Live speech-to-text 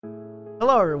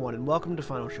Hello everyone and welcome to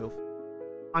Final Show.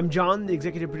 I'm John, the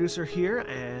executive producer here,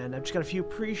 and I've just got a few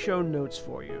pre-show notes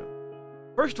for you.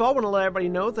 First of all, I want to let everybody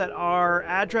know that our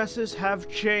addresses have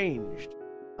changed.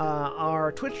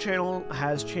 Our Twitch channel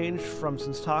has changed from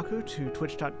Senstaku to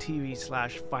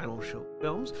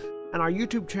twitch.tv/FinalShowFilms, and our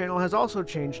YouTube channel has also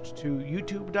changed to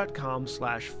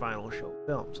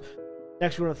youtube.com/FinalShowFilms.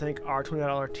 Next, we want to thank our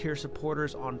 $20 tier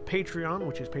supporters on Patreon,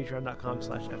 which is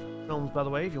patreon.com/FFilms, by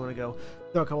the way, if you want to go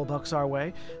throw a couple bucks our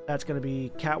way. That's going to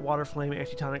be Cat Waterflame,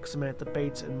 Antitonic, Samantha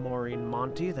Bates, and Maureen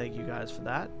Monty. Thank you guys for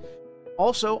that.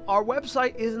 Also, our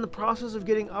website is in the process of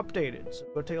getting updated, so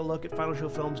go take a look at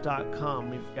finalshowfilms.com.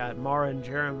 We've got Mara and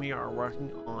Jeremy are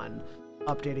working on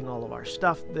updating all of our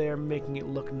stuff there, making it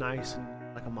look nice and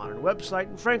like a modern website,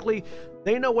 and frankly,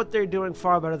 they know what they're doing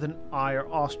far better than I or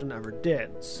Austin ever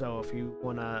did. So if you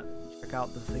want to check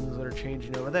out the things that are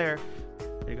changing over there,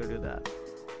 you go do that.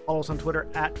 Follow us on Twitter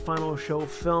at Final Show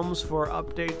Films for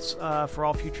updates for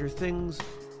all future things,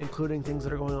 including things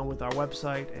that are going on with our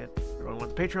website and going on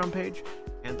with the Patreon page,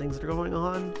 and things that are going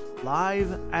on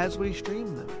live as we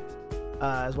stream them,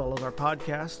 as well as our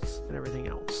podcasts and everything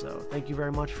else. So thank you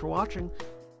very much for watching.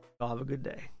 Y'all have a good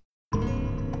day.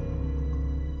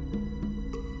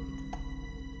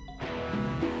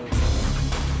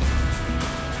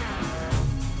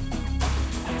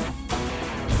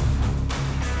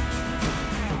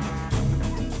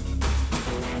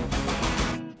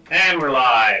 And we're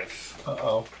live.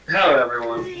 Uh-oh. Hello,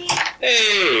 everyone. Hey,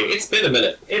 it's been a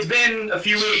minute. It's been a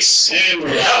few weeks, and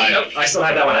we're live. Nope, I still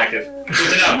had that one active. Good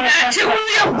to know.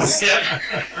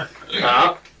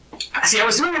 See, I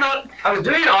was doing an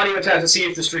audio test to see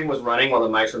if the stream was running while the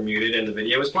mics were muted and the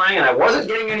video was playing, and I wasn't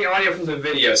getting any audio from the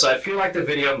video, so I feel like the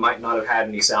video might not have had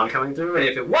any sound coming through, and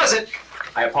if it wasn't,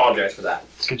 I apologize for that.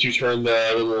 Could you turn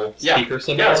the little speaker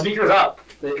somehow? Yeah, the speaker's up.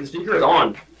 The speaker is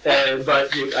on.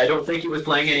 But I don't think it was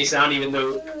playing any sound, even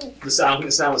though the sound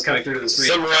was coming through to the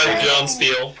screen. Summarize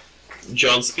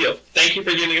John Spiel. Thank you for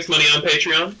giving us money on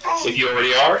Patreon. If you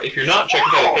already are. If you're not, check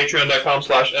it out at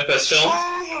patreon.com/FSFilms.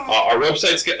 Our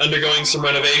website's undergoing some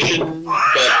renovation,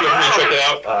 but feel free to check it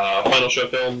out.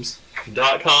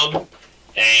 finalshowfilms.com.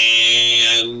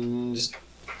 And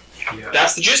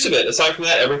that's the gist of it. Aside from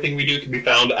that, everything we do can be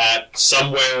found at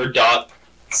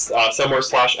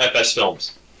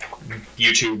somewhere/FSFilms.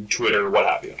 YouTube, Twitter, what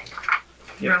have you.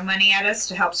 Throw money at us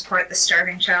to help support the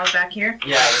starving child back here?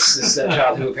 Yeah, this is that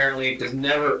child who apparently does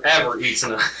never, ever eats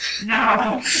enough.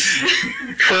 No.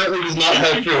 Currently does not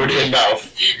have food in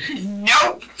mouth.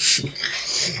 Nope.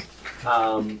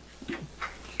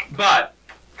 But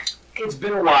it's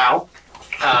been a while.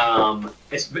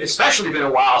 It's especially been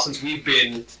a while since we've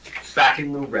been back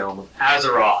in the realm of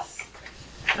Azeroth.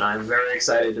 And I'm very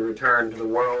excited to return to the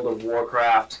world of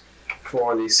Warcraft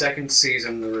for the second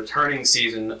season, the returning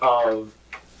season of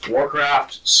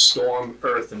Warcraft, Storm,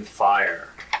 Earth, and Fire.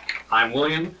 I'm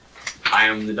William. I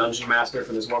am the Dungeon Master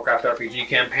for this Warcraft RPG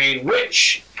campaign,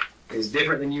 which is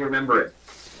different than you remember it,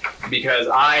 because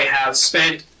I have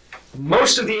spent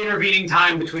most of the intervening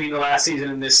time between the last season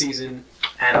and this season,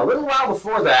 and a little while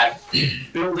before that,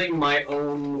 building my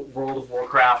own World of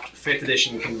Warcraft 5th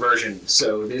edition conversion.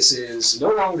 So this is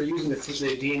no longer using the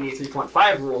D&D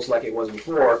 3.5 rules like it was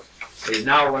before. It is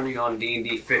now running on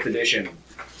D&D 5th edition,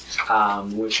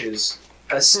 which is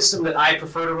a system that I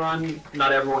prefer to run.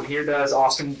 Not everyone here does.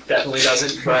 Austin definitely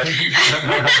doesn't, but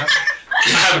I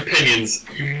have opinions.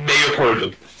 You may have heard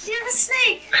them. You're the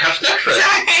snake.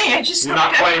 Sorry, I just you're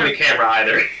not pointing the camera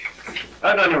either.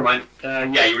 Oh, no, never mind.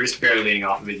 Yeah, you were just barely leaning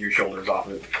off of it, your shoulders off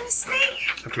of it. The snake.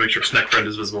 I have to make sure Snack Friend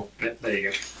is visible. Yep, there you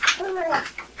go.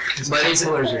 His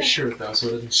colors are shirt though, so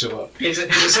it doesn't show up. It's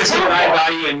a system that I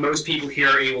value and most people here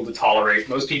are able to tolerate.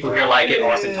 Most people here like it,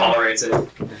 Austin tolerates it.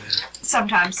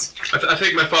 Sometimes. I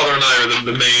think my father and I are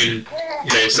the main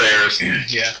naysayers.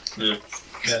 Yeah. Yeah.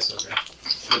 That's okay.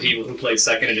 The people who played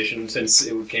 2nd edition since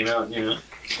it came out, you know.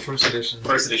 First edition.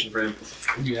 First edition for him.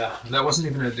 Yeah, that wasn't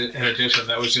even an edition.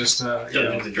 That was just,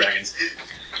 Dungeons and Dragons.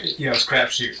 Yeah, it was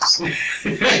crapshoots.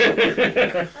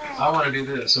 I want to do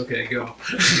this. Okay, go.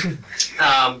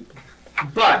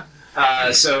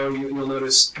 So you'll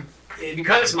notice,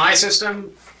 because it's my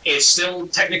system, it's still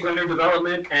technically under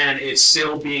development, and it's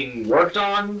still being worked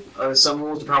on. Some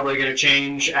rules are probably going to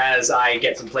change as I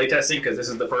get some playtesting, because this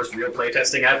is the first real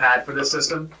playtesting I've had for this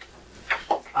system.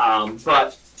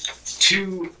 But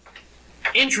to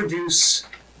introduce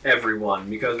everyone,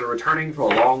 because we're returning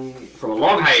from a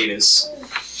long hiatus,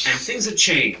 and things have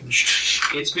changed.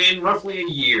 It's been roughly a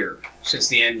year since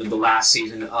the end of the last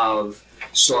season of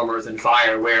Storm, Earth, and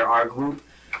Fire, where our group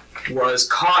was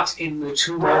caught in the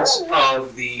tumult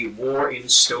of the war in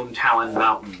Stone Talon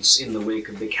Mountains in the wake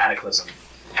of the Cataclysm.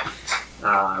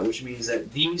 Which means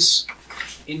that these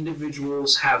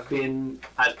individuals have been,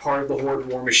 as part of the Horde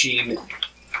war machine,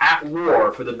 at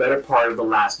war for the better part of the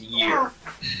last year.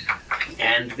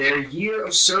 And their year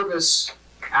of service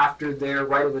after their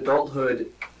rite of adulthood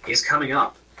is coming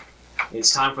up.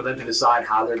 It's time for them to decide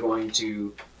how they're going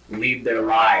to lead their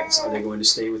lives. Are they going to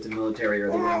stay with the military?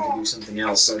 Are they going to do something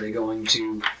else? Are they going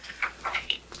to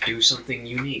do something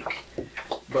unique?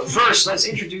 But first, let's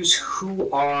introduce who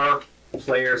our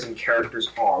players and characters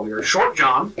are. We are Short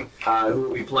John, who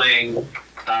will be playing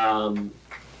Garruk.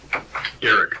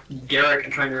 Garruk,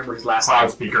 I'm trying to remember his last Cloud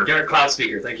name. Speaker. Garruk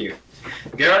Cloudspeaker, thank you.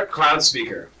 Garruk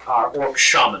Cloudspeaker, our Orc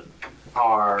Shaman,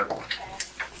 our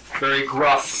very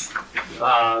gruff,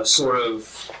 sort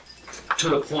of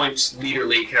to-the-point,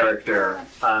 leaderly character,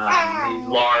 the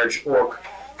large Orc,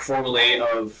 formerly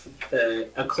of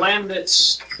a clan that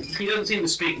he doesn't seem to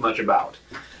speak much about.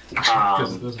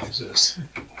 Because it doesn't exist.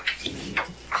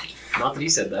 Not that he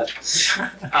said that.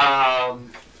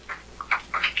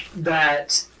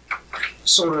 That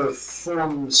sort of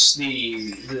forms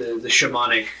the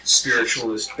shamanic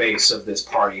spiritualist base of this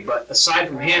party. But aside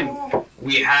from him,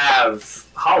 we have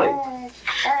Holly.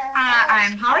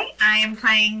 I'm Holly. I am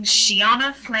playing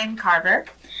Sheona Flamecarver.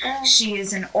 She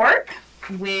is an orc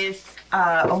with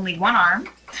only one arm,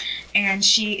 and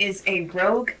she is a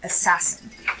rogue assassin.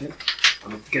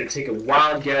 I'm going to take a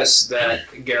wild guess that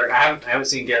Garruk... I haven't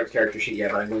seen Garruk's character sheet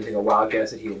yet, but I'm going to take a wild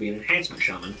guess that he will be an enhancement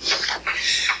shaman.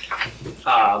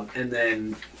 And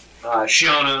then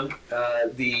Sheona,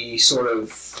 the sort of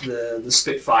the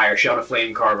Spitfire, Sheona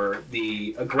Flamecarver,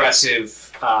 the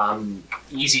aggressive,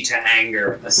 easy to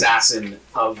anger assassin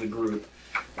of the group.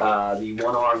 The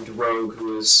one-armed rogue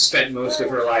who has spent most of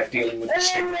her life dealing with the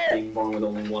stigma of being born with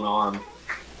only one arm.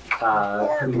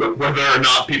 Whether or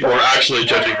not people are actually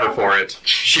judging her for it,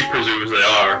 she presumes they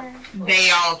are.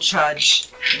 They all judge.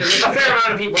 A fair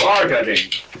amount of people are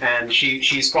judging, and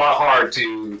she's fought hard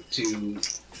to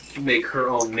make her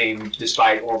own name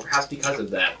despite, or perhaps because of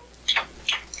that.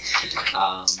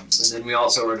 And then we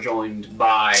also are joined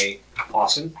by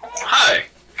Austin. Hi,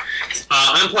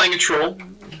 I'm playing a troll.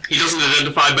 He doesn't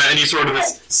identify by any sort of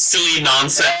this silly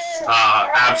nonsense,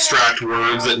 abstract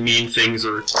words that mean things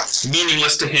are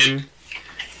meaningless to him.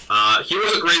 He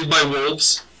wasn't raised by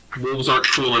wolves. Wolves aren't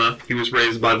cruel enough. He was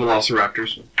raised by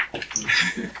velociraptors.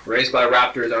 Raised by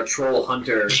raptors, our troll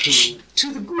hunter, who,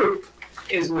 to the group,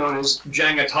 is known as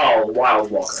Jang'atal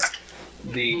Wildwalker.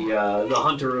 The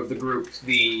hunter of the group,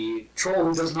 the troll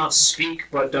who does not speak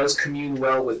but does commune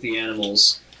well with the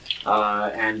animals,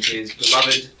 and his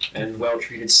beloved and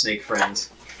well-treated snake friend.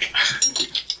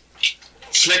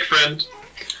 Snake friend,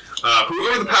 who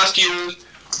over the past years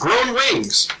grown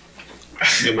wings,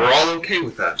 and we're all okay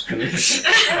with that.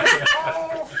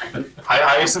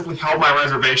 I simply held my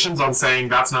reservations on saying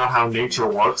that's not how nature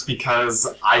works because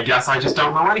I guess I just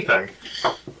don't know anything.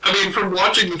 I mean, from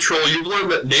watching the troll, you've learned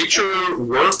that nature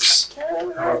works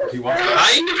However he wants it.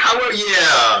 kind of how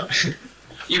yeah.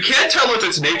 You can't tell if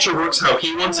it's nature works how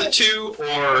he wants it to,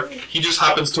 or he just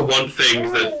happens to want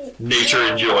things that nature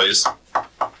enjoys.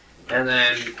 And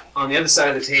then, on the other side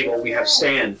of the table, we have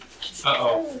Stan.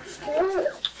 Uh-oh.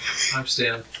 I'm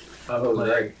Stan. I'm Oh,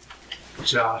 playing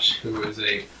Josh, who is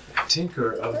a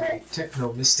tinker of the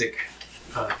techno-mystic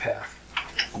path.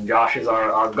 Josh is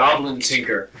our goblin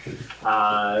tinker.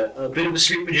 A bit of a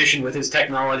street magician with his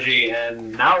technology,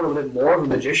 and now a little bit more of a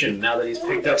magician now that he's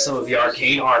picked up some of the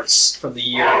arcane arts from the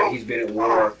year that he's been at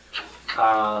war.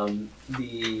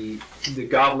 The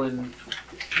goblin,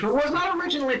 who was not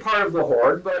originally part of the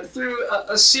Horde, but through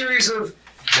a series of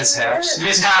Mishaps.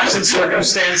 and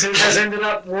circumstances, has ended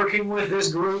up working with this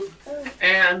group,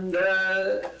 and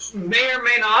may or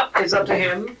may not, it's up to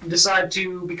him, decide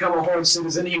to become a Horde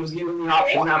citizen. He was given the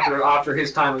option after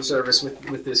his time of service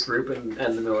with this group and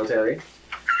the military.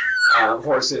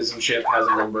 Horde citizenship has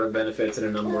a number of benefits and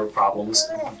a number of problems,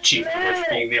 chief of which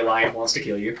being the Alliance wants to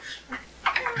kill you.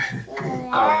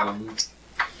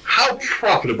 How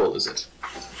profitable is it?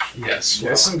 Yes.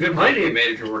 There's some good money to be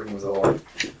made if you're working with the Horde.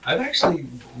 I've actually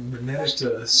managed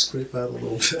to scrape out a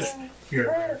little bit here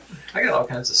and there. I got all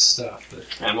kinds of stuff, but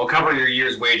And we'll cover your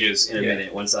year's wages in a Yeah.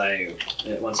 minute once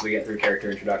we get through character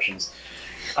introductions.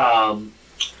 And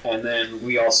then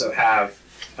we also have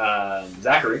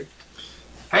Zachary.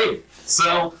 Hey,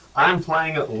 so I'm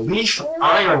playing Leaf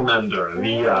Ironmender,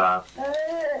 the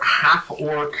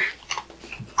half-orc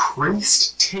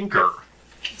priest tinker.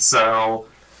 So,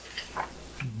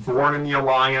 born in the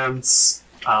Alliance,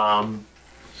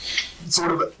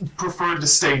 sort of preferred to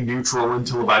stay neutral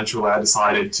until eventually I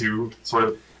decided to sort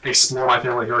of explore my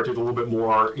family heritage a little bit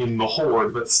more in the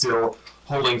Horde, but still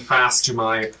holding fast to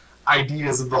my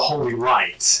ideas of the Holy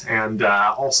Light, and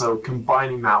also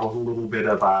combining that with a little bit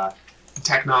of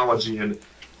technology and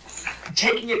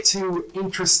taking it to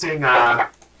interesting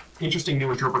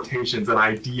new interpretations and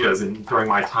ideas during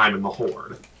my time in the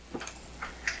Horde.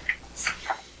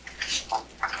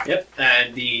 Yep,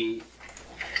 and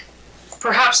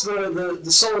perhaps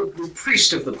the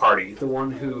priest of the party, the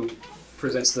one who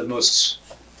presents the most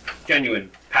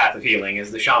genuine path of healing,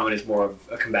 as the shaman is more of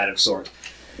a combative sort.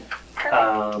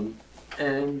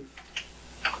 And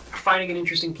finding an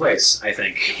interesting place, I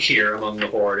think, here among the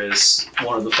Horde is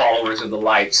one of the followers of the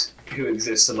light who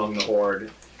exists among the Horde,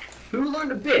 who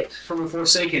learned a bit from a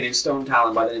Forsaken in Stone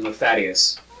Talon by the name of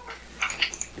Thaddeus.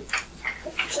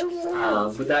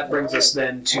 But that brings us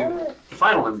then to the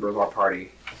final member of our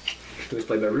party, who is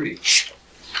played by Rudy.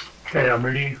 Hey, I'm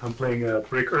Rudy. I'm playing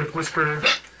Brik Earth Whisperer,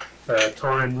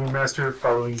 Tauren Runemaster,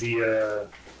 following the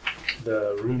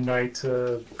Rune Knight,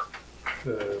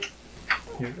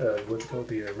 what's it called?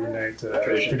 The Rune Knight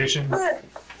tradition.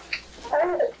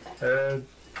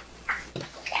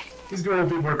 He's growing a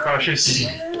bit more cautious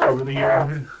over the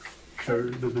year, or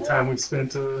the time we've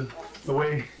spent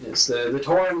away. Yes, the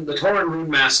Tauren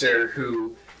Runemaster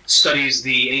who studies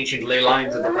the ancient ley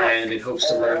lines of the land and hopes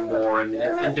to learn more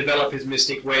and develop his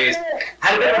mystic ways.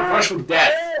 Had a bit of a brush with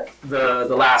death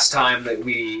the last time that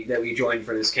we joined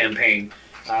for this campaign,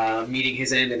 meeting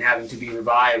his end and having to be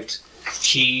revived.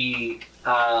 He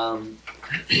after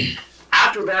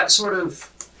that sort of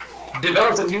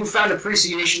developed a newfound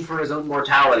appreciation for his own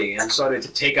mortality and started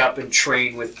to take up and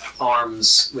train with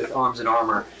arms and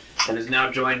armor, and has now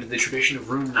joined the tradition of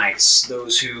rune knights,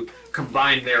 those who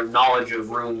combine their knowledge of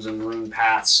runes and rune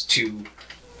paths to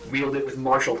wield it with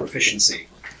martial proficiency.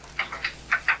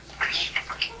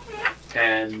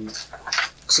 And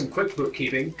some quick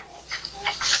bookkeeping.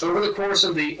 Over the course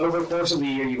of the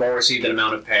year, you've all received an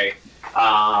amount of pay,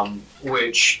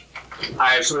 which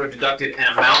I've sort of deducted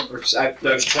an amount, I've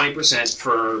deducted 20%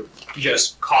 for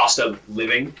just cost of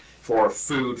living, for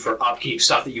food, for upkeep,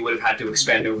 stuff that you would have had to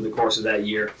expend over the course of that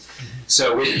year.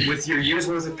 So with your year's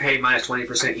worth of pay minus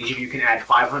 20%, each of you can add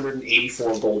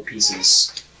 584 gold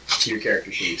pieces to your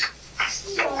character sheet.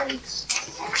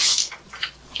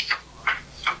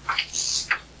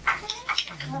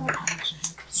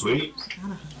 Sweet.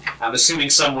 I'm assuming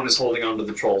someone is holding on to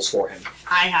the trolls for him.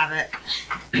 I have it.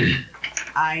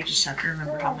 I just have to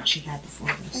remember how much he had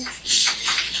before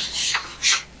this.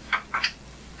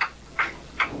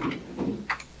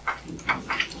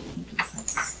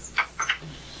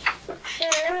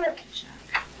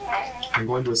 I'm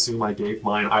going to assume I gave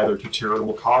mine either to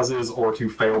charitable causes or to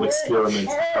failed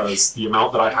experiments, because the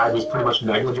amount that I had was pretty much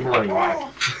negligible anyway.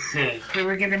 We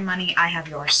were given money. I have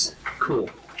yours. Cool.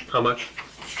 How much?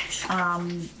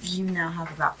 You now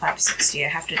have about 560. I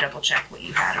have to double check what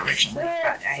you had originally.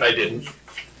 But I didn't.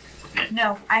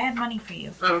 No, I had money for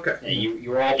you. Oh, okay. And you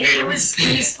were all paid. It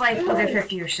was like either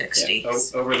 50 or 60. Yeah,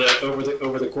 over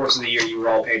the course of the year, you were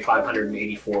all paid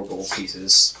 584 gold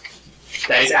pieces.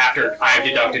 That is after I have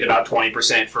deducted about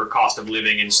 20% for cost of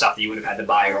living and stuff that you would have had to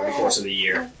buy over the course of the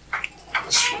year.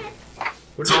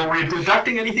 So are we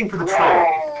deducting anything for the troll?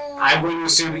 I'm going to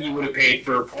assume that you would have paid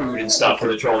for food and stuff for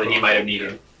the troll that he might have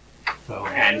needed. Oh.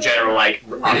 And general, like,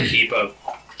 upkeep of,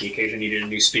 he occasionally needed a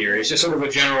new spear. It's just sort of a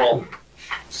general,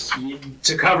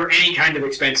 to cover any kind of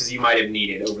expenses you might have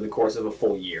needed over the course of a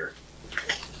full year.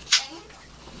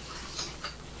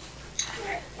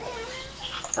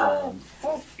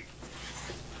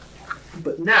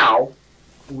 But now,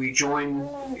 we join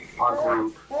our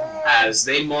group as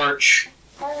they march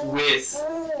with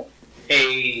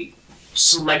a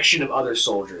selection of other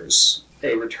soldiers,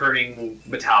 a returning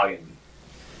battalion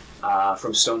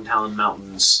from Stone Talon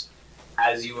Mountains,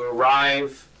 as you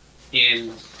arrive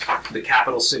in the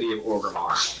capital city of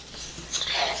Orgrimmar.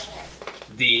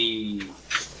 The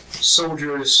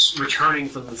soldiers returning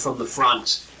from the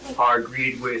front are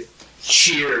greeted with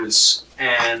cheers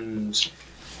and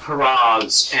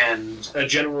hurrahs and a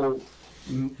general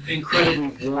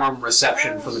incredibly warm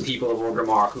reception from the people of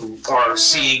Orgrimmar, who are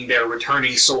seeing their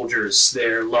returning soldiers,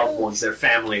 their loved ones, their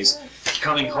families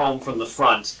coming home from the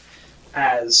front,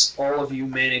 as all of you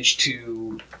manage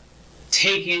to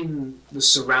take in the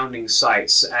surrounding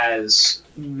sights as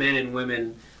men and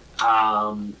women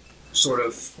sort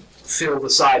of fill the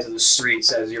sides of the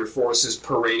streets as your forces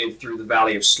paraded through the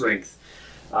Valley of Strength.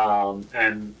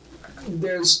 And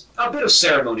there's a bit of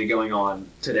ceremony going on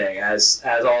today as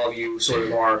all of you sort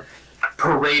of are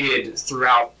paraded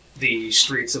throughout the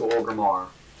streets of Orgrimmar.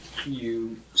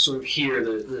 you sort of hear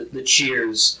the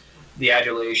cheers, the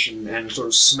adulation, and sort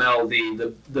of smell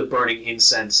the burning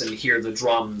incense and hear the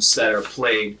drums that are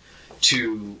played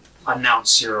to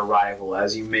announce your arrival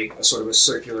as you make a sort of a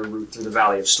circular route through the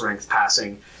Valley of Strength,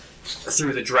 passing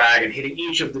through the drag and hitting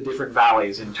each of the different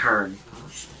valleys in turn.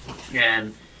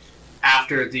 And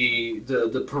after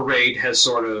the parade has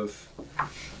sort of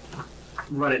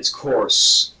run its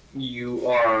course, you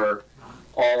are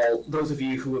all, those of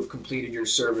you who have completed your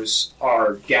service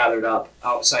are gathered up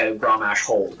outside of Gramash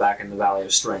Hold back in the Valley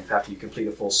of Strength after you complete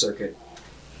a full circuit.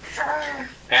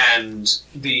 And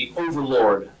the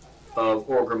Overlord of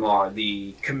Orgrimmar,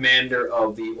 the commander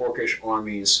of the Orcish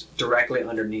armies directly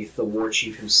underneath the war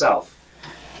chief himself,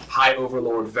 High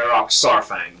Overlord Varrock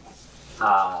Sarfang,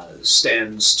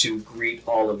 stands to greet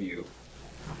all of you.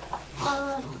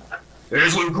 It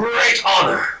is with great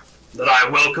honor that I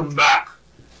welcome back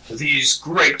these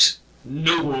great,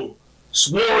 noble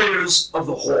warriors of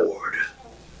the Horde.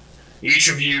 Each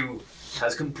of you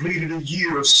has completed a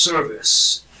year of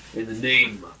service in the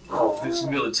name of this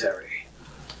military.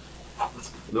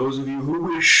 Those of you who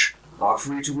wish are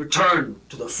free to return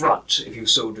to the front if you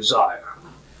so desire.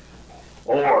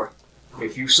 Or,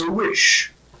 if you so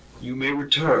wish, you may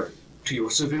return to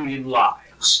your civilian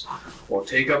lives, or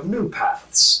take up new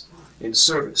paths in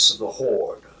service of the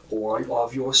Horde or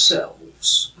of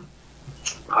yourselves.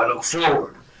 I look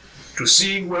forward to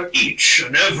seeing where each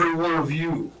and every one of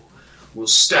you will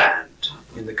stand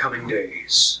in the coming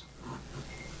days.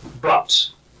 But,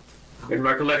 in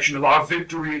recollection of our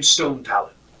victory in Stone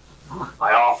Talon,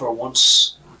 I offer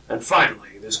once and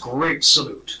finally this great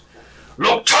salute.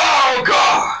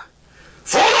 Loktalgar!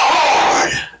 For the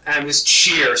Horde! And this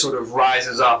cheer sort of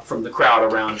rises up from the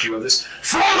crowd around you, of this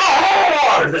for the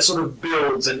Horde! That sort of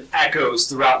builds and echoes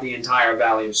throughout the entire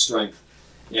Valley of Strength.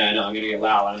 Yeah, I know, I'm gonna get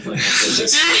loud. I'm playing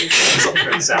this.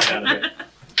 Something to sound down a bit.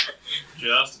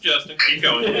 Just adjusting. Keep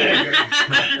going.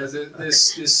 As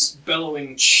this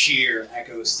bellowing cheer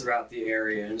echoes throughout the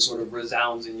area and sort of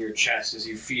resounds in your chest as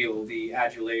you feel the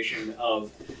adulation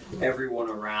of everyone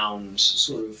around,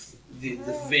 sort of the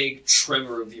vague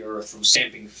tremor of the earth from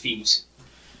stamping feet.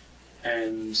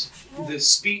 And the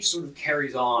speech sort of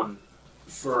carries on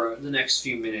for the next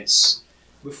few minutes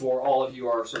before all of you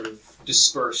are sort of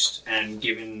dispersed and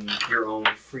given your own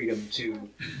freedom to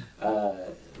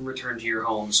return to your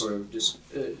home, sort of just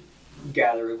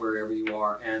gather wherever you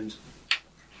are. And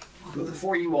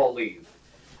before you all leave,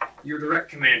 your direct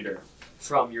commander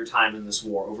from your time in this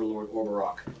war, Overlord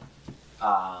Orbarok,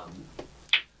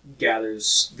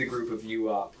 gathers the group of you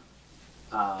up.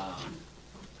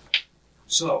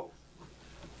 So,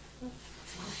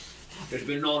 it's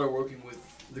been an honor working with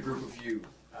the group of you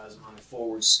as my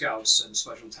forward scouts and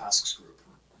special tasks group.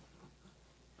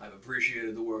 I've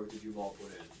appreciated the work that you've all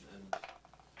put in, and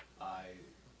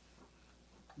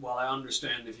while I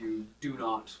understand if you do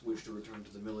not wish to return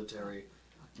to the military,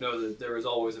 know that there is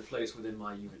always a place within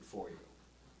my unit for you.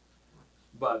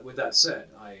 But with that said,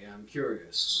 I am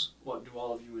curious, what do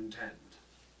all of you intend?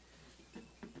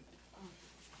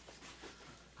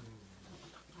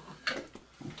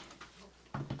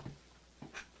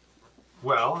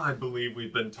 Well, I believe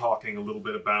we've been talking a little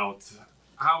bit about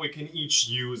how we can each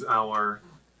use our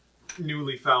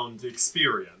newly found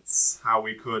experience, how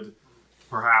we could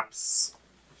perhaps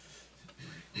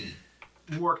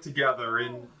work together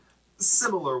in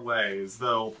similar ways,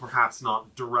 though perhaps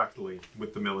not directly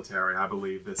with the military. I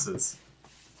believe this has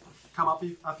come up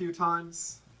a few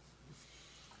times.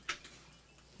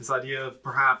 This idea of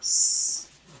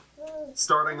perhaps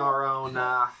starting our own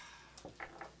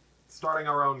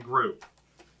group,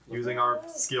 using our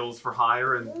skills for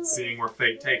hire and seeing where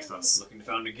fate takes us. Looking to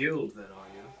found a guild, then, are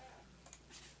you?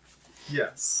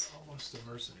 Yes. Almost a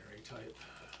mercenary type.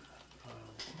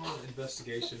 Well,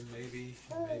 investigation, maybe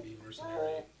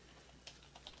mercenary.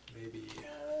 Maybe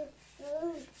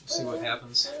we'll see what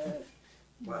happens.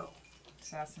 Well,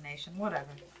 Assassination, whatever.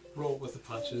 Roll with the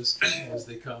punches as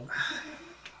they come.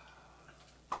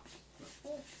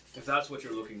 if that's what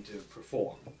you're looking to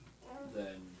perform,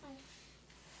 then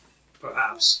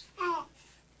perhaps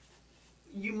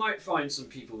you might find some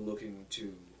people looking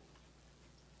to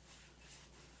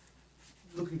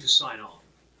sign on.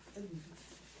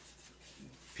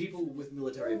 People with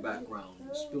military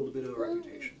backgrounds build a bit of a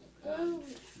reputation, and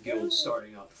guilds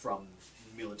starting up from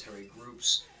military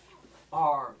groups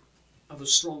are of a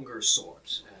stronger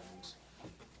sort,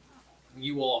 and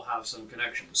you all have some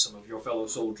connections. Some of your fellow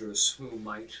soldiers who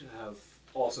might have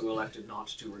also elected not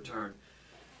to return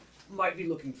might be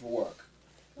looking for work.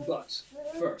 But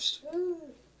first,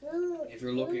 if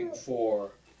you're looking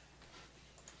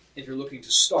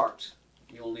to start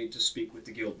you'll need to speak with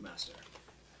the Guildmaster.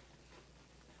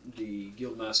 The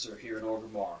Guildmaster here in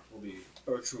Orgrimmar will be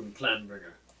Ertrun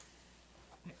Clanbringer.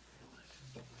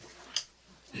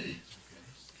 Could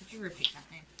you repeat that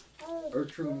name?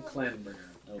 Ertrun Clanbringer.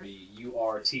 That'll be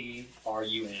Urtrun.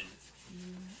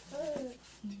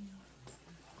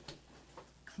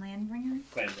 Clanbringer?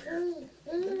 Clanbringer.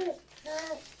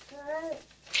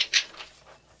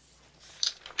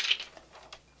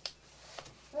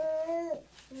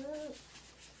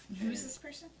 Who's this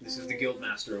person? This is the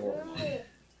Guildmaster of Orgrimmar.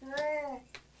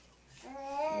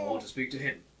 You'll want to speak to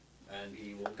him, and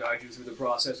he will guide you through the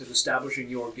process of establishing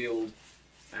your guild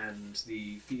and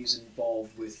the fees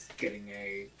involved with getting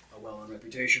a well-known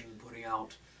reputation, putting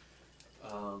out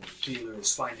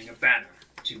feelers, finding a banner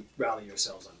to rally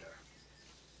yourselves under,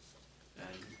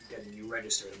 and getting you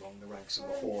registered among the ranks of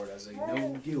the Horde as a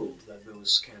known guild that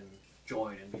those can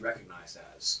join and be recognized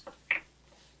as.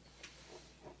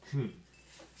 So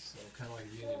kind of like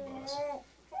a union boss.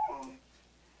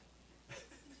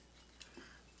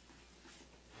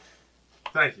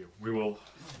 Thank you. We will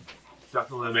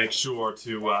definitely make sure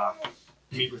to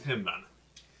meet with him then.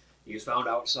 He is found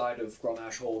outside of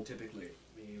Gromash Hold typically.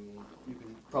 You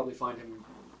can probably find him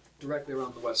directly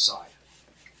around the west side.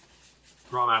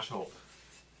 Gromash Hold.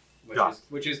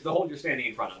 Which is the hold you're standing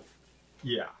in front of.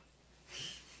 Yeah.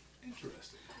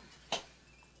 Interesting.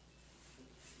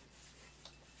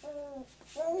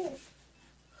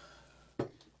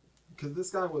 Because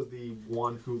this guy was the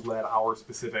one who led our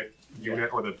specific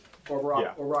unit, or the... Or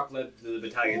Rock led the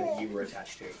battalion that you were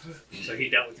attached to. So he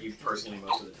dealt with you personally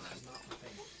most of the time.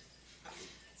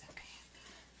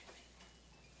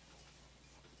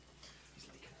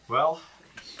 Well,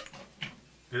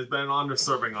 it has been an honor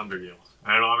serving under you,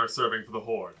 and an honor serving for the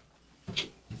Horde. It's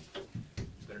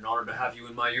been an honor to have you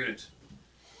in my unit.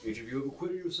 Each of you have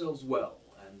acquitted yourselves well,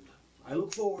 and I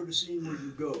look forward to seeing where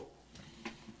you go.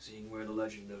 Seeing where the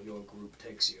legend of your group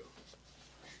takes you.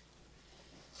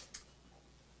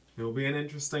 It will be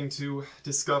interesting to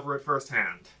discover it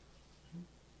firsthand.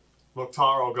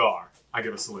 Loktar Ogar. I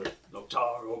give a salute.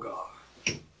 Loktar Ogar.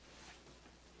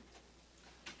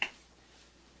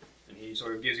 And he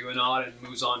sort of gives you a nod and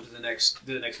moves on to the next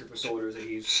group of soldiers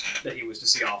that he was to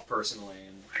see off personally,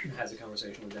 and has a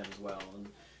conversation with them as well. And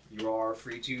you are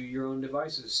free to your own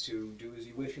devices to do as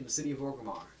you wish in the city of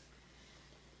Orgrimmar.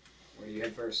 Where do you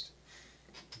head first?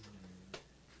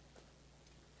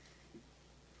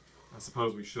 I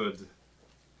suppose we should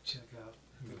Check out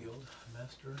the guild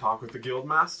master. talk with the guild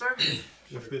master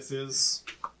if this is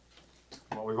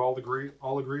what we've all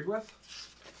agreed with.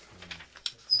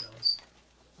 Sounds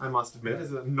I must admit,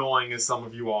 as annoying as some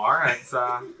of you are, it's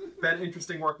been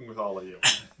interesting working with all of you.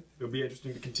 It'll be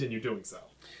interesting to continue doing so.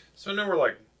 So I know we're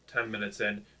like 10 minutes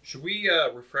in. Should we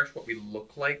refresh what we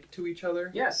look like to each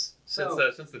other? Yes.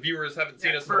 So, Since the viewers haven't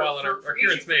seen us in a while and our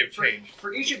appearance may have changed.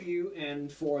 For each of you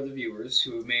and for the viewers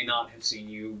who may not have seen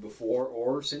you before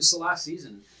or since the last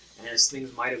season, and as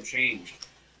things might have changed,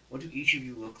 what do each of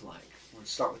you look like?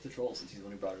 Let's start with the troll since he's the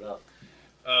one who brought it up.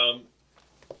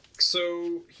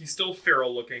 So he's still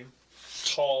feral looking,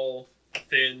 tall,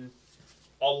 thin,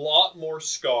 a lot more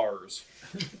scars.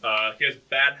 He has a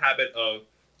bad habit of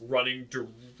running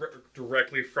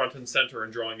directly front and center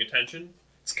and drawing attention.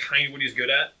 It's kind of what he's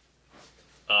good at.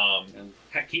 And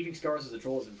keeping scars as a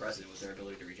troll is impressive with their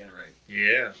ability to regenerate.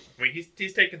 Yeah. I mean,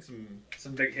 he's taken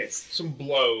Some big hits. some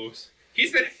blows.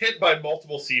 He's been hit by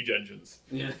multiple siege engines.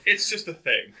 Yeah. It's just a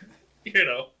thing. You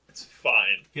know, it's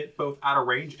fine. Hit both out of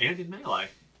range and in melee.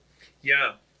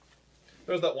 Yeah.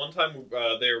 There was that one time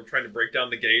they were trying to break down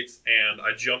the gates, and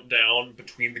I jumped down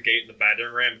between the gate and the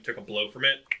battering ram and took a blow from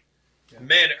it. Yeah.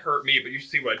 Man, it hurt me, but you should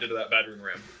see what I did to that battering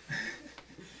ram.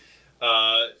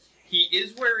 He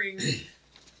is wearing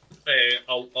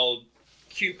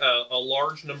a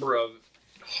large number of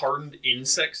hardened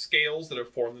insect scales that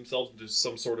have formed themselves into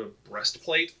some sort of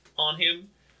breastplate on him.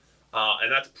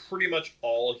 And that's pretty much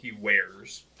all he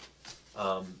wears.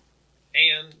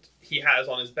 And he has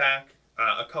on his back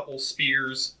a couple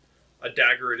spears, a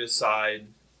dagger at his side,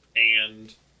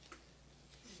 and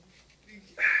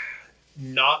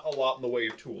not a lot in the way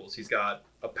of tools. He's got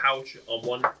a pouch on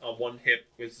one hip,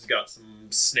 which has got some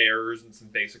snares and some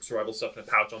basic survival stuff, and a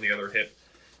pouch on the other hip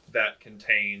that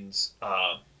contains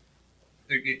by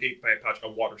a pouch, a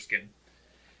water skin.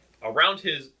 Around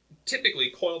his, typically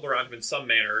coiled around him in some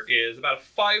manner, is about a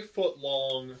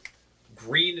 5-foot-long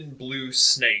green and blue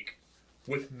snake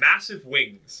with massive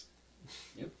wings.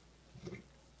 Yep.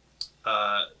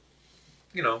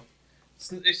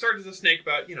 It started as a snake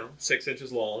about, 6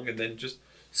 inches long, and then just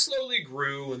slowly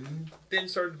grew, and then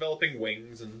started developing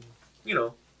wings, and,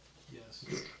 Yes.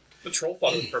 the troll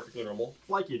thought it was perfectly normal.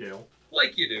 Like you do.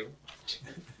 Like you do.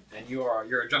 And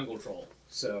you're a jungle troll,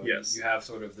 so Yes. you have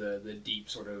sort of the deep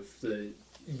sort of the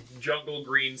Jungle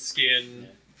green skin,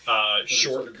 sort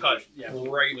short of cut, bluish,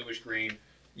 bright. bluish green.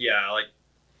 Yeah, like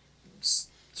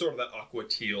sort of that aqua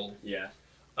teal, Yeah.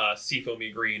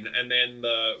 seafoamy green, and then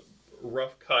the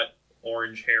rough cut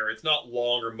orange hair. It's not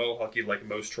long or mohawky like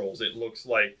most trolls. It looks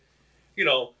like,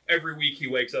 every week he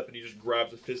wakes up and he just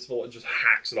grabs a fistful and just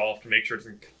hacks it off to make sure it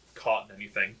doesn't caught in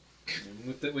anything. And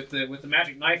with the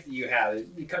magic knife that you have,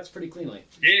 it cuts pretty cleanly.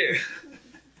 Yeah.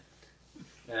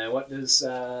 What does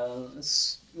our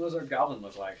goblin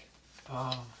look like?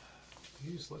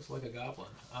 He just looks like a goblin.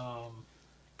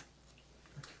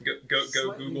 Go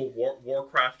Slightly. Google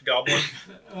Warcraft Goblin.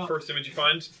 Well, First image you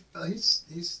find. he's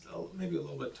maybe a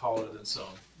little bit taller than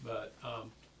some, but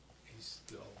he's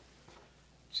still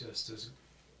just as.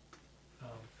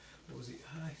 What was he?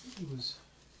 I think he was.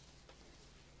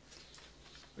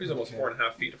 He's almost Okay.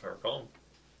 4.5 feet if I recall.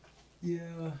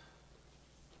 Yeah.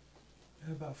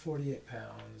 About 48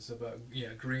 pounds.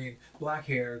 Green, black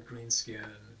hair, green skin,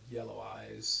 yellow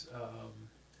eyes.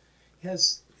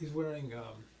 He's wearing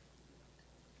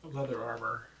leather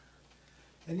armor,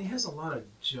 and he has a lot of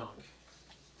junk.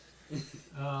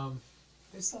 I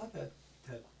still have that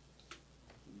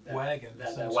wagon.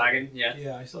 That wagon, yeah.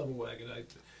 Yeah, I still have a wagon. I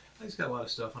just got a lot of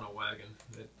stuff on a wagon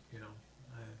that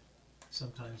I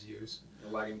sometimes use.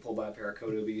 A wagon pulled by a pair of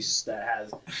Kodo beasts that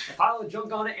has a pile of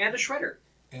junk on it and a shredder.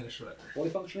 And a shredder. Fully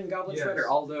functioning goblin Yes. shredder,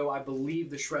 although I believe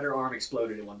the shredder arm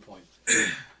exploded at one point.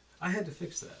 I had to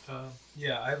fix that.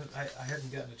 I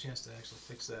hadn't gotten a chance to actually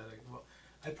fix that.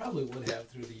 I probably would have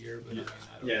through the year, but I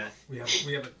don't Yeah. know.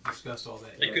 We haven't discussed all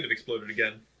that It yet. could have exploded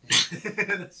again.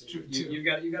 That's true too. You've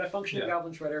got a functioning Yeah.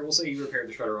 goblin shredder. We'll say you repaired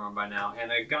the shredder arm by now,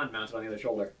 and a gun mounted on the other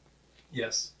shoulder.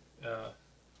 Yes. A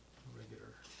regular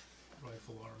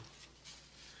rifle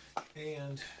arm.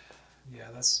 And yeah,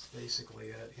 that's basically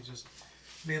it. He just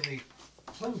mainly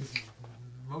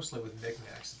mostly with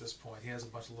knickknacks at this point. He has a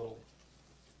bunch of little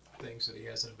things that he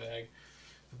has in a bag,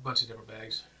 a bunch of different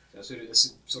bags. A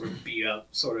sort of beat up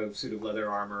sort of suit of leather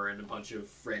armor and a bunch of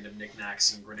random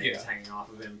knickknacks and grenades Yeah. hanging off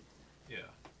of him. Yeah.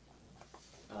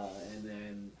 And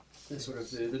then sort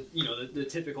of the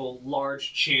typical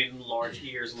large chin, large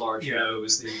ears, large Yeah.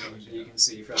 nose that Nose, you yeah. can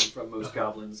see from most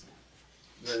goblins.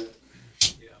 The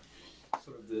Yeah.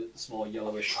 sort of the small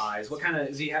yellowish eyes. What kind of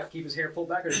does he keep his hair pulled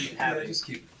back, or does he have Yeah, it? just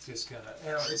kind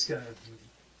of. It's kind of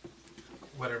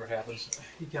whatever happens.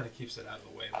 He kind of keeps it out of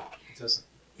the way. But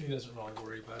he doesn't really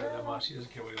worry about it that much. He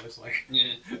doesn't care what he looks like.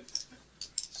 Yeah.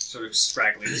 Sort of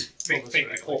scraggly, just faintly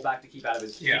Scraggly. pulled back to keep out of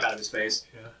his face.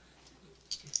 Yeah.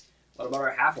 What about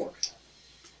our half-orc?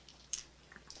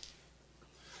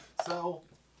 So,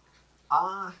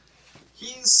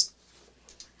 he's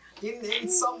in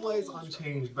some ways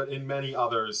unchanged, but in many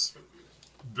others,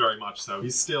 very much so.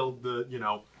 He's still the,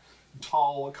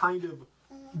 tall, kind of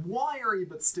wiry,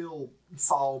 but still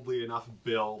solidly enough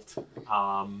built.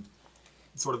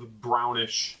 Sort of the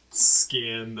brownish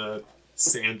skin, the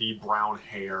sandy brown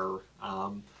hair.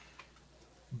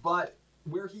 But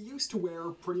where he used to wear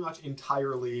pretty much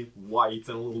entirely white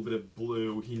and a little bit of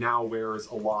blue, he now wears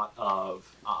a lot of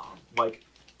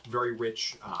very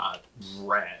rich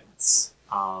reds,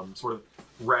 sort of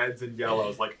reds and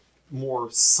yellows, like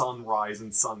more sunrise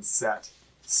and sunset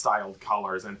styled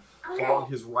colors. And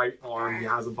along his right arm, he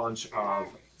has a bunch of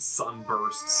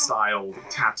sunburst styled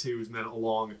tattoos, and then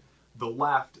along the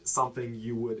left, something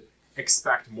you would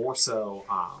expect more so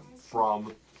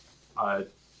from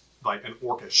like an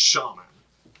orcish shaman.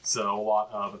 So a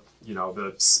lot of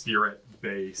the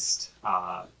spirit-based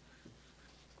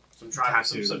Some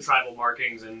tattoos. tribal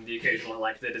markings and the occasional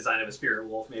the design of a spirit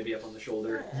wolf maybe up on the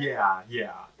shoulder. Yeah.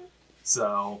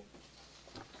 So,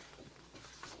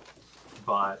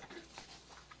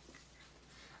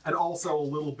 and also a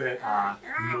little bit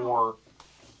more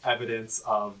evidence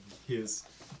of his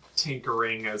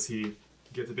tinkering as he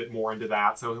gets a bit more into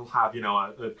that. So he'll have a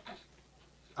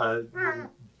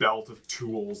little belt of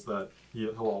tools that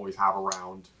he'll always have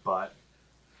around. But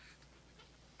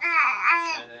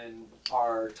And then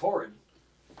our Tauren,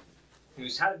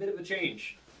 who's had a bit of a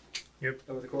change. Yep.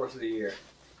 Over the course of the year.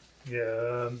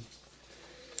 Yeah,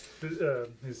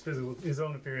 his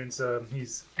own appearance,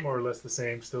 he's more or less the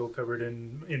same, still covered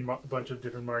in a bunch of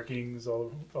different markings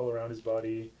all around his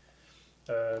body.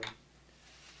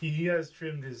 He has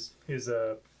trimmed his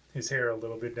hair a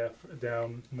little bit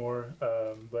down more,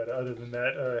 but other than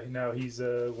that, now he's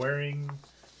wearing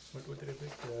what did I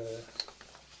pick?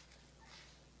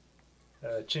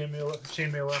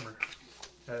 Chainmail armor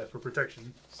for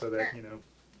protection, so that he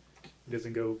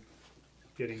doesn't go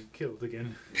getting killed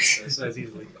again So as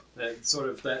easily. that sort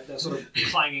of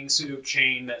clanging pseudo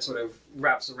chain that sort of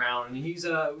wraps around. And he's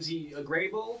was he a gray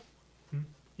bull?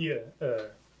 Yeah.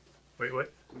 Wait,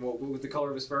 what? What was the color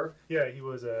of his fur? Yeah, he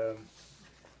was.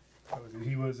 What was it?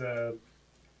 He was.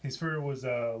 His fur was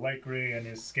light gray and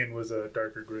his skin was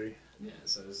darker gray. Yeah,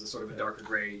 so there's a sort of a darker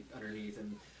gray underneath.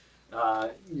 And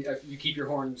you keep your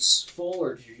horns full,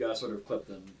 or do you sort of clip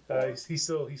them? He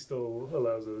still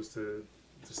allows those to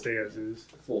stay as is.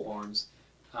 Full horns,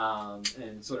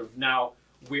 and sort of now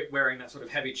wearing that sort of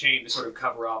heavy chain to sort of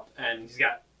cover up, and he's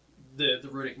got the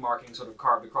runic marking sort of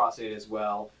carved across it as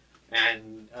well.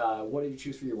 And what did you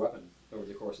choose for your weapon over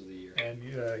the course of the year? And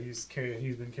he's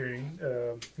been carrying.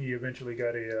 He eventually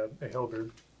got a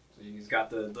halberd. So he's got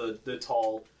the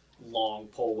tall, long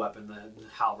pole weapon, the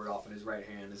halberd off in his right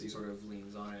hand as he sort of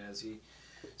leans on it as he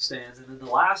stands. And then the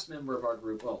last member of our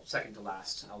group, well, second to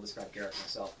last, I'll describe Garruk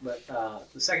myself, but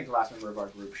the second to last member of our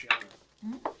group, Sheona.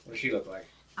 What does she look like?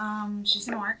 She's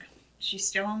an orc. She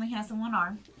still only has the one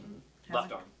arm.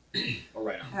 Left arm. Or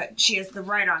right arm. She has the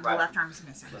right arm. Right. The left arm is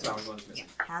missing. Left arm is one's missing.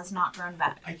 Yeah, has not grown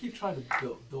back. I keep trying to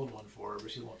build one for her, but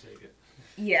she won't take it.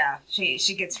 Yeah, she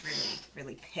gets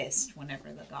really pissed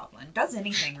whenever the goblin does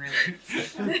anything really.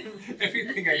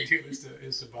 Everything I do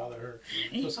is to bother her.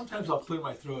 So sometimes I'll clear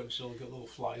my throat and she'll get little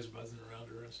flies buzzing around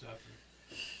her and stuff.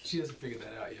 She hasn't figured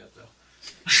that out yet, though.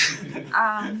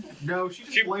 No, she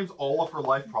just blames all of her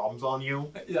life problems on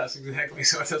you. Yes, exactly.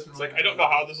 So it doesn't. It's like, I don't know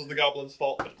how this is the goblin's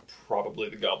fault, but probably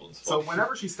the goblin's So fault.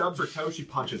 whenever she stubs her toe, she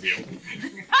punches you.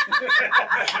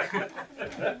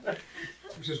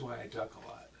 Which is why I duck a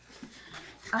lot.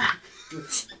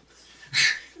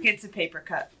 Gets a paper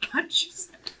cut, punches.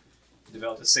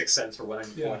 Developed a sixth sense for when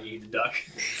you need to duck.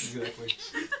 Exactly.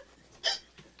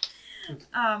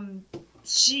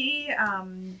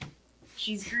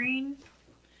 She's green.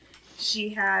 She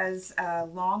has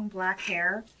long black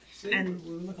hair. See, And-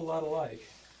 we look a lot alike.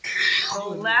 The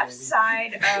left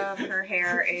side of her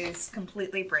hair is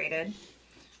completely braided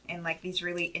in like these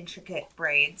really intricate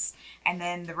braids, and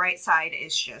then the right side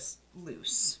is just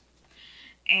loose.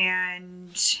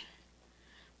 And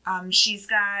she's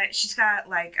got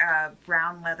like a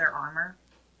brown leather armor,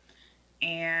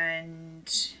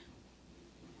 and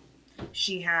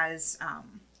she has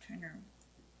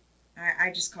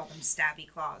I just call them stabby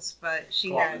claws, but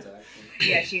she has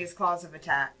she has claws of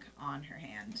attack on her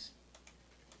hand.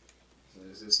 So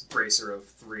there's this bracer of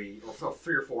three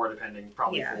or four, depending,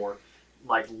 probably Yeah. four,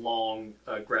 like long,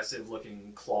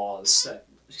 aggressive-looking claws that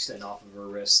extend off of her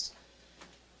wrist,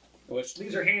 which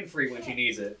leaves her hand free when she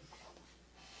needs it.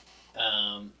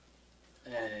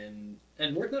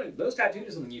 And worth noting, those tattoos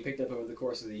are something you picked up over the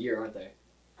course of the year, aren't they?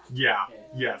 Yeah,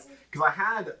 yes. Because I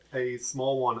had a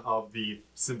small one of the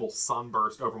symbol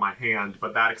sunburst over my hand,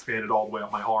 but that expanded all the way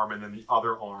up my arm, and then the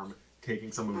other arm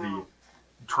taking some of the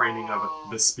training of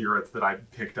the spirits that I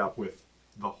picked up with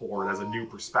the Horde as a new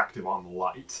perspective on the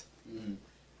light. Mm.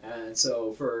 And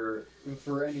so for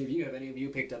any of you, have any of you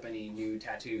picked up any new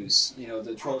tattoos? You know,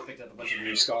 the trolls picked up a bunch of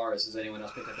new scars. Has anyone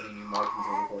else picked up any new markings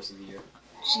over the course of the year?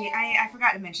 I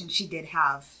forgot to mention she did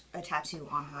have a tattoo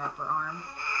on her upper arm,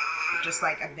 just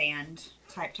like a band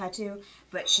type tattoo,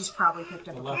 but she's probably picked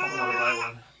up The a left couple one or the more.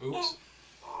 right one. Oops.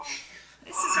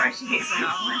 This is where she gets it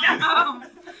all.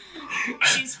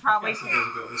 She's probably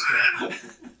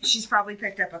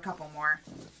picked up a couple more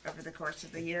over the course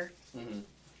of the year. Mm-hmm.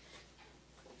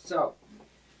 So,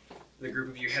 the group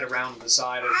of you head around the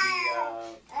side of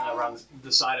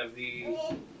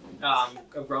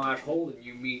of Grommash Hold, and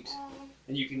you meet,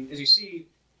 and you can, as you see,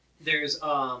 there's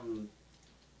a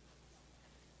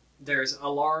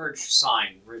large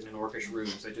sign written in Orcish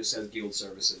runes that just says Guild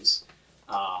Services.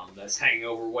 That's hanging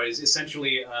over what is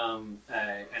essentially an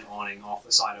awning off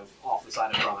the side of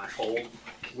Grommash Hold,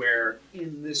 where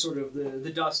in this sort of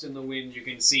the dust and the wind, you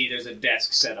can see there's a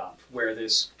desk set up where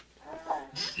this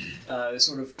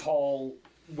sort of tall,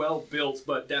 well-built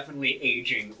but definitely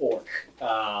aging orc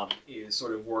is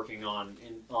sort of working on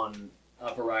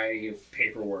a variety of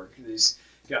paperwork. He's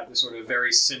got this sort of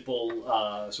very simple,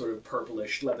 sort of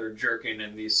purplish leather jerkin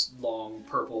and this long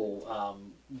purple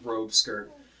robe skirt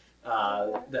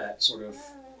that sort of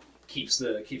keeps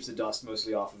the dust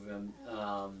mostly off of him.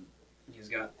 He's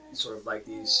got sort of like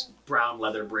these brown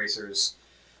leather bracers.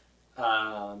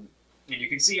 And you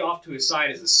can see off to his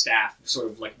side is a staff, sort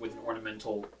of like with an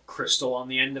ornamental crystal on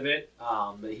the end of it.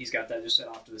 But he's got that just set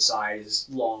off to the side. His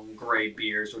long gray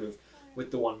beard, sort of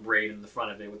with the one braid in the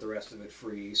front of it, with the rest of it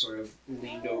free. Sort of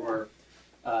leaned over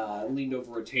a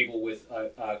table with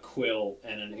a quill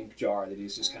and an ink jar that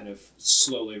he's just kind of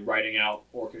slowly writing out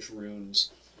Orcish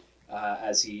runes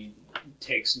as he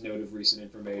takes note of recent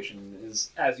information.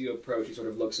 As you approach, he sort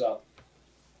of looks up.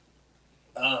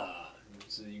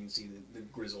 So you can see the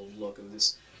grizzled look of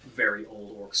this very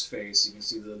old orc's face. You can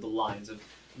see the lines of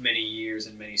many years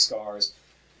and many scars.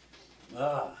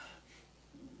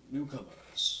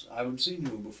 Newcomers. I haven't seen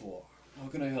you before. How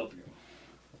can I help you?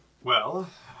 Well,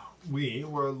 we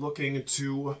were looking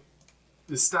to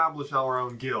establish our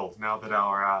own guild now that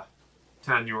our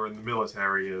tenure in the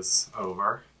military is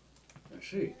over. I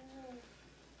see.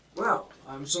 Well,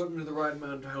 I'm certainly the right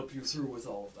man to help you through with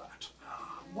all of that.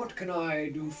 What can I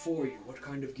do for you? What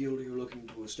kind of guild are you looking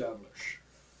to establish?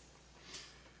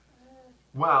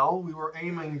 Well, we were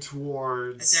aiming A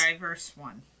towards... diverse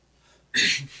one.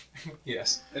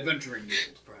 Yes. Adventuring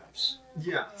guild, perhaps.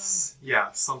 Yes,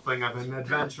 something of an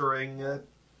adventuring...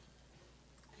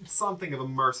 something of a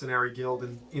mercenary guild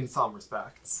in some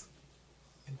respects.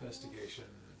 Investigation,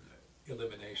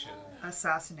 elimination.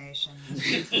 Assassination.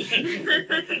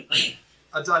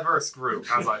 A diverse group,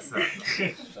 as I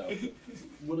said. So,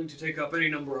 willing to take up any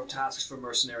number of tasks for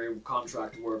mercenary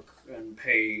contract work and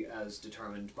pay as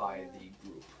determined by the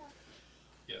group.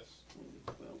 Yes.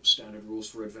 Well, standard rules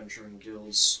for adventuring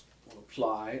guilds will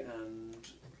apply, and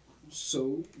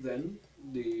so then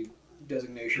the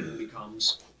designation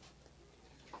becomes...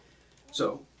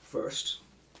 So, first,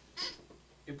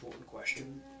 important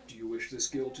question. Do you wish this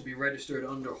guild to be registered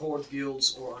under Horde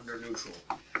guilds or under neutral?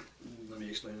 Let me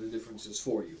explain the differences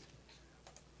for you.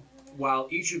 While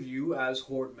each of you as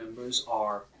Horde members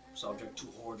are subject to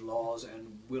Horde laws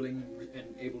and willing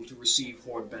and able to receive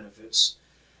Horde benefits,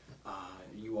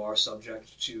 you are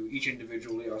subject to, each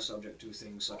individually are subject to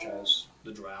things such as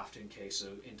the draft in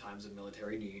times of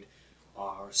military need,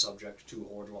 are subject to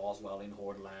Horde laws while in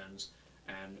Horde lands,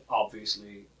 and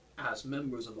obviously, as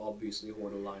members of obviously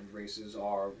Horde-aligned races,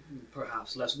 are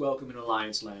perhaps less welcome in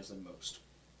Alliance lands than most.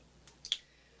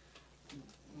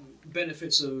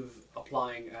 Benefits of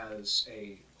applying as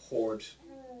a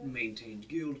Horde-maintained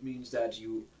guild means that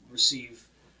you receive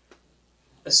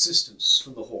assistance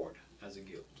from the Horde as a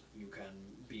guild. You can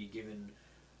be given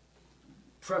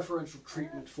preferential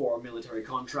treatment for military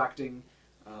contracting,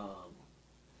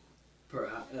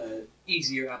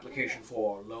 easier application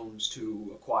for loans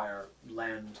to acquire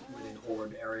land within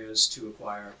Horde areas, to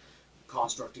acquire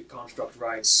construct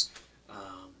rights,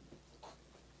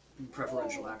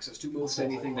 preferential access to most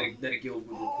anything that a guild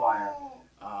would require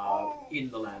in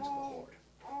the lands of the Horde.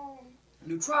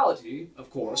 Neutrality, of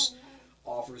course,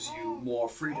 offers you more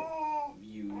freedom.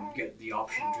 You get the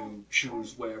option to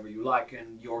choose wherever you like,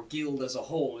 and your guild as a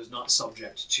whole is not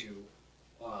subject to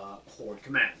Horde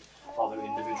command. Other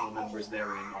individual members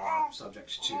therein are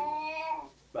subject to,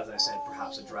 as I said,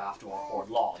 perhaps a draft or Horde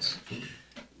laws.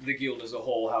 The guild as a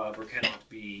whole, however, cannot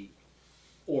be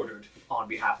ordered on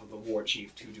behalf of the war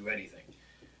chief to do anything.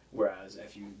 Whereas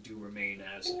if you do remain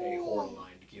as a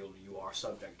Horde-aligned guild, you are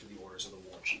subject to the orders of the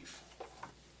war chief.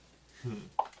 Well,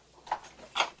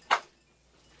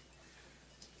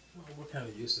 we're kind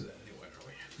of used to that anyway, are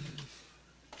we?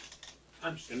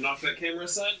 I'm just gonna knock that camera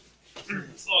aside.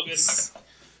 It's all good.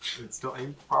 It's still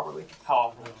aimed properly?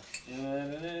 Oh.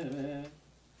 Am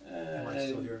I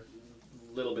still here?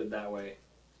 A little bit that way.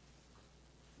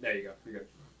 There you go. You're good.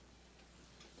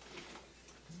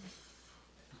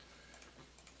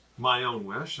 My own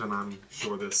wish, and I'm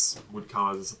sure this would come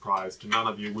as a surprise to none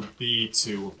of you, would be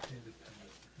to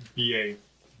be a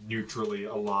neutrally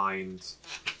aligned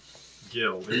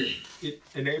guild. It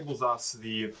enables us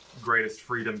the greatest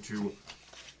freedom to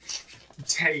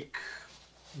take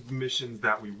missions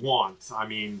that we want. I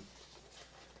mean,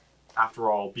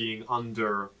 after all, being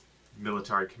under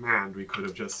military command, we could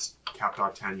have just kept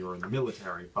our tenure in the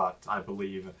military, but I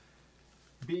believe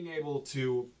being able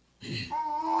to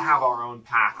have our own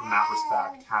path in that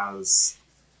respect has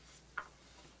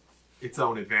its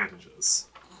own advantages.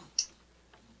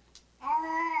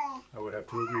 I would have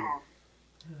to agree.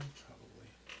 Probably.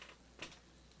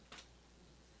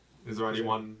 Is there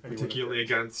anyone particularly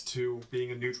against to being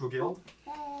a neutral guild?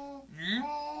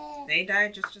 They die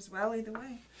just as well either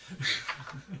way.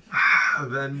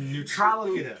 Then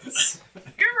neutrality it is.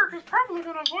 Garruk is probably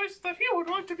gonna voice that he would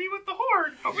like to be with the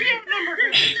Horde, but we outnumber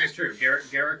him. This is true.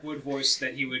 Garruk would voice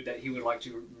that he would like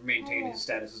to maintain his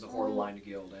status as a Horde-aligned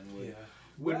guild, and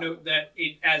would note that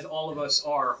as all of us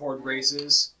are Horde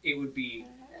races, it would be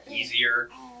easier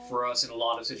for us in a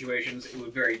lot of situations. It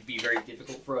would be very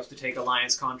difficult for us to take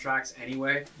alliance contracts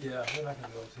anyway. Yeah, we're not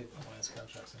going to be able to take alliance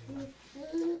contracts anyway.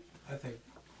 I think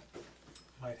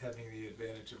might having the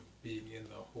advantage of being in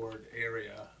the Horde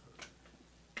area.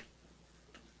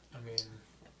 I mean,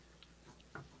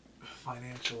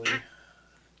 financially,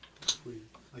 if we,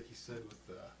 like you said, with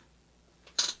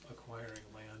acquiring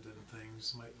land and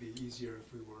things might be easier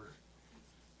if we were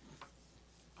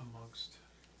amongst,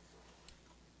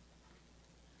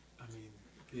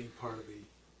 being part of the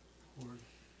Horde.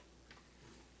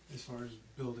 As far as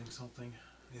building something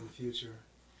in the future.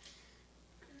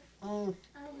 It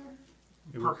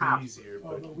would Perhaps. be easier,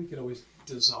 Oh, but no, we could always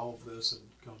dissolve this and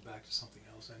go back to something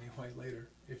else anyway later.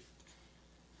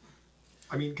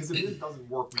 Because if this doesn't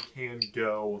work, we can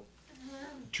go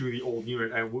to the old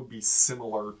unit, and it would be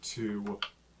similar to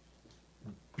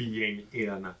being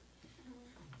in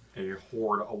a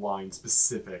Horde-aligned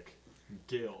specific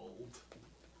guild.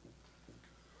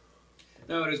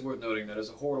 Now, it is worth noting that as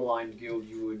a Horde-aligned guild,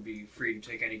 you would be free to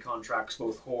take any contracts,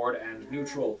 both Horde and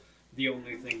neutral. The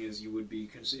only thing is, it would be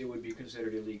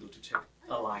considered illegal to take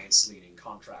alliance-leaning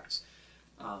contracts.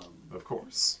 Of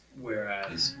course.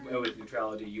 Whereas with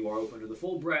neutrality, you are open to the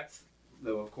full breadth.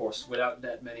 Though, of course, without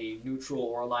that many neutral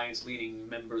or alliance-leaning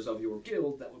members of your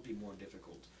guild, that would be more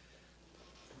difficult.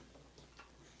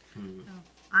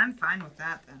 I'm fine with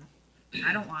that then.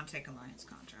 I don't want to take alliance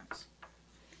contracts.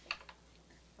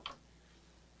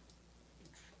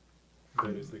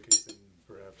 if that is the case, then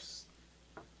perhaps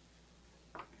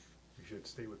we should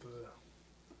stay with the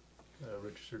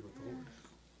registered with the Horde.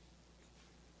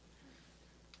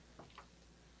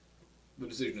 The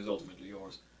decision is ultimately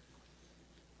yours.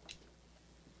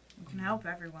 We can help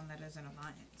everyone that is in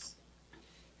alliance.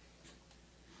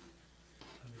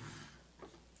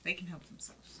 They can help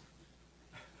themselves.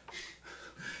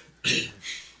 I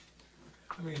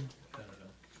don't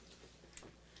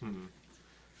know.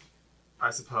 I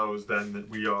suppose then that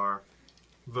we are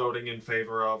voting in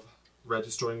favor of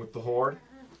registering with the Horde.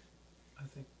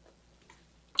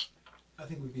 I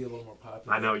think we'd be a little more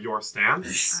popular. I know your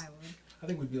stance. I would. I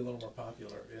think we'd be a little more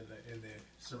popular in the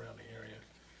surrounding area.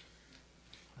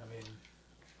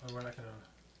 We're not gonna.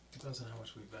 It depends on how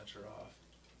much we venture off.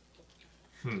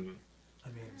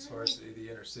 As far as the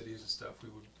inner cities and stuff,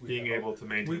 Being able to we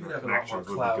maintain would have a lot more connections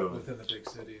would be clout good. within the big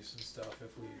cities and stuff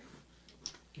if we,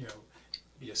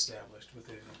 be established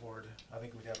within the Horde. I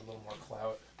think we'd have a little more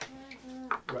clout,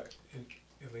 right?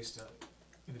 At least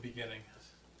in the beginning.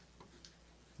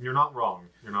 You're not wrong.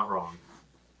 You're not wrong.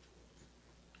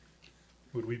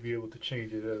 Would we be able to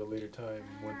change it at a later time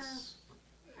once,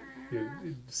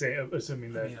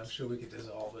 assuming that... I'm sure we could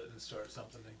dissolve it and start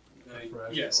something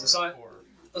fresh. Yes, or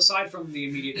aside from the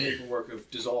immediate paperwork of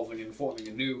dissolving and forming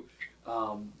anew,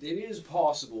 it is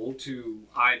possible to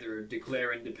either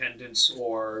declare independence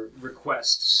or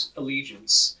request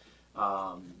allegiance.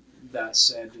 That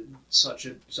said, such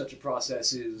a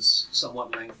process is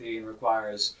somewhat lengthy and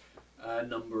requires a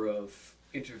number of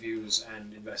interviews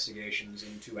and investigations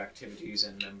into activities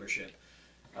and membership.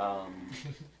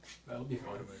 that'll be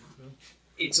fun.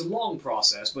 It's a long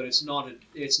process, but it's not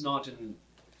an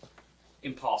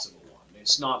impossible one.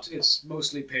 It's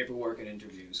mostly paperwork and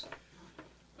interviews,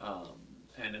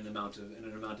 and an amount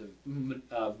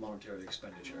of monetary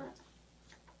expenditure.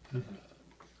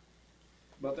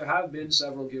 But there have been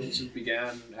several guilds who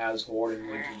began as Horde and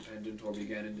went independent, or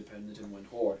began independent and went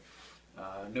Horde.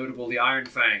 Notable, the Iron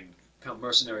Fang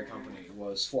mercenary company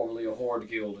was formerly a Horde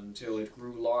guild until it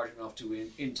grew large enough to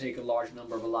intake a large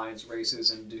number of alliance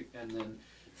races and then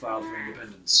filed for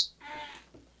independence.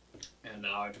 And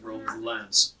now it roams the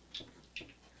lands.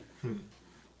 Then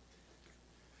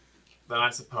I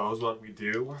suppose what we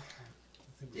do,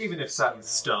 even if set in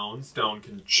stone, stone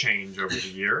can change over the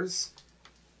years.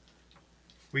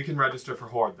 We can register for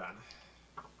Horde then.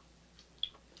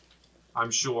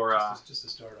 I'm sure. Just to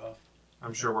start off.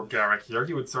 I'm sure with Garruk here,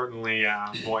 he would certainly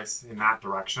voice in that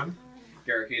direction.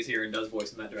 Garruk is here and does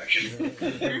voice in that direction.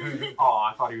 Oh,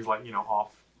 I thought he was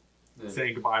off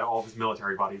saying goodbye to all of his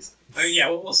military buddies.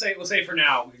 We'll say for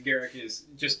now, Garruk is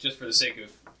just for the sake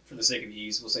of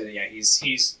ease. We'll say that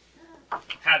he's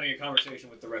having a conversation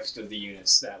with the rest of the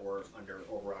units that were under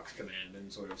Orrock's command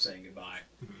and sort of saying goodbye.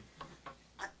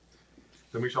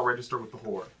 Then we shall register with the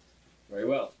Horde. Very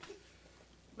well.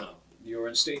 Now, your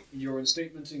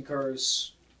instatement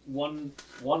incurs one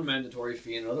mandatory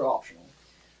fee and another optional.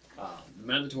 The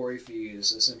mandatory fee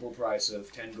is a simple price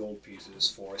of 10 gold pieces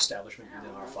for establishment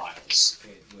within our files.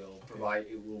 It will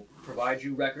provide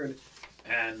you record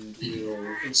and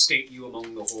will instate you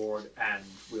among the Horde and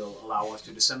will allow us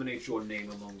to disseminate your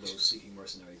name among those seeking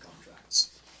mercenary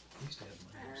contracts. I used to have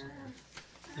mine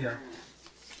somewhere.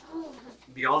 Yeah.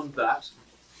 Beyond that,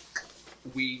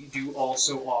 we do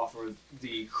also offer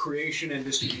the creation and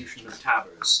distribution of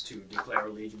tabards to declare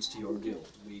allegiance to your guild.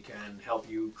 We can help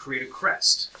you create a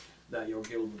crest that your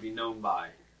guild will be known by,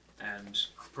 and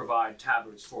provide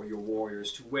tabards for your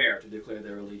warriors to wear to declare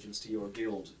their allegiance to your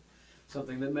guild.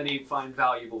 something that many find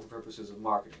valuable for purposes of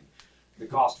marketing. The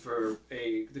cost for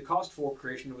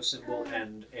creation of a symbol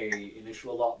and a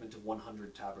initial allotment of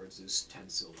 100 tabards is 10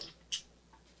 silver.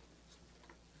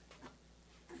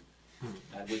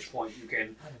 At which point you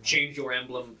can change your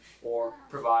emblem or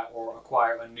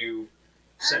acquire a new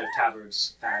set of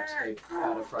tabards at a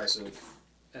price of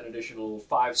an additional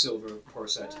 5 silver per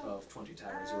set of 20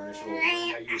 tabards.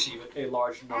 You receive a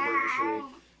large number initially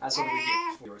as sort of a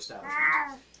gift for your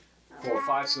establishment. For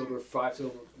 5 silver,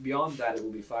 beyond that it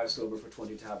will be 5 silver for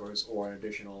 20 tabards or an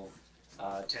additional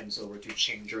 10 silver to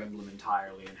change your emblem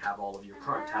entirely and have all of your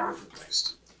current tabards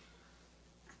replaced.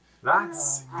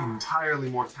 That's entirely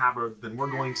more tabards than we're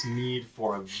going to need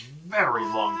for a very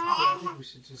long I time. think we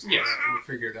should just Yes. we'll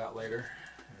figure it out later.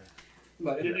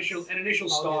 But an initial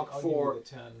stock I'll for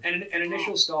give you the 10. an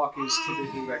initial stock is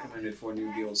typically recommended for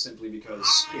new guilds simply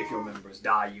because if your members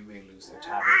die, you may lose their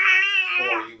tabard,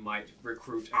 or you might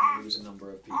recruit and lose a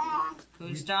number of people.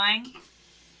 Who's dying?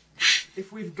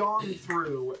 If we've gone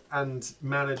through and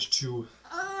managed to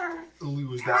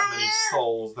lose that many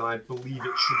souls, then I believe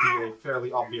it should be a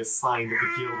fairly obvious sign that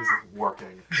the guild isn't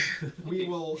working. We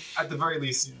will, at the very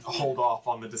least, hold off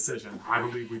on the decision. I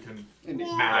believe we can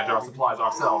manage our supplies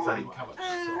ourselves anyway. How much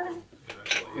eventually?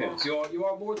 Yes, you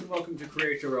are more than welcome to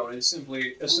create your own. It's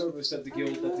simply a service that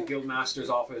the guild master's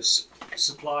office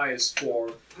supplies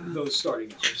for those starting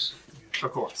members.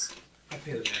 Of course. I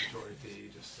pay the mandatory fee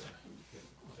just to get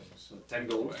things. So 10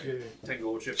 gold. 10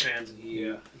 gold shifts hands, and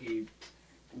he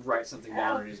writes something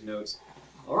down in his notes.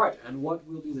 All right, and what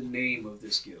will be the name of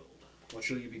this guild? What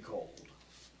shall you be called?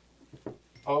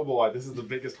 Oh boy, this is the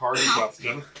biggest, hardest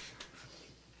question.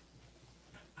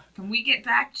 Can we get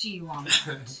back to you on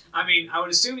that? I mean, I would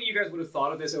assume that you guys would have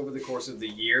thought of this over the course of the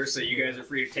year, so you guys are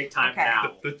free to take time Okay.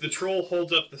 now. The troll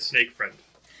holds up the snake friend.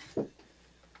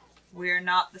 We're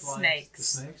not the The snakes.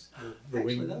 snakes? The Actually,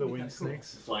 wing, that'd the be wing kinda cool.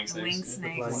 snakes. Flying The snakes. winged The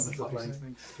snakes. flying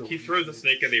snakes. He throws a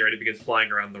snake in the air and it begins flying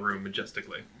around the room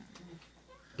majestically.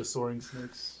 The soaring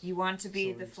snakes. You want to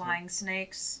be the Soaring flying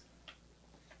snakes?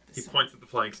 He points at the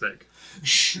flying snake. The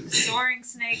soaring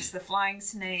snakes, the flying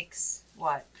snakes.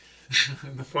 What?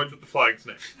 He points at the flying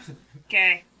snake.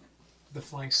 Okay. The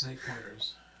flying snake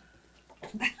pointers.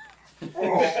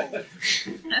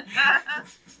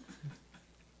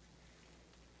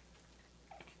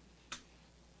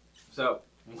 So,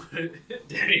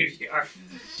 Danny,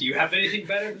 do you have anything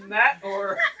better than that,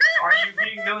 or are you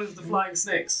being known as the flying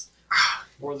snakes?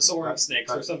 Or the soaring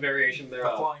snakes, or some variation The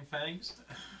thereof? flying fangs?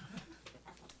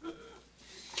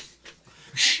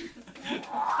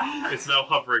 It's now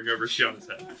hovering over Sheona's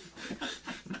head.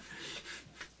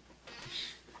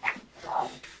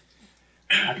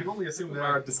 I can only assume that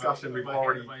our discussion we've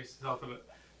already... myself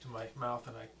to my mouth,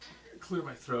 and I clear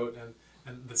my throat,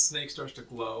 and the snake starts to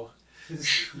glow.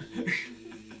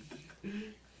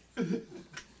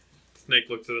 Snake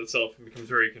looks at itself and becomes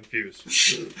very confused.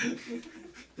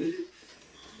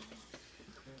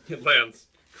 It lands,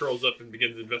 curls up, and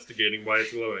begins investigating why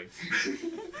it's glowing.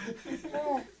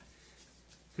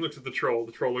 Looks at the troll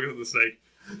looks at the snake,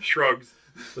 shrugs.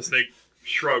 The snake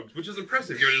shrugs, which is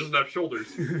impressive given it doesn't have shoulders.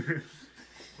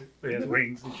 It has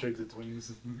wings. It shakes its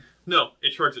wings. No,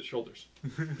 it shrugs its shoulders.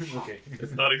 Okay.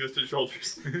 It's non-existent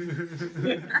shoulders.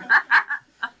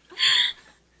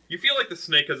 You feel like the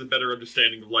snake has a better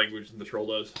understanding of language than the troll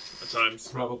does, at times.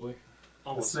 Probably.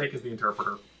 The snake is the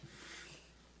interpreter.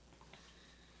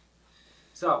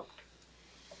 So,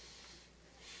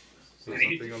 So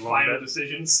any something along final that,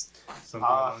 decisions? something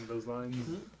along those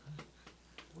lines.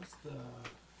 What's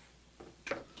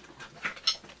the...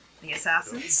 The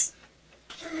assassins?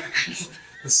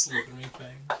 the slithering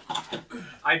thing?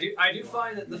 I do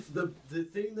find that the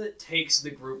thing that takes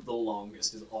the group the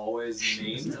longest is always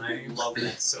names, and I love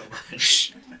that so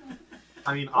much.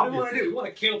 I mean, What do we want to obviously... do? We want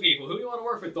to kill people. Who do you want to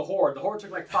work with? The Horde. The Horde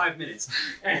took like 5 minutes.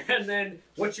 And then,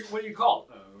 what do you call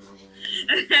it?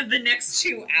 The next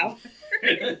 2 hours.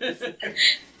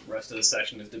 Rest of the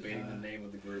session is debating the name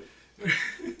of the group.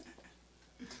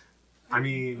 I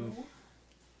mean...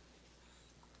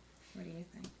 What do you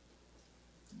think?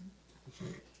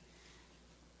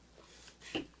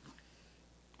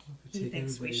 He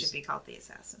thinks we should be called the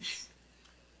assassins.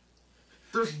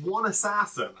 There's one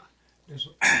assassin. There's,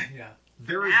 yeah.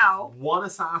 There is Now. one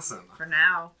assassin. For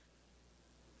now.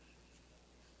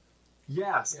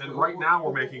 Yes, Yeah, and we- right now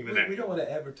we're making the we name. don't want to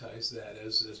advertise that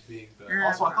as being the...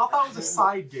 Also, I thought that was a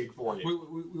side gig for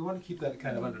you. We want to keep that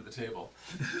kind of under the table.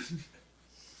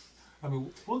 I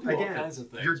mean, we'll do all Again, kinds of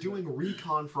things. you're doing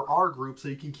recon for our group so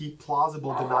you can keep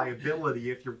plausible deniability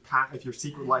if your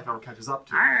secret life ever catches up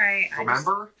to you. All right.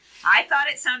 Remember? I thought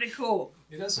it sounded cool.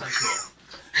 It does sound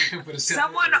cool. But it's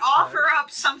Someone offer up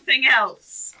something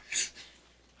else.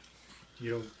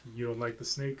 You don't like the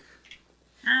snake?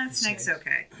 Snake's snake?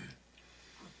 okay.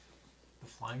 The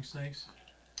flying snakes?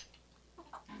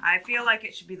 I feel like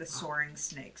it should be the soaring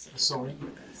snakes. The soaring?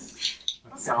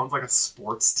 That sounds like a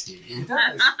sports team. It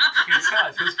does. It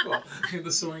does. It's cool.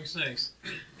 The soaring snakes.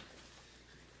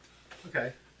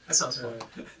 Okay. That sounds fun.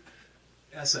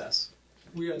 SS.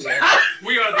 We are the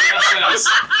SS.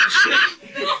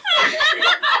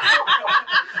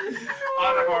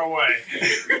 On our way.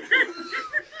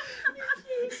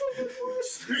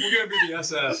 We're gonna be the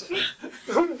SS.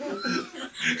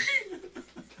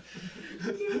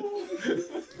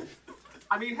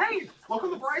 I mean, hey, look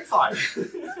on the bright side.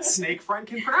 Snake friend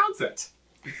can pronounce it.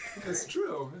 That's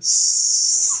true.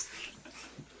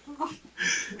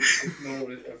 No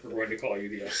one is ever going to call you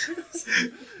the SS.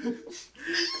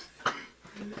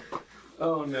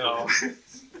 Oh no.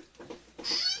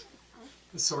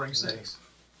 The soaring snakes.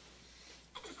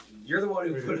 You're the one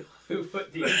who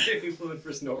put the influence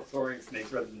for soaring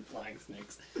snakes rather than flying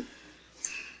snakes.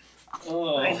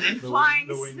 Oh. And flying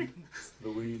The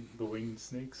winged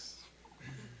snakes.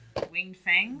 winged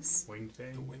fangs. Winged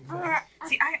fang. The wing fang.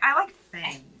 See, I like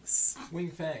fangs.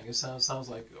 Wing fang. It sounds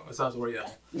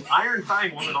Oriental. Iron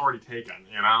Fang wasn't already taken,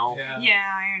 you know?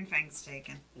 Yeah, Iron Fang's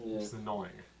taken. It's annoying.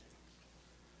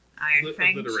 Iron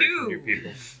Fang Alliteration, you 2.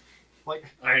 people. Like,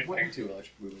 Iron Fang 2, I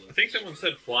should move I think someone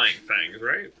said flying fangs,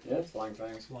 right? Yeah, flying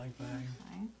fangs. Flying fang.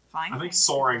 Flying I think fangs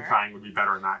Soaring work. Fang would be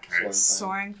better in that case.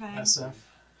 Soaring Fang. SF.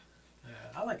 Yeah,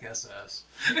 I like SS.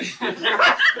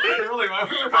 Really, why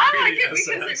would I I like be it the because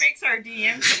it SS? makes our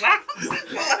DMs laugh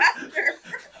laughter.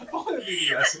 I want to be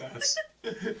the SS.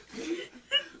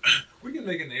 We can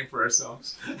make a name for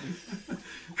ourselves.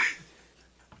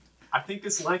 I think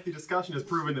this lengthy discussion has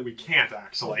proven that we can't,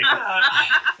 actually.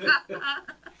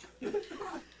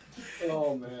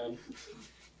 Oh man.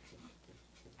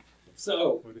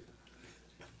 So,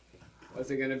 what's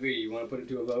it gonna be? You want to put it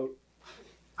to a vote?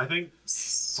 I think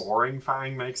Soaring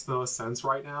Fang makes the most sense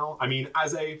right now. I mean,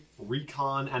 as a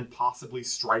recon and possibly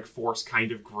strike force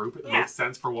kind of group, it makes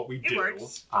sense for what we do.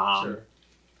 works. Sure.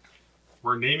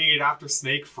 We're naming it after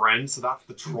Snake Friend, so that's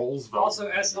the trolls vote. Also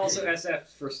SF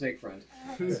for Snake Friend.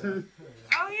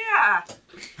 Oh yeah.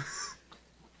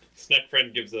 Snack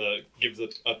friend gives a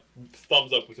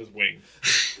thumbs up with his wing.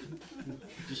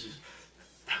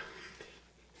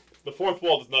 The fourth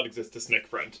wall does not exist to Snack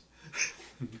friend.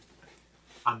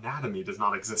 Anatomy does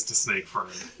not exist to Snake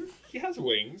Friend. He has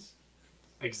wings.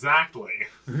 Exactly.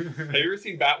 Have you ever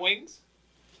seen bat wings?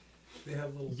 They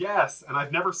have little. Yes, and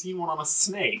I've never seen one on a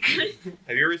snake.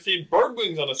 Have you ever seen bird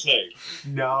wings on a snake?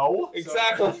 No.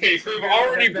 Exactly. We've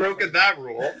already broken that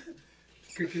rule.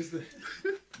 Because the.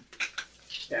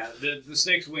 Yeah, the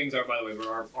snake's wings are, by the way,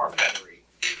 are feathery.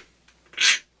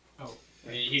 Oh.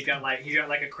 I mean, he's got like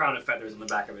a crown of feathers on the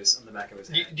back of his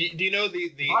head. Do you know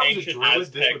the If I was a ancient druid, this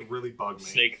Aztec would really bug me.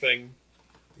 snake thing?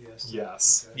 Yes.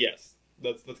 Yes. Okay. Yes,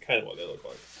 that's kind of what they look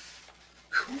like.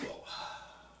 Cool.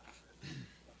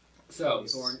 So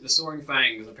the soaring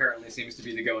fangs apparently seems to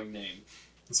be the going name.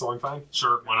 The Soaring Fang?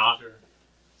 Sure, why not? Sure.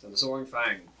 So the soaring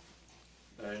fang,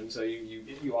 and so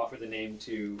you offer the name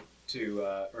to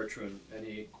Ertrun, and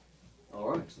he, all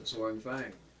right, the soaring fang,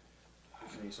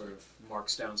 and he sort of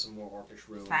marks down some more orcish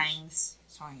runes. Fangs.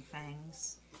 Soaring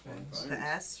fangs. Fangs. The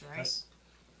S, right? Yes.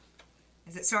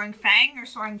 Is it soaring fang or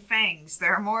soaring fangs?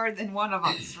 There are more than one of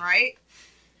us, right?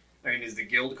 I mean, is the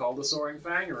guild called the soaring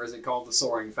fang, or is it called the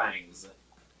soaring fangs?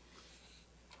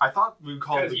 I thought we would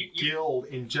call 'Cause the you- guild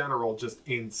in general just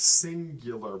in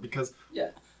singular, because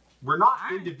Yeah. we're not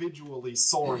Alright. individually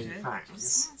soaring Mhm. fangs.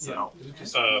 Just- So, Is it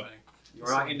just Uh, fang? You're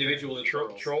not individually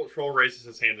Troll raises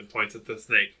his hand and points at the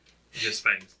snake. His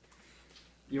fangs.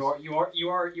 You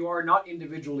are not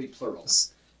individually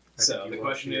plurals. I So think the you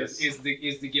question are, is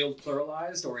the guild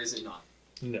pluralized or is it not?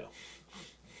 No.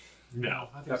 no.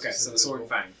 I think Okay, it's so the soaring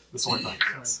individual. fang, The Soaring Fang,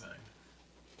 Soaring yes. fang.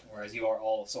 whereas you are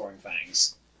all soaring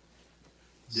fangs.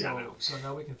 Yeah, no. So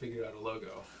now we can figure out a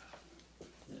logo.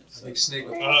 Yeah, A so- big snake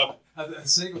with a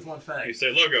snake with one You fang.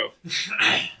 say logo.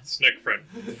 Snake friend.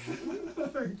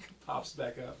 Pops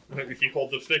back up. If you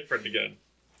hold up snake friend again.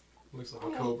 Looks like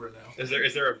a cobra now. Is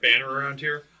there a banner around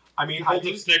here? I mean, Hold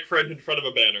up snake friend in front of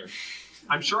a banner.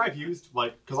 I'm sure I've used,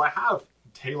 because I have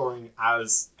tailoring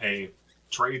as a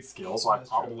trade skill, so I've That's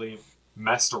true. probably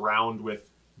messed around with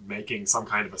making some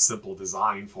kind of a simple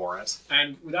design for it.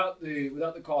 And without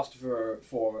the cost for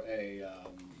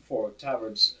for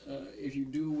tabards, if you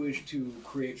do wish to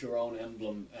create your own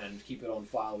emblem and keep it on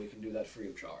file, we can do that free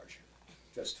of charge.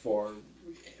 Just for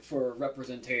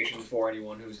representation for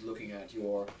anyone who's looking at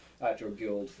your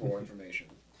guild for information.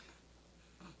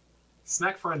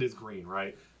 Snack Friend is green,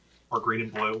 right? Or green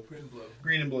and blue? Green and blue.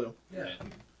 Green and blue. Yeah.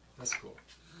 That's cool.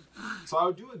 So I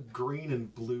would do a green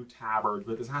and blue tabard,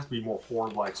 but this has to be more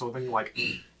horde-like. So I think like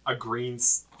a green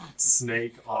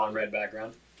snake On a on red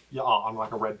background. yeah, on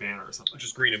like a red banner or something.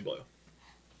 Just green and blue.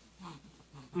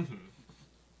 Mm-hmm.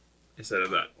 Instead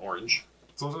of that orange.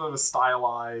 So sort of a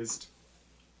stylized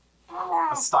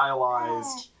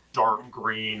dark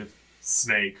green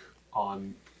snake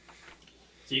on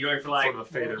So you're going for like sort of a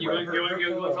faded you're red. going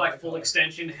for like full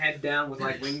extension, head down with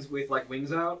like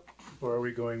wings out. Or are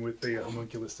we going with the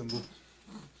homunculus symbol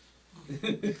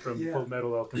from Full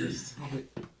Metal Alchemist?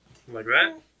 Like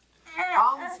that?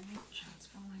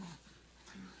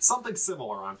 Something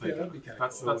similar, I'm thinking. that'd be kinda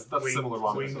that's cool. that's similar.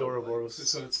 One. Winged Ouroboros.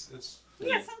 So it's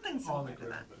Yeah, something on the similar to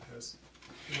ground, that. but it has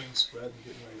the wings spread and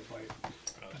getting ready to bite,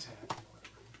 attack, and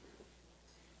whatever.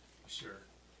 Sure.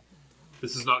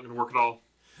 This is not going to work at all.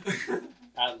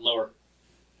 Lower.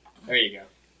 There you go.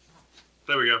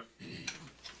 There we go.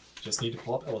 Just need to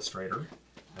pull up Illustrator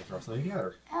and throw something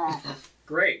together.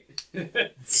 Great.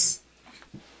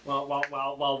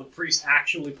 While the priest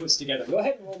actually puts together. Go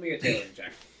ahead and roll me a tailoring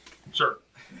check. Sure.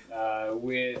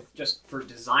 With just for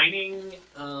designing.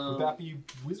 Would that be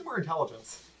wisdom or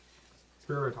intelligence?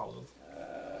 Spirit or intelligence?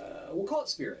 We'll call it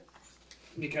spirit,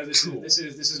 because this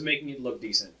is making it look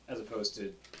decent as opposed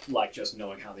to like just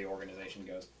knowing how the organization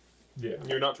goes. Yeah.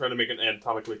 You're not trying to make an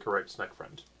anatomically correct snack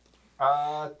friend.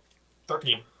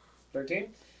 13. 13.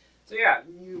 So yeah,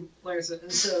 you like I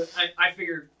said. So I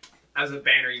figured as a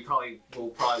banner, you will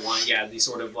probably want the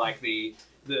sort of like the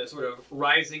sort of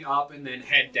rising up and then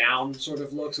head down sort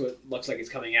of look, so it looks like it's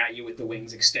coming at you with the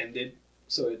wings extended.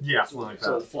 So it Yeah, something like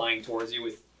so that. flying towards you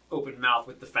with open mouth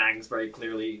with the fangs very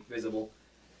clearly visible.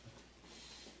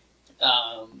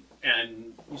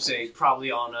 And you say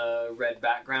probably on a red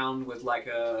background with like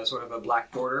a sort of a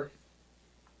black border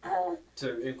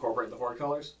to incorporate the horde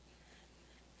colors.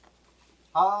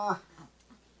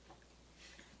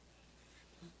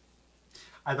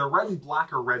 Either red and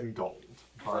black or red and gold.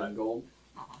 Red and gold.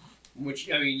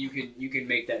 Which I mean, you can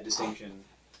make that distinction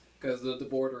because the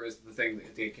border is the thing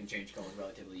that they can change colors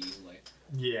relatively easily.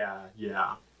 Yeah.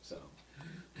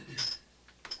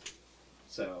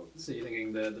 So you're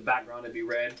thinking the background would be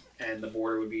red and the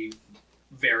border would be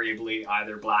variably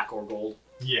either black or gold.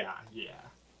 Yeah.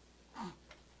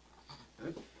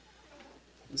 And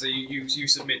so you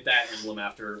submit that emblem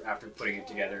after putting it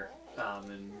together,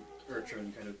 and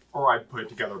Urchin kind of Or I'd put it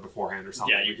together beforehand or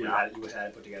something. you would have had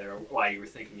it put together while you were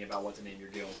thinking about what to name your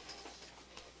guild.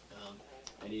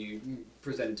 And you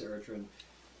present it to Urchin.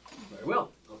 Very well,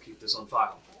 I'll keep this on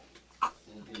file.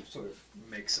 And he sort of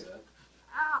makes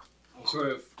he sort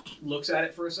of looks at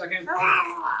it for a second,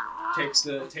 takes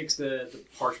the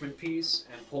parchment piece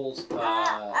and pulls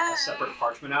a separate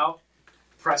parchment out,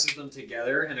 presses them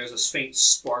together, and there's a faint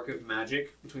spark of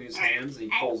magic between his hands,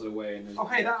 and he pulls it away. And Oh,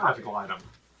 hey, that magical item.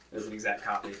 there's an exact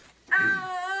copy.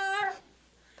 And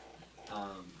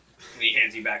he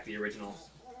hands you back the original.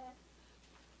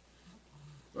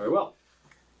 Very well.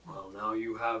 Well, now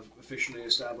you have officially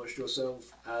established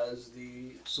yourself as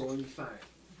the Soaring Fang.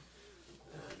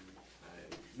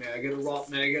 May I get a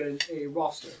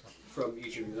roster from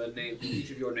each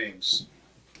of your names?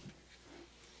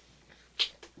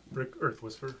 Brik Earth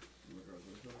Whisper.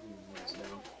 Writes it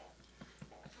down.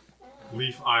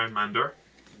 Leaf Ironmander.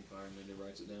 Environment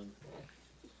writes it down.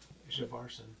 Bishop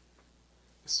Arson.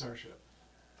 Starship.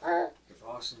 If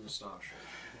awesome the starship.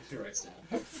 He writes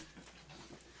down.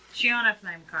 Sheona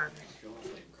Flame Carver. Sheona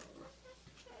Flame Carver.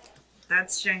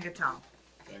 That's Jang'atal.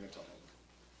 Jang'atal.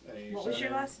 What was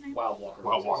your last name? Wildwalker.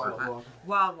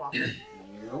 Wildwalker. There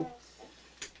you go.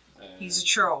 He's a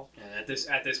troll. And at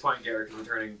this point, Garruk is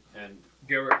returning, and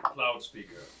Garruk,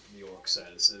 Cloudspeaker, New York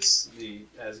says, the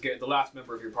last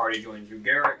member of your party joins you.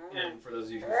 Garruk, and for those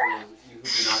of you who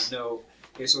do not know,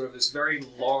 is sort of this very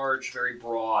large, very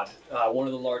broad, one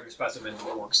of the larger specimens of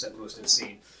orcs that most have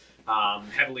seen.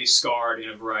 Heavily scarred in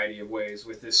a variety of ways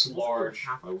with this large.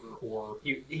 Half ogre or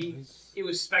It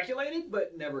was speculated,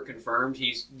 but never confirmed.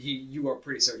 You are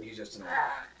pretty certain he's just an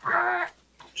orc.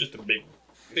 Just a big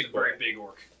Very big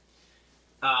orc.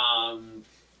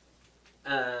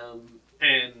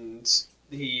 And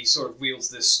he sort of wields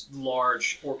this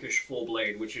large orcish full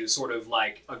blade, which is sort of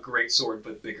like a great sword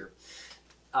but bigger.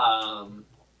 And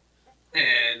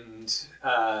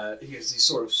he has these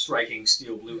sort of striking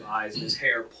steel blue eyes, and his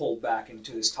hair pulled back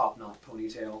into his top knot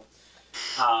ponytail.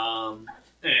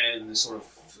 and this sort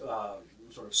of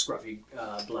scruffy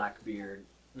black beard.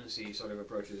 As he sort of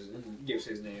approaches and gives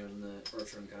his name, and the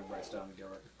Urchin kind of writes down the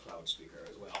Garruk Cloud Speaker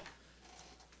as well.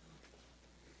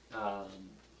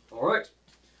 All right,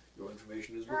 your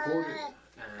information is recorded,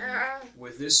 and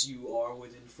with this, you are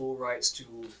within full rights to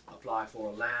apply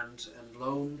for land and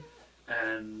loan,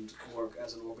 and work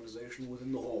as an organization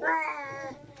within the Horde.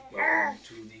 Welcome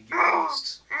to the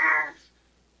Guild.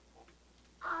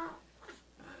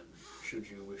 And should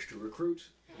you wish to recruit,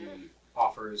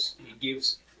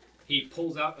 he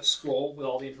pulls out a scroll with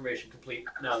all the information complete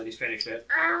now that he's finished it.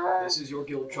 This is your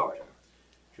guild charter.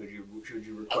 Should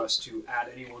you request to add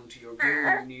anyone to your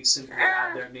guild, you need simply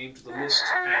add their name to the list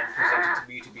and present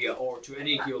it to me or to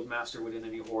any guild master within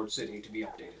any Horde city to be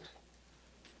updated.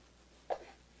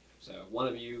 So one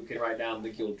of you can write down the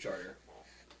guild charter.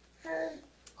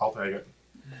 I'll take it.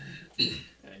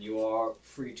 And you are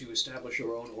free to establish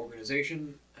your own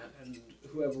organization, and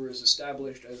whoever is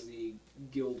established as the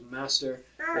guild master,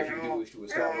 if you do wish to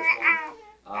establish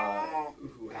one,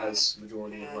 who has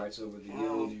majority of rights over the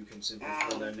guild, you can simply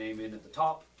throw their name in at the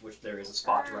top, which there is a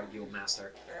spot to write guild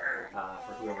master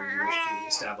for whoever you wish to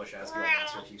establish as guild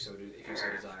master if you so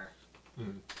desire.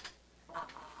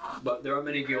 But there are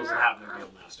many guilds that have no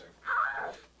guild master.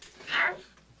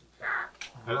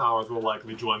 And ours will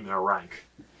likely join their rank.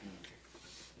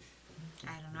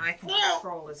 I don't know. I think the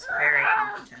troll is very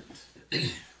competent.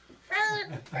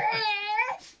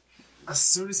 As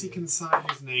soon as he can sign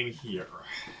his name here.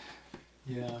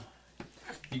 Yeah.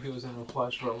 He goes in and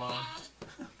applies for a loan.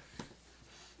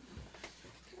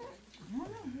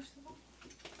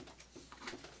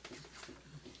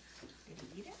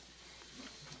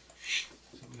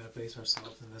 So we're gonna base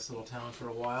ourselves in this little town for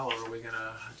a while, or are we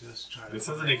gonna just try to? This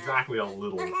isn't exactly a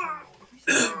little town.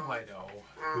 Oh, I know.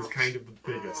 It's kind of the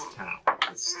biggest town.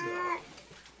 It's still,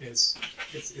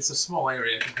 it's a small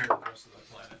area compared to the rest of the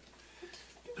planet.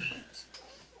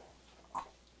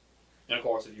 And of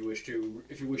course, if you wish to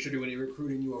do any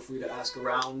recruiting, you are free to ask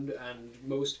around. And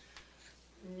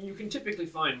you can typically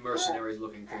find mercenaries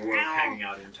looking for work hanging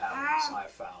out in towns. I've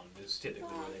found is typically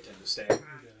where they tend to stay.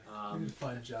 We can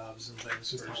find jobs and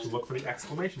things. Just have to look for the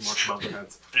exclamation mark above their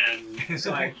heads. And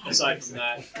aside from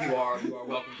that, you are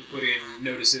welcome to put in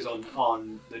notices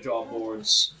on the job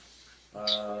boards.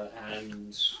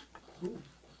 And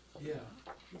Yeah,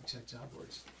 we can check job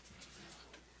boards.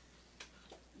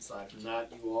 aside from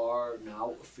that, you are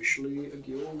now officially a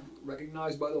guild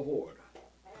recognized by the Horde.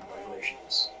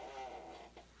 Congratulations.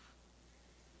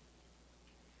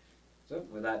 So,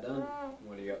 with that done,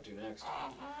 what are you up to next?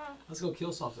 Let's go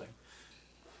kill something.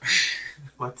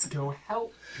 Let's go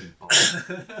help people.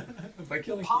 By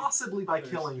killing Possibly by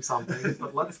killing something,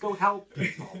 but let's go help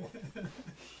people.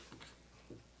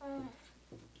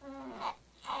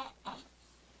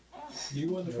 You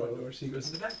go in the front door, she goes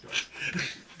in the back door.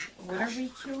 What are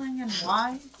we killing and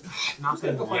why?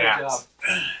 Nothing Go find a job.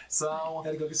 yet. So,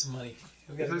 Gotta go get some money.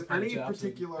 We if gotta there's find a any job so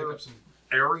we can particular pick up some.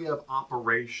 area of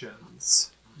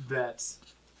operations that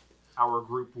our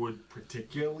group would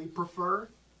particularly prefer,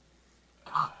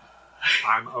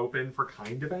 I'm open for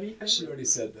kind of anything. She already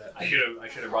said that. I should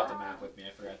have brought the map with me.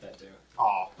 I forgot that too.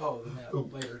 Aw. Oh, the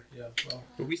map later. Yeah. Well,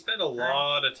 But we spent a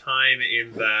lot of time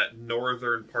in that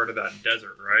northern part of that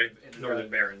desert, right? In the Northern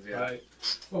Barrens, yeah. right.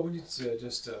 Well, we need to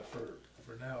just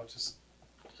for now just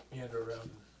meander around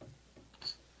and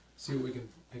see what we can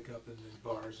pick up in the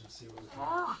bars and see what we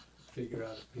can figure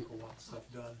out if people want stuff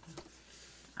done.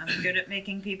 I'm good at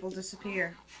making people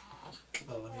disappear.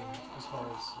 Well, I mean, as far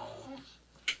as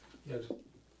yeah, just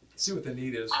see what the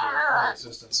need is for our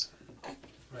assistance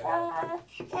right now.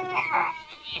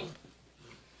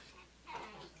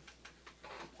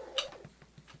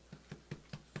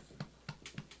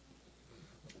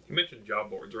 You mentioned job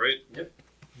boards, right? Yeah,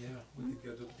 we could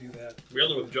go to do that. We all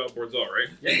know what the job boards are, right?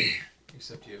 Yeah.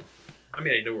 Except you. I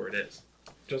mean, I know where it is.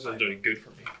 It doesn't do any good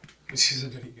for me. Which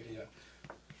isn't any good, yeah.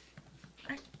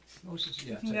 Well, we should,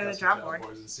 yeah, can check go to out the some job job board.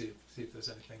 boards and see if there's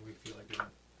anything we feel like doing.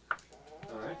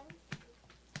 Alright.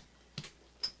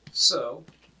 So,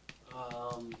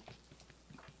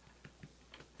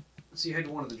 so you head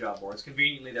to one of the job boards.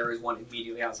 Conveniently, there is one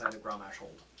immediately outside of Gromash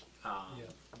Hold. Yeah.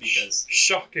 Because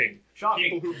Shocking. shocking.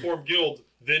 People who form guilds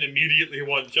then immediately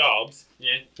want jobs.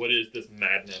 Yeah. What is this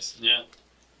madness? Yeah.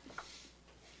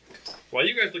 While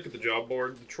you guys look at the job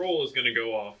board, the troll is going to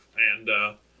go off and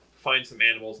find some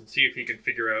animals and see if he can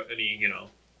figure out any,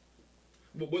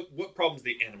 what problems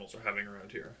the animals are having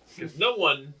around here. Because no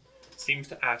one seems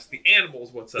to ask the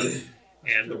animals what's up.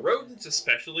 And the rodents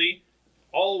especially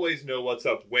always know what's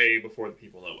up way before the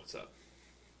people know what's up.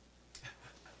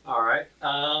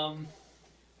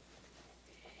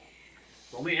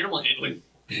 Roll me animal handling.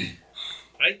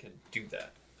 I can do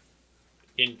that.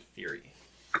 In theory.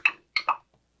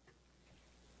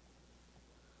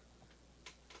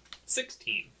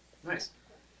 16. Nice.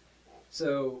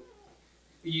 So,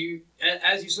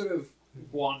 as you sort of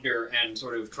wander and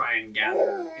sort of try and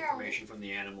gather information from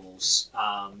the animals,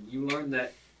 you learn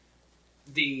that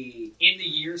in the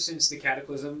year since the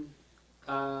Cataclysm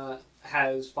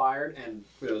has fired, and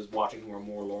for those watching who are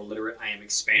more lore literate, I am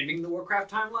expanding the Warcraft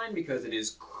timeline because it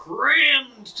is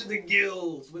crammed to the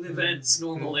gills with events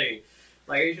normally.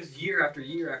 Like, it's just year after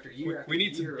year after year after We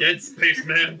need year. some dead space,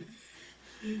 man.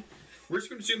 We're just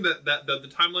going to assume that the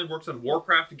timeline works on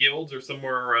Warcraft guilds or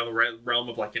somewhere around the realm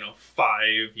of,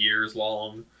 5 years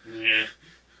long. Yeah.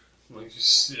 Like,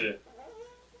 just,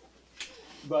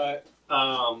 But,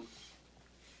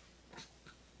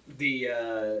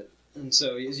 and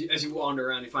so as you wander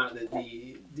around, you find out that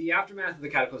the aftermath of the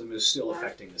Cataclysm is still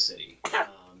affecting the city.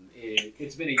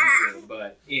 It's been a year,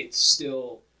 but it's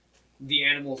still, the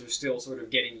animals are still sort of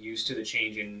getting used to the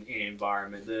change in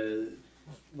environment.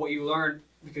 What you learn,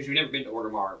 because you've never been to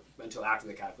Orgrimmar until after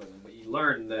the Cataclysm, but you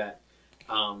learn that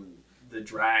the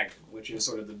drag, which is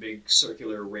sort of the big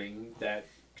circular ring that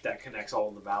connects all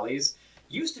of the valleys,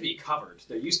 used to be covered.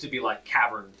 There used to be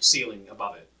cavern ceiling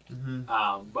above it.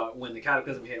 Mm-hmm. But when the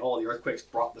Cataclysm hit, all the earthquakes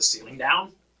brought the ceiling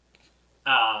down.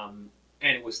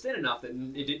 And it was thin enough that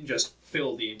it didn't just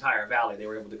fill the entire valley. They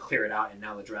were able to clear it out, and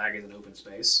now the drag is an open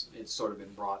space. It's sort of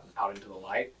been brought out into the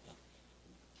light.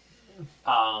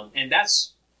 And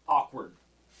that's awkward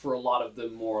for a lot of the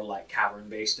more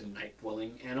cavern-based and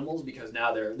night-dwelling animals, because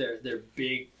now their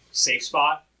big safe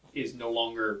spot is no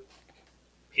longer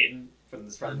hidden from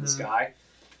the front of the sky.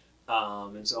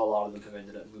 And so a lot of them have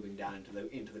ended up moving down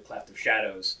into the cleft of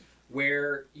shadows,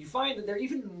 where you find that they're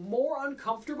even more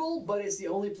uncomfortable, but it's the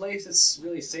only place that's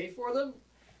really safe for them.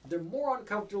 They're more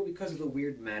uncomfortable because of the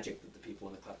weird magic that the people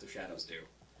in the cleft of shadows do.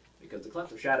 Because the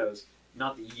cleft of shadows,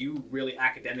 not that you really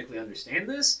academically understand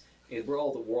this, is where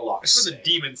all the warlocks That's where the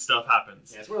demon stuff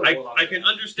happens. Yeah, it's where the warlocks I can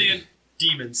understand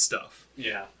demon stuff.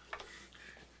 Yeah.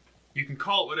 You can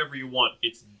call it whatever you want.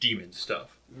 It's demon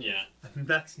stuff. Yeah.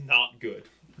 That's not good.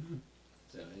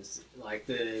 So it's like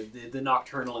the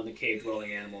nocturnal and the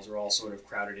cave-dwelling animals are all sort of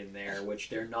crowded in there, which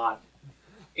they're not...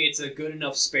 It's a good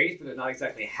enough space, but they're not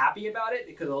exactly happy about it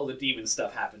because all the demon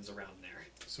stuff happens around there.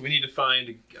 So we need to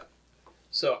find...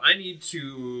 So I need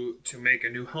to make a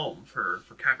new home for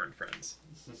cavern friends.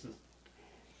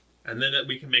 And then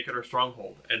we can make it our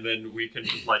stronghold. And then we can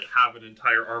have an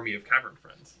entire army of cavern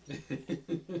friends.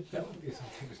 That would be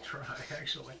something to try,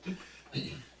 actually.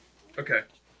 Okay.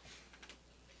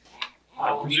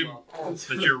 I presume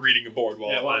that you're reading a board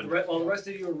while while the rest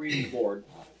of you are reading the board,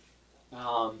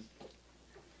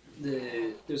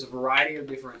 there's a variety of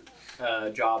different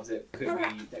jobs that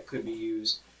could be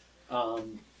used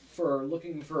for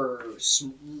looking for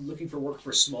work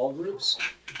for small groups.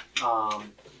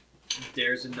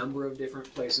 There's a number of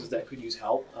different places that could use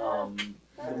help.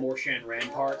 The Morshan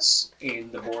ramparts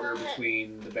in the border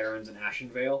between the Barrens and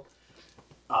Ashenvale,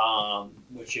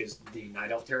 which is the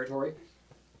Night Elf territory.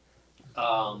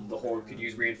 The Horde could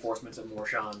use reinforcements at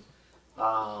Morshan.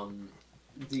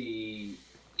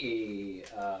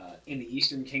 In the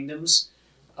Eastern Kingdoms,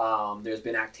 there's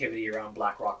been activity around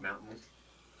Blackrock Mountain,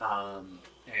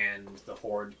 and the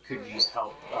Horde could use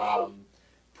help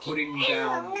putting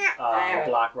down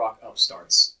Blackrock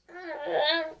upstarts.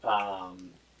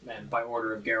 And by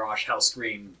order of Garrosh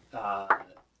Hellscream,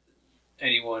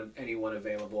 anyone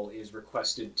available is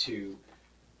requested to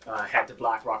head to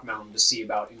Blackrock Mountain to see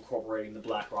about incorporating the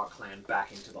Blackrock clan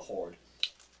back into the Horde,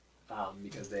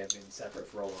 because they have been separate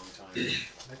for a long time.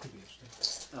 That could be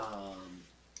interesting.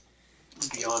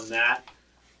 Beyond that,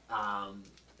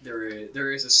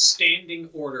 there is a standing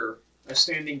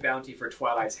bounty for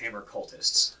Twilight's Hammer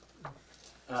cultists,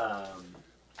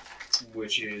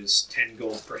 which is 10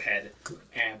 gold per head,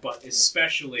 but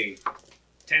especially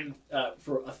 10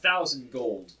 for 1,000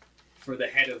 gold for the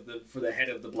head of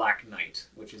the Black Knight,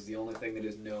 which is the only thing that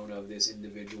is known of this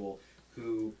individual,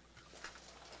 who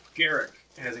Garruk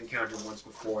has encountered once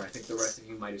before. I think the rest of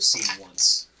you might have seen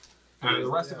once. The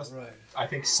rest of us, right. I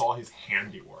think, saw his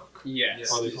handiwork.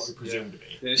 Yes. Or at least presumed to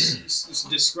be. This is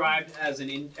described as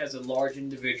a large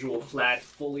individual clad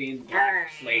fully in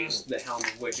black plate, the helm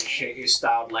of which is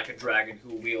styled like a dragon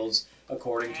who wields,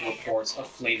 according to reports, a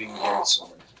flaming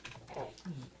broadsword.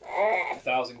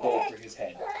 1,000 gold for his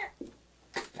head.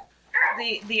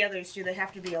 The others, do they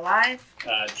have to be alive?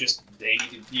 Just they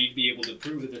need to be able to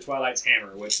prove that the Twilight's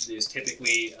Hammer, which is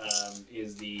typically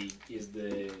is the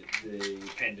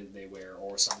pendant they wear,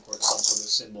 or some sort of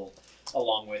symbol,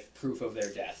 along with proof of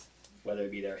their death. whether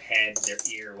it be their head, their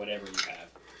ear, whatever you have.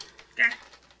 Okay.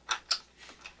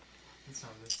 That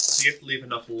sounds good. So you have to leave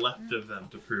enough left of them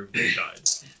to prove they died.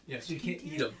 Yeah, so you can't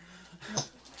eat them.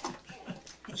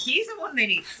 He's the one that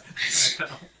eats. I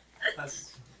know.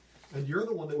 That's And you're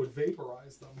the one that would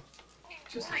vaporize them.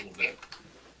 just a little bit.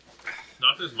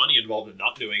 Not if there's money involved in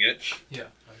not doing it. Yeah,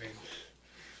 I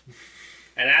mean,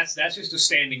 And that's just a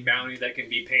standing bounty that can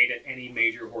be paid at any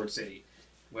major Horde city.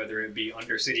 Whether it be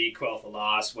Undercity,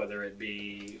 Quel'Thalas, whether it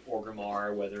be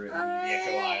Orgrimmar, whether it be the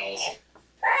Echo Isles.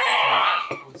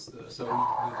 so we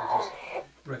need to just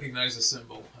recognize the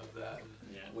symbol of that. And,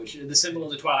 Yeah, which the symbol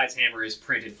of the Twilight's hammer is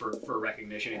printed for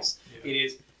recognition. It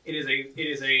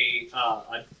is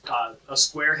a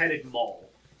square-headed maul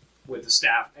with the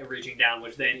staff reaching down,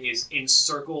 which then is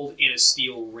encircled in a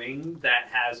steel ring that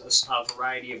has a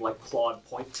variety of like clawed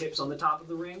point tips on the top of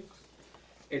the ring.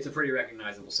 It's a pretty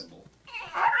recognizable symbol.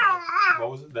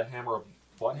 What was it? The hammer of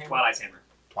what hammer? Twilight's hammer.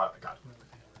 Twilight, got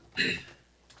it.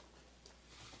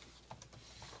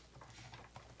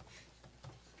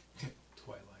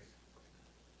 Twilight.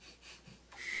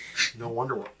 No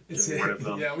wonder what. It's Getting rid of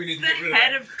them. Yeah, we need The to get rid of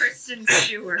head that. of Kristen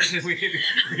Stewart. we need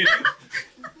to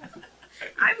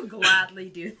I would gladly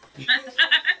do that.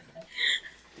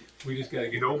 we just gotta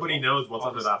get Nobody knows what's all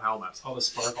under this- that helmet. all the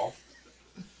sparkle.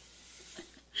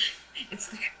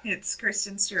 It's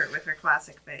Kristen Stewart with her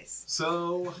classic face.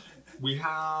 So we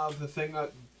have the thing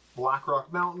at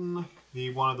Blackrock Mountain,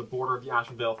 the one at the border of the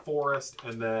Ashenvale Forest,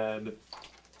 and then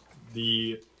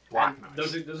the Black And Knight.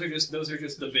 those are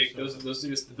just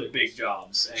the big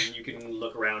jobs, and you can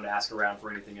look around, ask around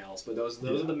for anything else. But those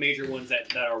are the major ones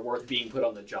that are worth being put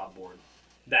on the job board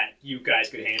that you guys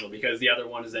could handle, because the other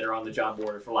ones that are on the job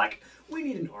board are for like, we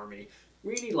need an army,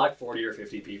 we need like 40 or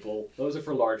 50 people. Those are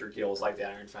for larger guilds like the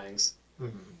Iron Fangs.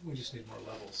 Mm-hmm. We just need more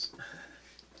levels.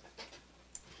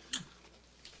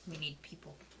 We need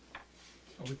people.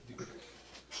 Oh, we can do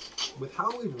it. With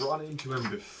how we've run into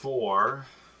him before,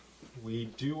 we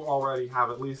do already have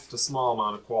at least a small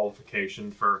amount of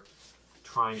qualification for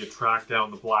trying to track down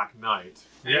the Black Knight.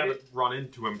 We And haven't run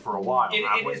into him for a while,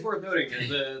 have It we? is worth noting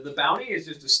that the bounty is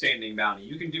just a standing bounty.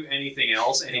 You can do anything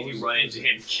else, and if you run into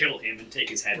him, kill him and take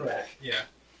his head back. Yeah.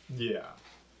 Yeah.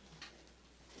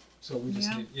 So we just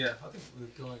Yeah. need. Yeah, I think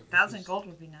we're going. 1,000 gold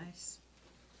would be nice.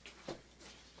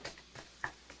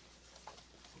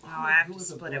 Oh, I have Who to was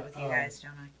the split it with you guys,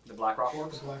 don't I? The Blackrock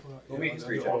Orcs? Blackrock. Roll me a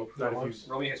history check. Oh, not if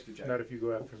you, Roll me a history check. not if you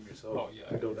go after him yourself. Oh, yeah.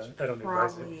 I don't advise it.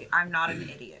 Probably. I'm not an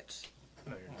idiot.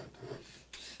 No, you're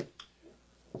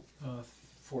not.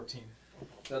 14.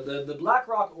 The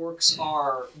Blackrock Orcs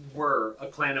were a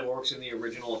clan of orcs in the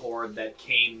original Horde that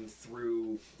came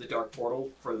through the Dark Portal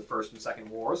for the First and Second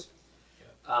Wars.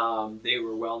 They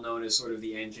were well known as sort of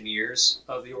the engineers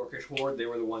of the Orcish Horde. They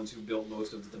were the ones who built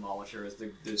most of the Demolishers,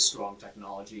 the strong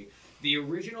technology. The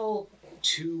original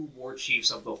two war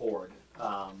chiefs of the Horde,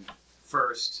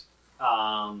 first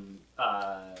War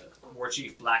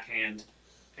Chief Blackhand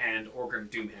and Orgrim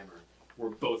Doomhammer, were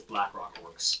both Blackrock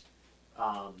Orcs.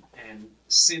 And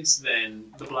since then,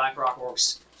 the Blackrock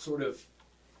Orcs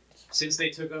since they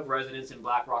took up residence in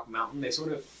Blackrock Mountain, they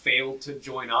sort of failed to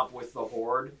join up with the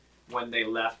Horde when they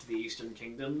left the Eastern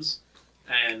Kingdoms,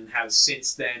 and have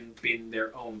since then been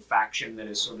their own faction that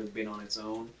has sort of been on its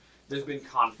own. There's been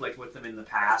conflict with them in the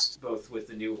past, both with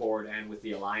the New Horde and with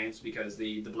the Alliance, because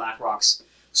the Blackrocks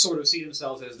sort of see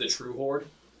themselves as the true Horde,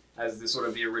 as the sort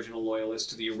of the original loyalists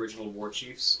to the original war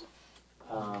chiefs.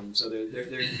 So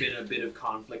there's been a bit of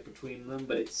conflict between them,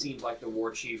 but it seems like the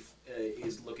war chief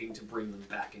is looking to bring them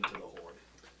back into the Horde.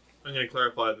 I'm going to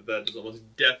clarify that is almost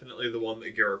definitely the one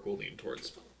that Garruk will lean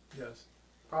towards. Yes.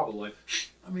 Probably.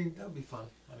 I mean, that would be fun.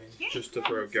 I mean, Yeah, Just to yeah,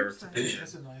 throw it Garruk's seems like- opinion.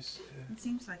 that's a nice. It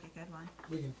seems like a good one.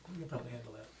 We can probably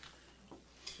handle that.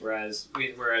 Whereas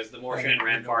the Morshan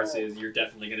Ramparts is you're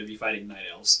definitely going to be fighting Night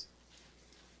Elves.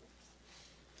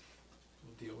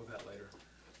 We'll deal with that later.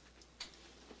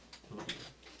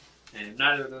 And if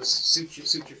neither of those suit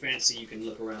your fancy, you can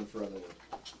look around for other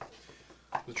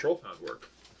work. The Trollhound work.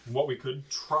 What we could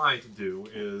try to do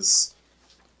is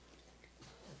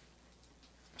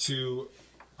to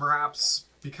perhaps,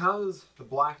 because the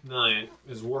Black Knight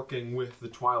is working with the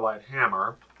Twilight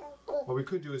Hammer, what we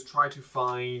could do is try to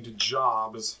find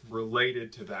jobs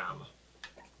related to them.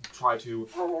 Try to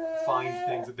find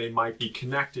things that they might be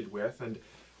connected with, and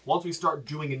once we start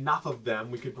doing enough of them,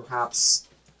 we could perhaps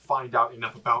find out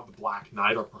enough about the Black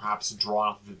Knight, or perhaps draw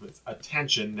enough of its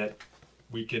attention that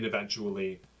we can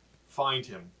eventually find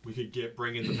him. We could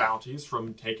bring in the bounties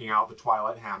from taking out the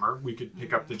Twilight Hammer. We could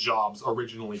pick up the jobs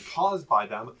originally caused by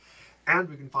them, And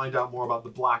we can find out more about the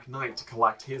Black Knight to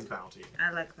collect his bounty. I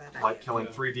like that. Like idea. killing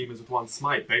 3 demons with 1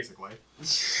 smite, basically.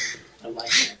 I like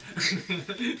that.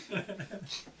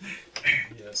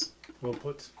 Yes. Well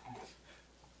put.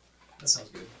 That sounds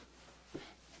good.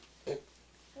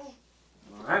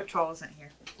 Alright. Troll isn't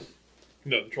here.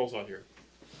 No, the troll's not here.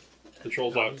 The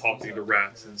troll's out talking to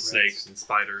rats and snakes and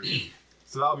spiders.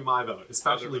 So that would be my vote,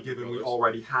 especially given we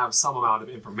already have some amount of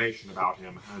information about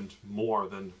him, and more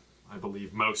than I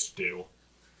believe most do.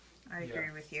 I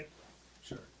agree with you.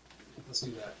 Sure. Let's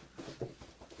do that.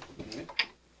 Okay.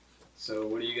 So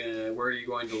where are you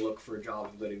going to look for a job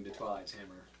of letting the Twilight's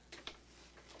Hammer?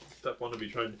 Step 1 will be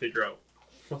trying to figure out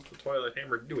what's the Twilight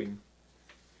Hammer doing.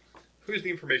 Who's the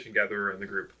information gatherer in the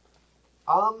group?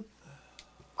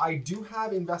 I do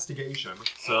have investigation,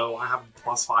 so I have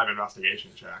 +5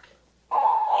 investigation check.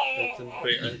 It's an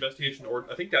investigation, or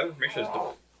I think that information is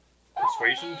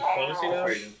persuasion, diplomacy now.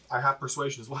 Persuasion. I have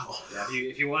persuasion as well. Yeah,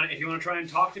 if you want to try and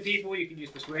talk to people, you can use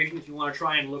persuasion. If you want to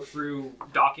try and look through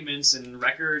documents and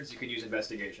records, you can use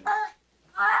investigation.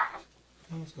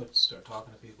 Let's go start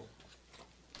talking to people.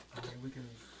 I mean, we can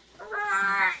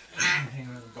hang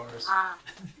around the bars.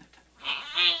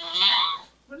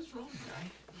 What is wrong,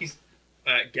 guy? He's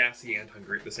gassy and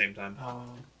hungry at the same time.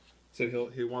 So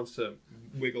he wants to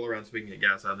wiggle around so he can get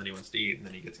gas out, and then he wants to eat, and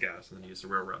then he gets gas, and then he needs to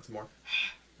roll around some more.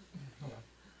 Hold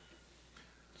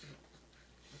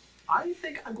on. I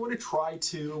think I'm going to try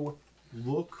to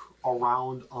look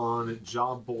around on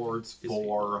job boards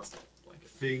for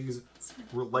things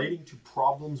relating to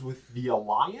problems with the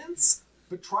Alliance,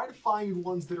 but try to find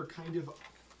ones that are kind of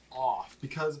off,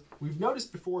 because we've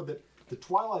noticed before that the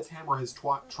Twilight's Hammer has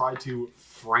tried to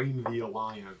frame the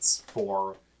Alliance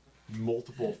for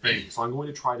multiple things, so I'm going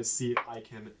to try to see if I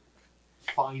can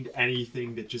find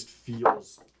anything that just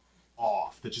feels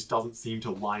off, that just doesn't seem to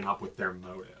line up with their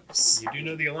motives. You do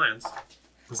know the Alliance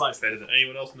Precisely. better than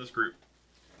anyone else in this group.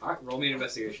 Alright, roll me an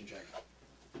investigation check.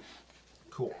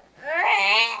 Cool.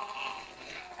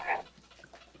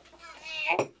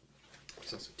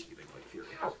 It's also teething like fury.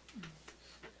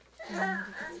 Yeah,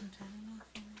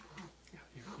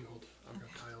 you hold. I'm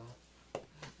gonna Kylo.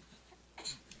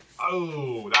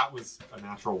 Oh, that was a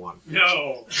natural one.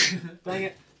 No! Dang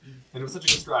it. And it was such a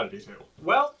good strategy, too.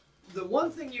 Well, the one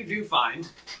thing you do find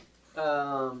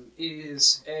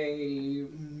is a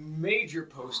major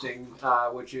posting,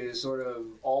 which is sort of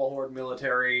all Horde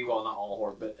military, well, not all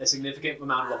Horde, but a significant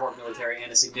amount of the Horde military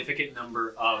and a significant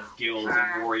number of guilds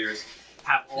and warriors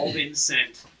have all been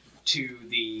sent to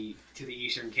the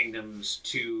Eastern Kingdoms,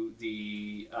 to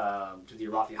the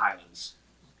Arathi Highlands.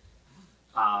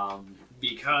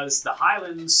 Because the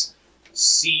Highlands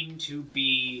seem to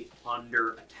be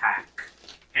under attack,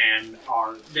 and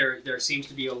there seems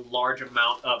to be a large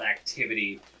amount of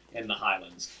activity in the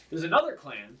Highlands. There's another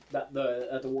clan that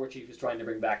the war chief is trying to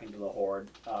bring back into the Horde.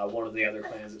 One of the other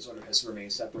clans that sort of has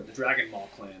remained separate, the Dragon Maw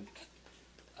clan,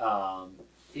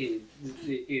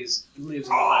 lives in the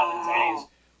Highlands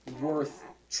and is worth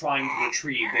trying to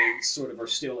retrieve. They sort of are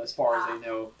still, as far as they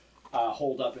know,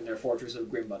 holed up in their fortress of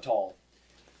Grimbatal.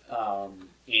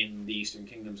 In the Eastern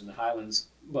Kingdoms and the Highlands,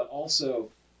 but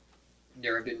also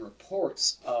there have been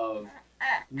reports of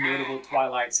notable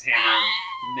Twilight's Hammer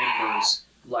members,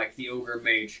 like the Ogre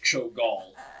Mage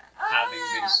Cho'Gall, having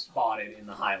been spotted in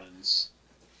the Highlands.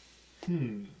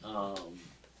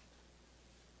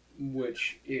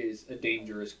 Which is a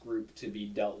dangerous group to be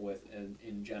dealt with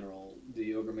in general.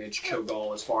 The Ogre Mage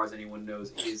Cho'Gall, as far as anyone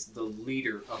knows, is the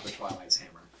leader of the Twilight's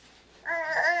Hammer.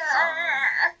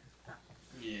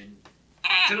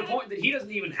 To the point that he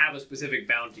doesn't even have a specific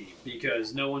bounty,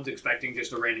 because no one's expecting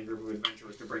just a random group of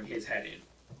adventurers to bring his head in.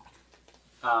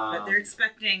 But they're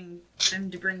expecting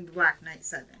them to bring the Black Knight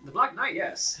 7. The Black Knight,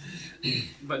 yes.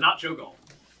 But not Cho'Gall.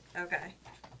 Okay.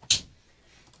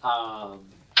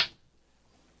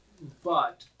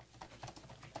 But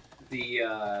you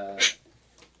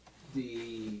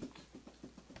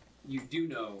do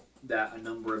know that a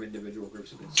number of individual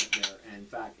groups have been sent there. And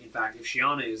in fact, if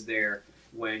Sheona is there,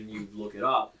 when you look it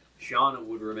up, Sheona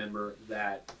would remember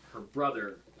that her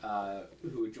brother,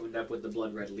 who had joined up with the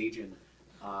Blood Red Legion,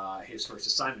 his first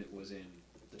assignment was in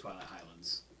the Twilight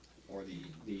Highlands, or as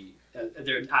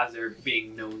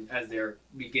they're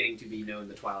beginning to be known,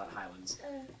 the Twilight Highlands,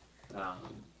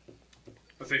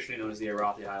 officially known as the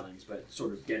Arathi Highlands, but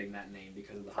sort of getting that name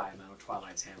because of the high amount of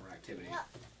Twilight's Hammer activity. Okay.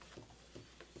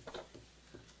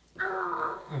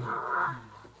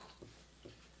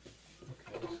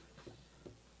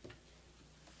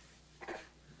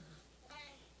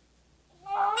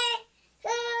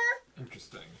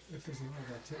 Interesting. If there's a lot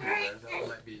of activity there, that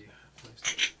might be a place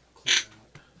to clear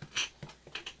out.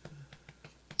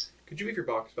 Could you move your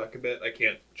box back a bit? I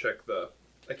can't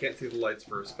see the lights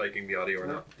for spiking the audio or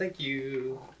not. Thank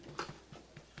you.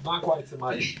 Not quite so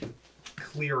much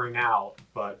clearing out,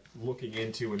 but looking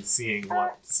into and seeing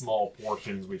what small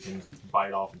portions we can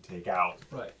bite off and take out.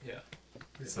 Right, yeah.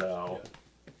 So...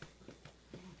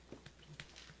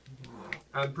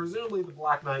 And presumably the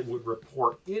Black Knight would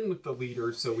report in with the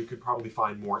leader, so we could probably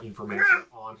find more information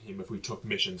on him if we took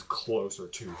missions closer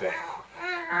to there.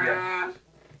 Yeah.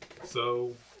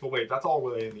 So, but wait, that's all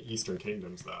really in the Eastern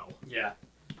Kingdoms, though. Yeah.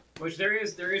 Which there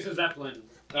is a Zeppelin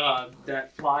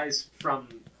that flies from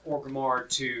Orgrimmar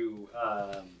to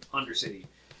Undercity.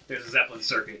 There's a Zeppelin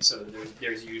circuit, so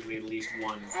there's usually at least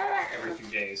one every few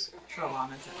days. Troll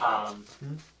on a Zeppelin.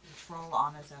 Troll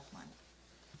on a Zeppelin.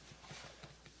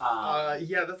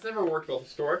 Yeah, that's never worked well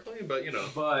historically, but you know.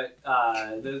 But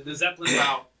the Zeppelin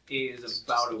route is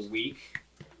about a week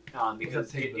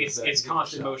because it's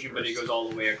constant motion, but it goes all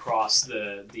the way across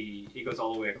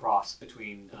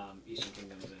between Eastern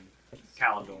Kingdoms and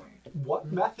Kalimdor.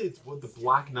 What methods would the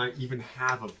Black Knight even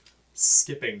have of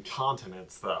skipping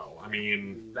continents, though? I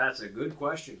mean, That's a good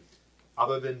question.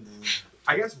 other than,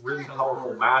 I guess, really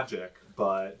powerful magic,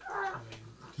 but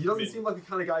he doesn't seem like the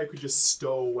kind of guy who could just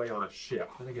stow away on a ship.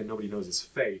 Then again, nobody knows his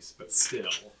face, but still.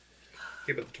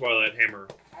 Yeah, but the Twilight Hammer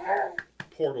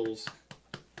portals.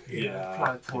 Yeah.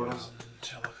 Twilight portals.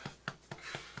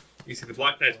 You see, the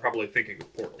Black Knight's probably thinking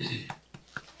of portals.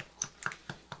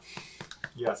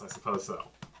 Yes, I suppose so.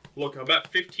 Look, I'm about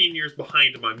 15 years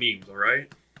behind my memes,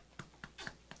 alright?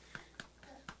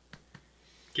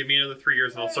 Give me another 3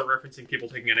 years and I'll start referencing people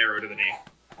taking an arrow to the knee.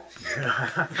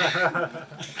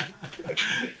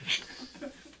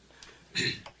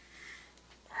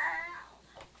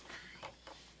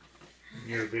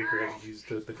 You're a baker, have you used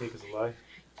the cake as a lie?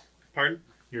 Pardon?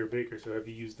 You're a baker, so have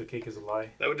you used the cake as a lie?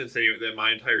 That would insinuate that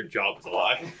my entire job is a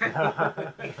lie.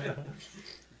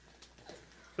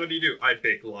 What do you do? I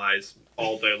bake lies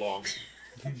all day long.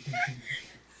 I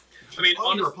mean,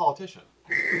 You're a politician.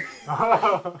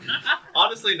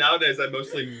 honestly, nowadays I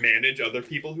mostly manage other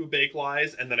people who bake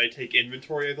lies, and then I take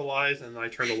inventory of the lies, and then I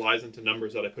turn the lies into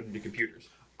numbers that I put into computers.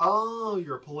 Oh,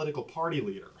 you're a political party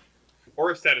leader. Or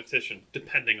a statistician,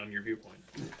 depending on your viewpoint.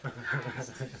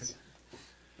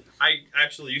 I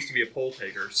actually used to be a poll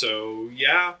taker, so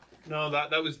yeah, no, that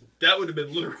would have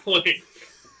been literally.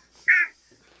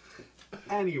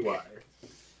 Anyway.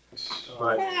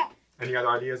 But any other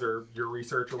ideas or your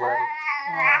research or whatever?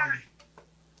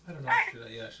 I don't know. Should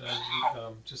I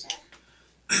just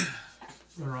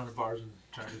run around the bars and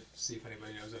try to see if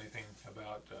anybody knows anything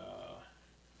about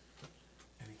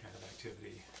any kind of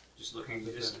activity? Just looking,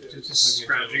 Just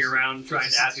scrounging looking at around, trying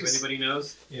to ask if just- anybody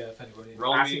knows. Yeah, if anybody.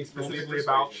 Roll Asking me specifically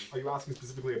about? Are you asking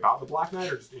specifically about the Black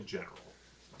Knight or just in general?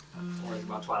 Or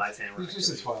about Twilight's Hammer. It's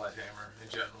just a Twilight Hammer in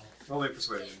general. Roll me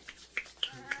persuasion.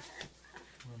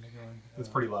 Where am I going? It's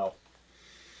pretty low.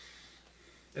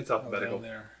 It's Oh, alphabetical. down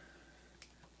there.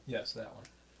 Yes, that one.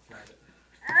 Found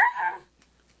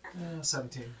it.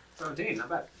 17. 17, not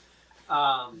bad.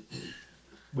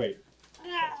 Wait.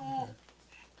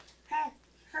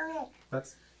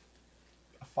 That's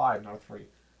a 5, not a 3.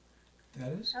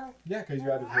 That is? Yeah, because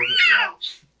you added charisma to that.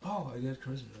 Oh, I did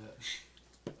charisma to that.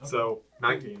 Okay. So,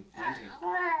 19. 19.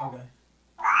 Okay.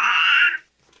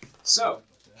 So,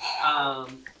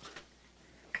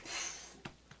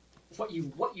 what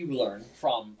you learn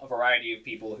from a variety of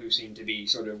people who seem to be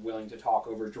sort of willing to talk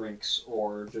over drinks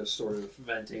or just sort of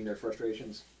venting their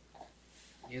frustrations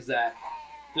is that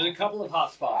there's a couple of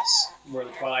hotspots where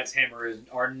the Twilight's Hammer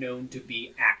are known to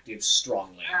be active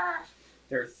strongly.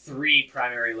 There are 3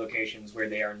 primary locations where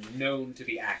they are known to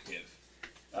be active.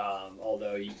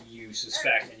 Although you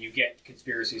suspect and you get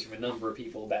conspiracies from a number of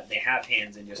people that they have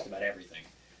hands in just about everything.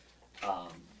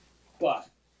 But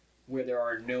where there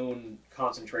are known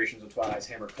concentrations of Twilight's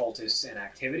Hammer cultists and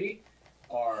activity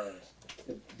are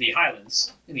the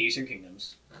Highlands in the Eastern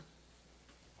Kingdoms,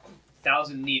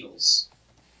 Thousand Needles,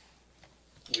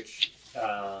 which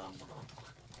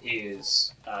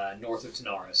is north of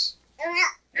Tanaris,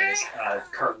 and is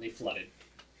currently flooded,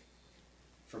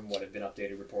 from what have been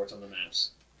updated reports on the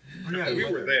maps. Yeah, We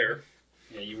were there.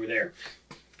 Yeah, you were there.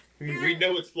 We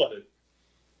know it's flooded.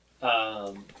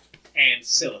 And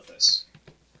Silithus.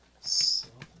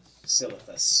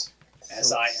 Silithus.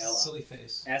 Silly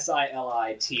face.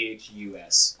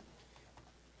 Silithus.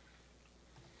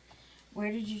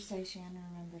 Where did you say Shannon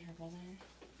remembered her brother?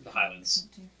 The Highlands.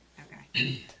 Okay.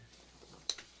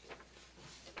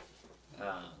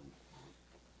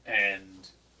 And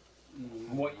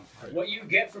what you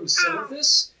get from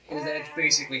Silithus is that it's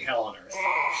basically hell on earth.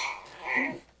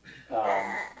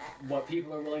 what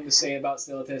people are willing to say about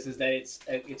Silithus is that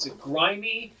it's a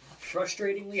grimy,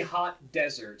 frustratingly hot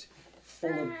desert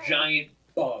full of giant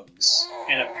bugs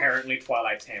and apparently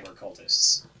Twilight Tamer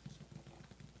cultists.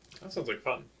 That sounds like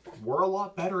fun. We're a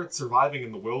lot better at surviving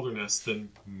in the wilderness than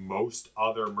most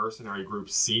other mercenary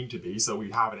groups seem to be, so we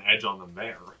have an edge on them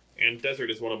there. And desert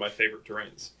is one of my favorite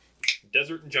terrains.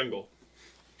 Desert and jungle.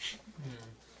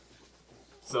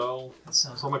 So, That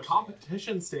sounds from a interesting.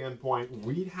 competition standpoint,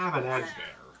 we'd have an edge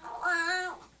there.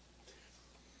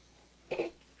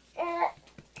 That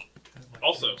might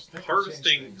Also, change- that could change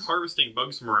harvesting things. harvesting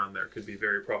bugs from around there could be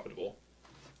very profitable.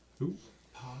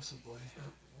 Possibly.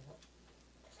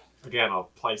 Again, a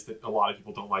place that a lot of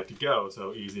people don't like to go,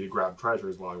 so easy to grab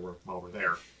treasures while we're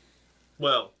there.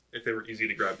 Well, if they were easy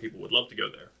to grab, people would love to go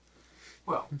there.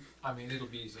 Well, I mean, it'll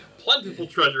be easy enough. Plentiful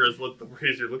treasure is what the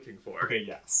phrase you're looking for. Okay,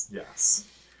 yes.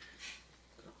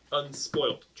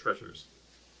 Unspoilt treasures.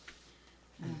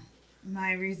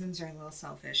 My reasons are a little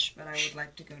selfish, but I would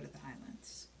like to go to the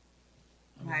Highlands.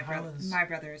 I mean, Highlands- My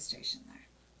brother is stationed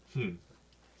there.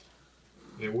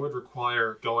 It would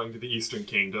require going to the Eastern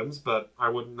Kingdoms, but I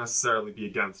wouldn't necessarily be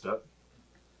against it.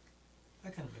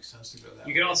 That kind of makes sense to go that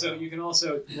You way. can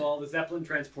also well, the Zeppelin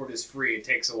transport is free. It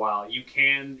takes a while. You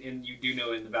can, and you do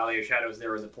know in the Valley of Shadows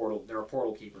there are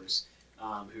portal keepers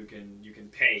who you can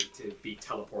pay to be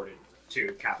teleported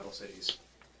to capital cities.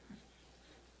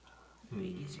 It'd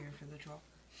be easier for the troll.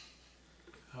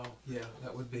 Oh, yeah,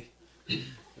 that would be.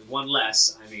 There's one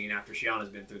less. I mean, after Shiona's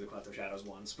been through the Cleft of Shadows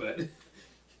once, but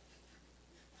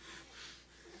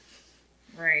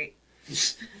Right.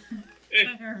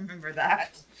 I remember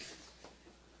that.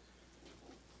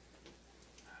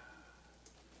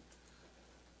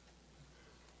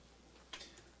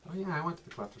 Oh yeah, I went to the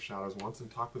Cleft of Shadows once and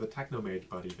talked with a Technomage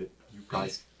buddy that you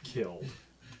guys killed.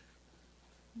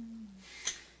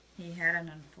 He had an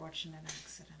unfortunate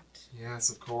accident. Yes,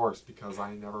 of course, because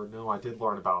I never know. I did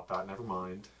learn about that, never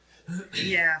mind.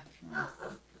 Yeah. Well,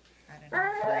 I didn't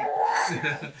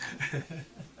fight.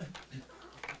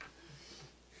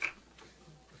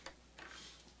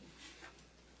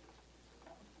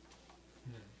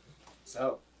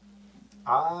 so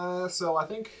So I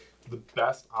think the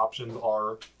best options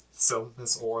are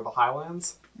Silithus or the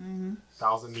Highlands. Mm-hmm.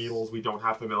 Thousand Needles we don't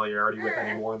have familiarity with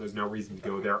anymore, and there's no reason to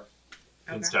go there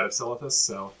instead of Silithus,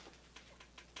 so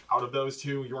out of those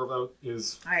two, your vote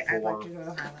is I'd for like to go to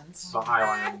the Highlands. the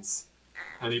Highlands.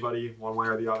 Anybody, one way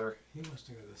or the other? He wants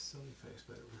to go to the silly face,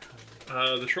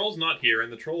 but The troll's not here,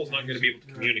 and the troll is not going to be able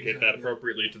to communicate that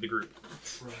appropriately to the group.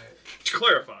 right. To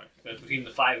clarify, that's between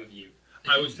the five of you.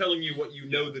 I was telling you what you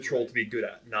know the troll to be good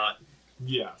at, not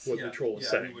Yes. what the troll is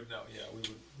saying. we would know. Yeah, we would.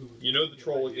 You know the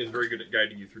troll is very good at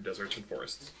guiding you through deserts and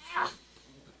forests.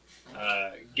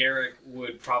 Garruk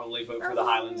would probably vote for the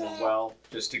Highlands as well,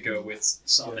 just to go with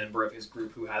some member of his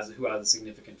group who has a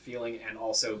significant feeling, and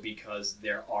also because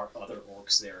there are other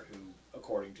orcs there who,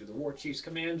 according to the war chief's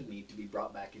command, need to be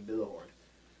brought back into the horde.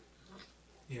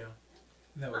 Yeah,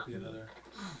 that would be another.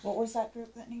 What was that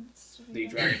group that needs to be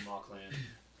The there? Dragon Maw clan.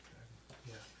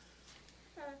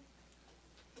 Yeah.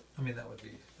 I mean, that would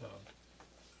be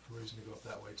a reason to go up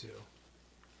that way too.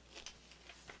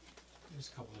 There's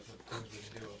a couple different things we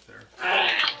can do up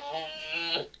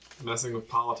there. Messing with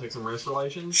politics and race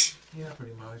relations. Yeah,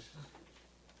 pretty much.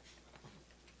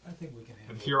 I think we can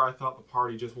handle And here I thought the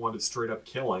party just wanted straight up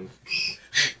killing. it.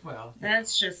 Well,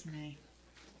 That's just me.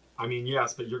 I mean,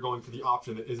 yes, but you're going for the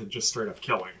option that isn't just straight up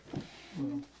killing.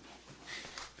 well,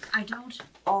 I don't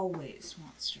always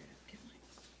want straight up killing.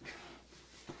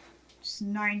 Just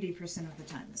 90% of the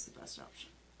time is the best option.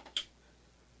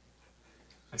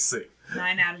 I see.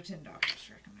 9 out of 10 doctors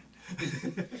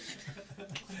recommend it.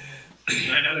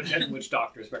 9 out of 10 witch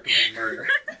doctors recommend murder.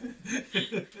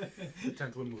 The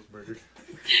 10th one was murdered.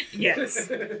 Yes.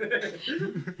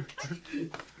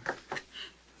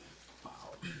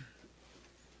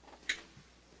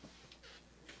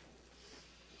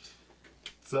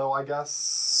 So I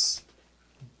guess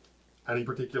any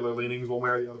particular leanings one way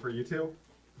or the other for you two?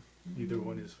 Either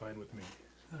one is fine with me.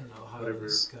 I don't know. Whatever.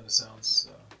 Highlands kind of sounds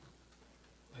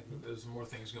like there's more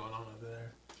things going on over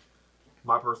there.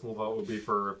 My personal vote would be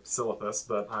for Silithus,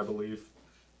 but I believe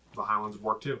the Highlands would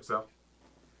work too, so.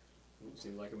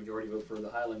 Seems like a majority vote for the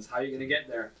Highlands. How are you going to get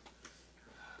there?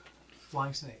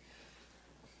 Flying snake.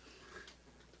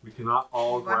 We cannot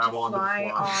all You want grab to onto the fly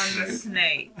flying on the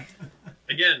snake. snake.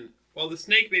 Again, while the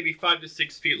snake may be 5 to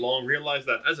 6 feet long, realize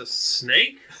that as a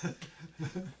snake,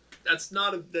 that is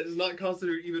not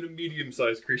considered even a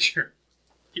medium-sized creature.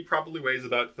 He probably weighs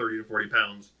about 30 to 40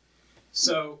 pounds.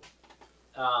 So,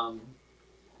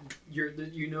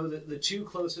 you know that the two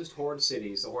closest horde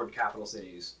cities, the horde capital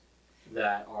cities,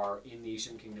 that are in the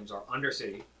Eastern Kingdoms are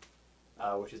Undercity,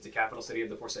 which is the capital city of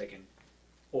the Forsaken,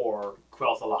 or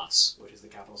Quel'Thalas, which is the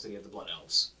capital city of the Blood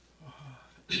Elves.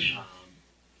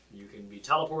 You can be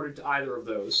teleported to either of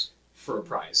those for a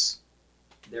price.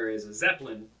 There is a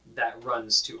Zeppelin that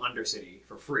runs to Undercity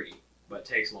for free, but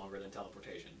takes longer than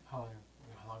teleportation. How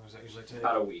long does that usually take?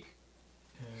 About a week.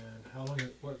 And how long?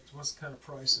 What's the kind of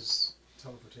price is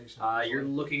teleportation? You're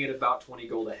looking at about 20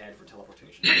 gold a head for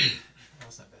teleportation.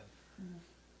 That's not bad.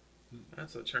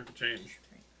 That's a chunk of change.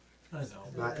 I know.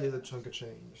 That is a chunk of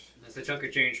change. That's a chunk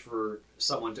of change for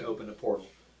someone to open a portal.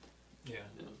 Yeah.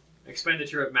 You know,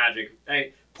 expenditure of magic.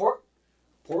 Hey,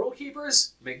 portal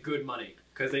keepers make good money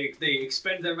because they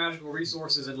expend their magical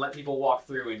resources and let people walk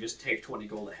through and just take 20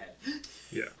 gold a head.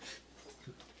 Yeah.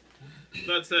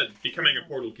 That said, becoming a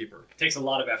portal keeper Takes a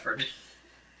lot of effort.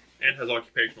 and has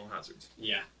occupational hazards.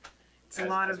 Yeah. It's a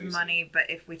lot of money, but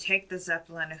if we take the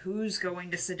Zeppelin, who's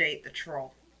going to sedate the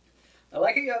troll? I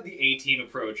like how you have the A-team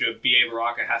approach of B.A.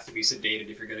 Baraka has to be sedated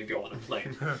if you're going to go on a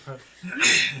plane.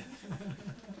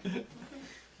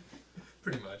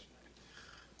 Pretty much.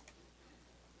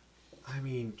 I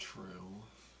mean, true.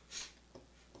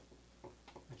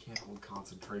 I can't hold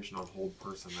concentration on hold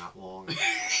person that long.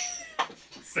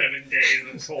 7 days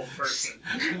of whole person.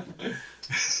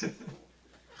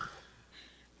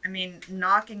 I mean,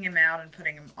 knocking him out and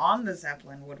putting him on the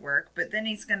Zeppelin would work, but then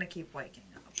he's going to keep waking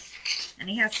up. And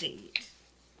he has to eat.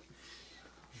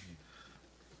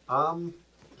 I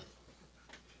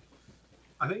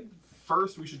think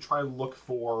first we should try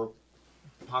to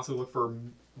possibly look for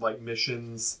like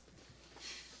missions,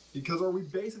 because are we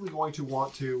basically going to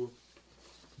want to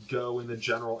go in the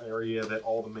general area that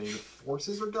all the main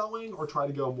forces are going, or try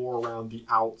to go more around the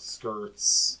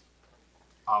outskirts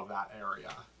of that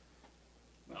area?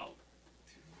 Well,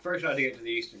 first you have to get to the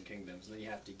Eastern Kingdoms, and then you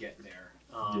have to get there.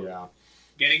 Yeah.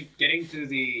 Getting to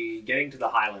the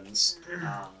Highlands.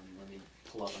 Let me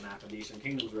pull up a map of the Eastern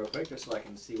Kingdoms real quick, just so I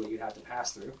can see what you'd have to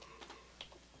pass through.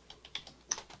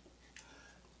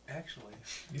 Actually,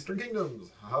 Eastern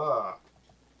Kingdoms. Ha.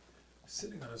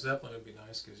 sitting on a Zeppelin would be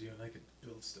nice because you and I could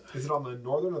build stuff. Is it on the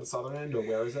northern or the southern end, or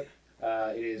where is it?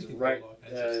 It is You can right build all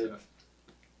kinds of stuff.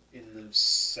 in the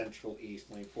central east.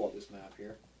 Let me pull up this map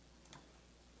here.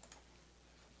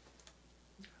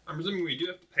 I'm presuming we do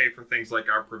have to pay for things like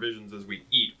our provisions as we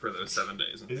eat for those 7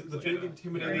 days. Is it the Like big, that.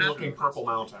 intimidating looking purple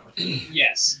mountain?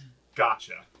 Yes,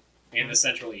 Gotcha. in the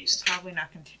central east. Probably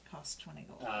not going to cost 20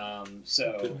 gold.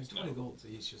 So 20 gold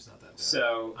each is not that bad.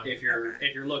 so I mean, if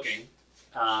you're looking,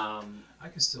 I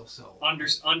can still sell. I can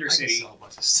Undercity sell a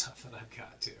bunch of stuff that I've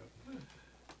got too.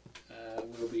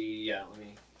 will be let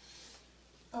me.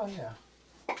 Oh yeah.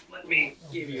 Let me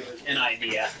give you an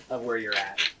idea of where you're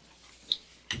at.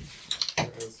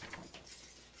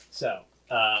 So,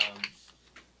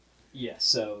 yes,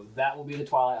 so that will be the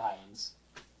Twilight Highlands.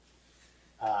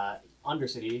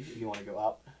 Undercity, if you want to go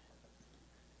up,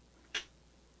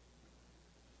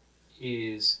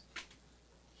 is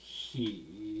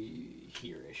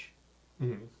here-ish.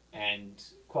 Mm-hmm. And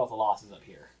Quel'Thalas is up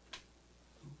here.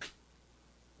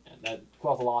 And that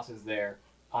Quel'Thalas is there.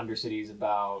 Undercity is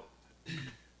about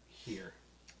here.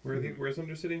 Where's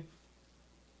Undercity?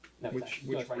 No, it's Which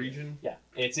it's right region? here.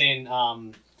 Yeah, it's in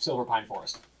Silver Pine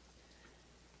Forest.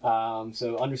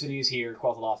 So Undercity is here,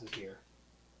 Quel'Thalas is here.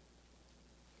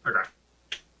 Okay.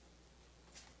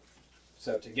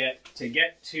 So to get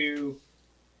to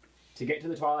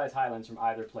the Twilight Highlands from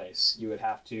either place, you would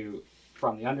have to,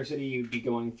 from the Undercity, you'd be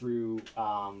going through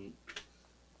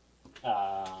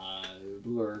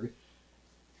Blurg.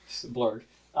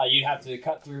 You'd have to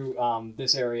cut through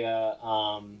this area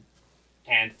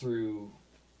and through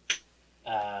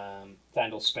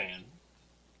Thandal Span,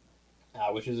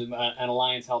 which is an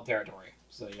alliance-held territory,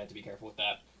 so you have to be careful with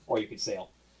that, or you could sail.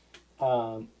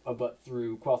 But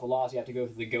through Quel'Thalas, you have to go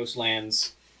through the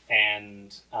Ghostlands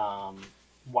and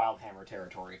Wildhammer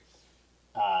territory,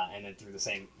 and then through the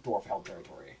same dwarf-held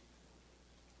territory.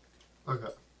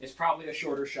 Okay. It's probably a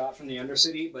shorter shot from the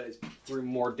Undercity, but it's through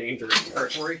more dangerous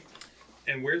territory.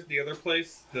 And where's the other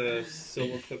place? The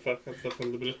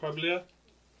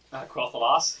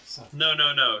Quel'Thalas. No.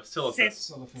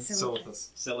 Silithus.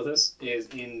 Silithus is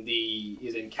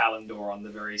in Kalimdor on the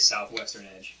very southwestern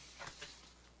edge.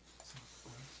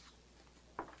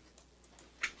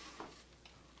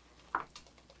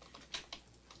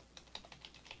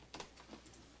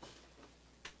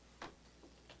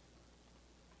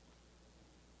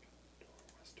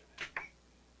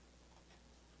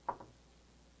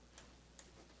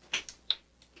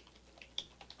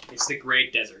 It's the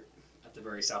Great Desert at the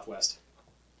very southwest.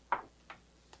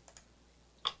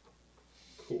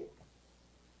 Cool.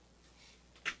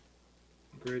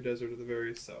 Very desert to the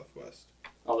very southwest.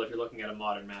 Although if you're looking at a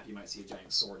modern map, you might see a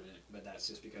giant sword in it, but that's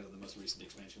just because of the most recent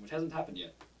expansion, which hasn't happened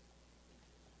yet.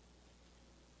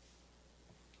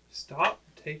 Stop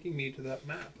taking me to that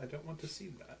map. I don't want to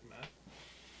see that map.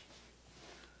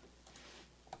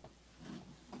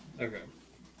 Okay.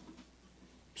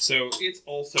 So it's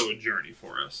also a journey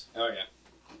for us. Oh, yeah.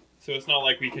 So it's not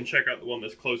like we can check out the one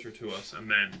that's closer to us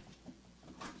and then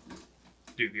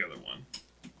do the other one.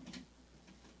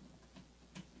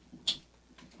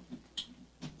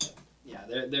 Yeah,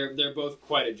 they're both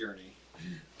quite a journey.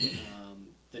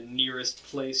 The nearest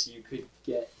place you could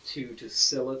get to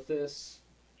Silithus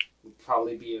would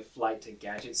probably be a flight to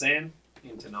Gadgetzan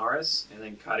in Tanaris, and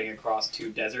then cutting across 2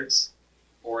 deserts,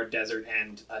 or a desert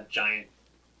and a giant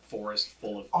forest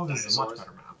full of This is a much dinosaurs.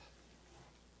 better map.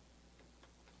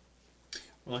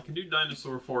 Well, I can do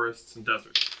dinosaur forests and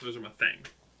deserts. Those are my thing.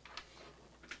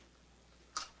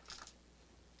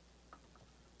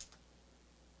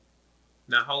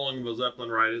 Now, how long of a Zeppelin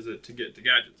ride is it to get to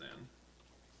Gadgetzan?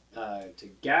 To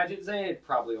Gadgetzan, it'd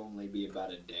probably only be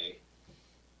about a day,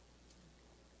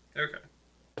 Okay.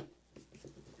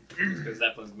 because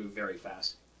Zeppelins move very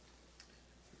fast.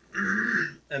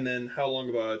 And then how long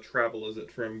of a travel is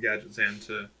it from Gadgetzan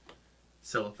to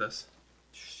Silithus?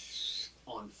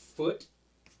 On foot,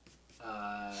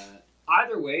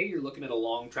 either way, you're looking at a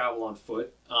long travel on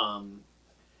foot.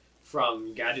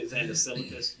 From Gadgetzan to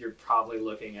Silithus, you're probably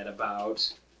looking at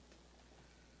about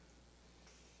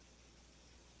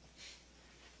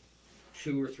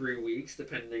 2 or 3 weeks,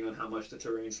 depending on how much the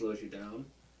terrain slows you down.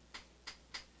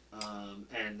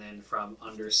 And then from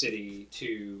Undercity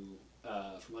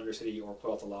or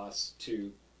Quel'Thalas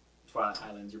to Twilight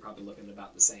Highlands, you're probably looking at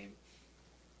about the same.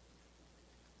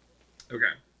 Okay.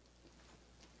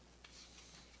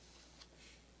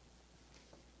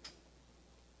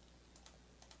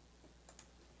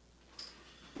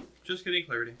 Just getting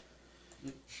clarity.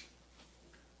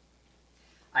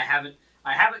 I haven't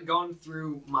gone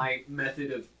through my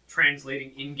method of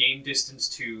translating in-game distance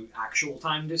to actual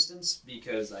time distance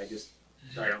because I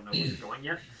don't know where you're going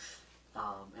yet,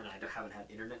 and I haven't had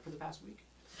internet for the past week.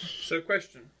 So,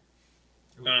 question.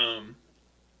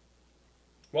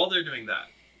 While they're doing that,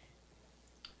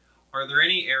 are there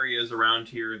any areas around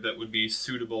here that would be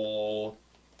suitable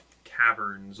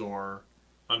caverns or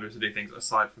undercity things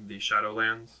aside from the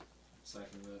Shadowlands?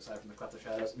 Aside from the Cleft of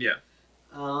Shadows. Yeah.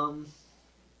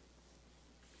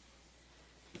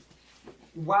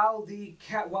 While the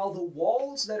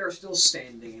walls that are still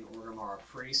standing in Orgrimmar are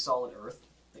pretty solid earth,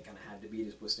 they kind of had to be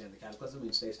to withstand the cataclysm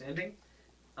and stay standing.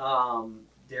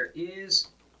 There is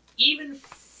even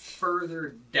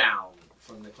further down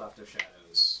from the Cleft of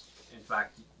Shadows. In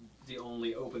fact, the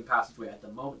only open passageway at the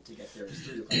moment to get there is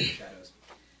through the Cleft of Shadows.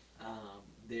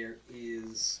 There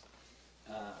is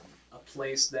a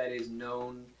place that is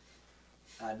known,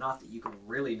 not that you can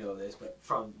really know this, but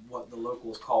from what the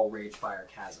locals call Ragefire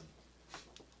Chasm.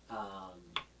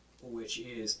 Which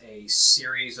is a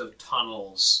series of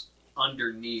tunnels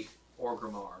underneath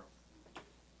Orgrimmar,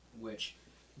 which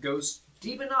goes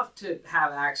deep enough to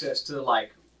have access to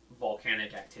like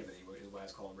volcanic activity, which is why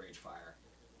it's called Ragefire.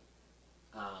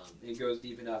 It goes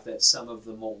deep enough that some of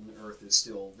the molten earth is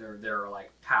still there. There are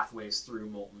like pathways through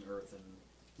molten earth and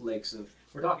lakes of.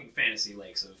 We're talking fantasy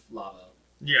lakes of lava.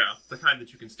 Yeah, the kind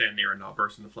that you can stand near and not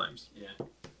burst into flames. Yeah.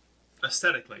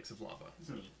 Aesthetic lakes of lava.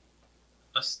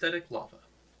 Aesthetic lava.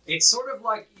 It's sort of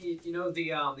like the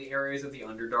areas of the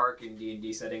Underdark in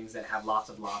D&D settings that have lots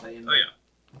of lava in them. Oh yeah.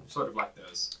 Sort of like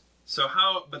those. So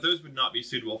but those would not be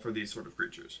suitable for these sort of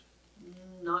creatures.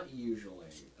 Not usually.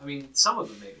 I mean, some of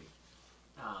them maybe.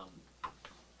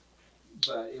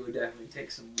 But it would definitely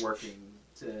take some working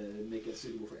to make it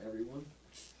suitable for everyone.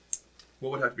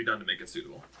 What would have to be done to make it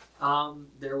suitable?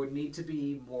 There would need to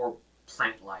be more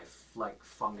plant life, like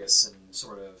fungus and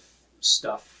sort of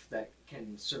stuff that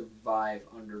can survive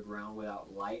underground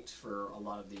without light for a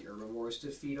lot of the herbivores to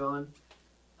feed on.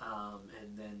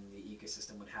 And then the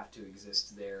ecosystem would have to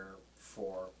exist there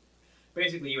for...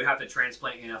 Basically, you would have to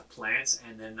transplant enough plants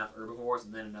and then enough herbivores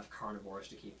and then enough carnivores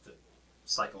to keep the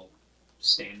cycle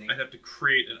standing. I'd have to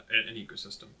create an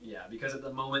ecosystem. Yeah, because at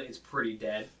the moment it's pretty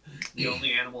dead. The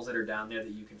only animals that are down there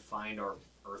that you can find are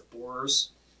earth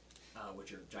borers,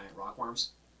 which are giant rockworms.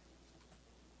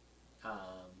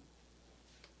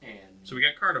 And So we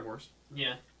got carnivores.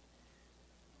 yeah.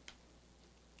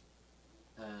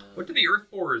 What do the earth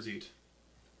borers eat?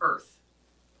 Earth.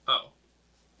 Oh.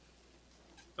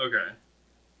 Okay.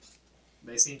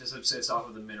 They seem to subsist off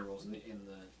of the minerals in the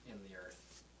earth.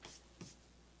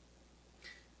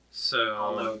 So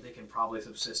Although they can probably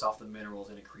subsist off the minerals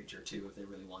in a creature too if they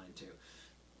really wanted to.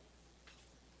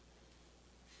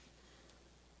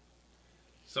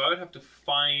 So I would have to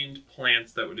find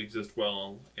plants that would exist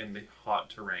well in the hot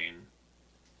terrain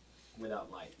Without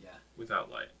light, yeah.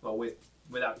 without light. Well,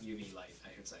 without UV light, I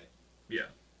should say. Yeah.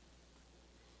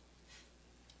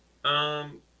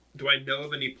 Do I know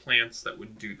of any plants that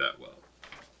would do that well?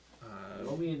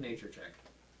 Roll me a nature check.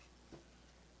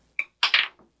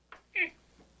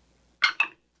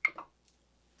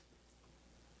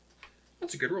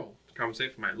 That's a good roll to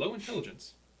compensate for my low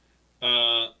intelligence.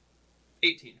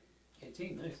 18.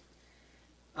 18,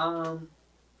 nice.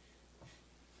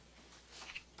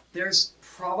 There's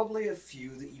probably a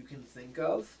few that you can think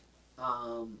of.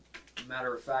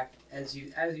 Matter of fact, as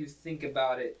you think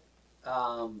about it,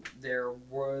 there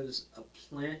was a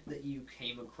plant that you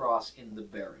came across in the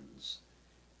Barrens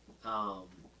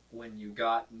when you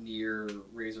got near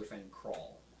Razorfang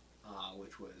Crawl,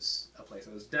 which was a place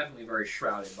that was definitely very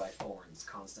shrouded by thorns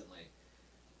constantly.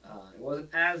 It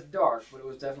wasn't as dark, but it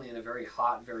was definitely in a very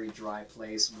hot, very dry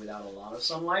place without a lot of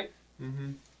sunlight.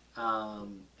 Mm-hmm.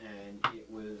 And it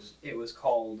was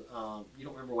called. You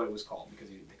don't remember what it was called because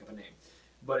you didn't pick up a name,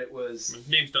 but it was.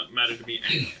 Names don't matter to me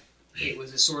anyway. It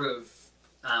was a sort of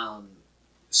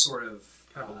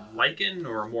Kind of a lichen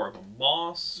or more of a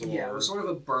moss? Or... Yeah, it was sort of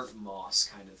a burnt moss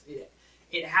kind of.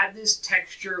 It had this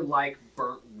texture like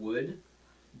burnt wood,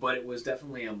 but it was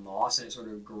definitely a moss, and it sort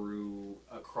of grew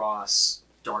across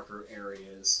darker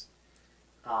areas,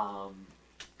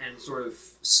 and sort of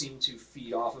seemed to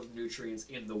feed off of nutrients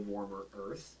in the warmer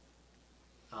earth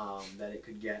that it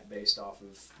could get based off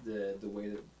of the way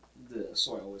that the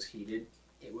soil was heated.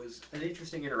 It was an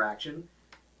interesting interaction.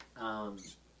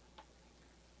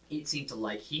 It seemed to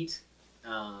like heat,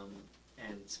 and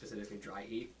specifically dry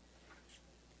heat,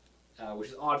 which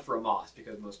is odd for a moss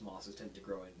because most mosses tend to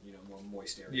grow in more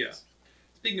moist areas. Yeah.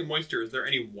 Speaking of moisture, is there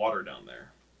any water down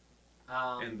there?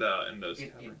 In those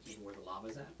in where the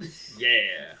lava's at?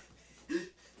 Yeah.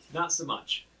 Not so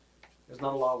much. There's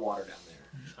not a lot of water down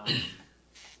there.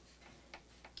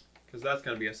 Because that's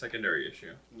going to be a secondary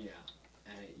issue. Yeah,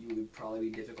 and it would probably be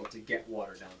difficult to get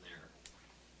water down there,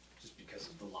 just because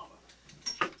of the lava.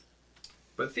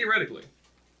 But theoretically,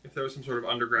 if there was some sort of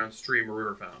underground stream or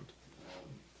river found,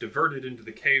 diverted into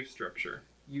the cave structure.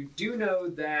 You do know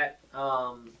that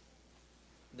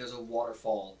there's a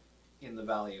waterfall in the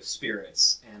Valley of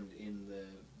Spirits and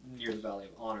near the Valley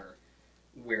of Honor,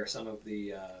 where some of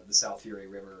the South Fury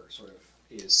River sort of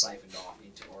is siphoned off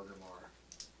into Orgrimmar,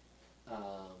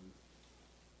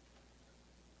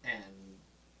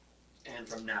 and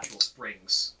from natural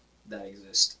springs that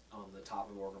exist on the top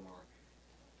of Orgrimmar.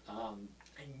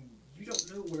 And you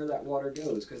don't know where that water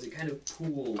goes because it kind of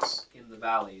pools in the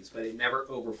valleys, but it never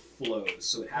overflows,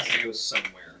 so it has to go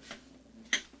somewhere,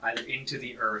 either into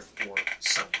the earth or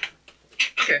somewhere.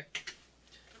 Okay.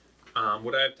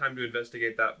 Would I have time to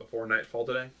investigate that before nightfall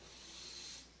today?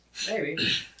 Maybe.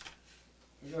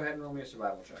 You go ahead and roll me a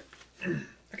survival check.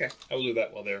 Okay, I will do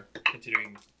that while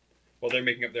they're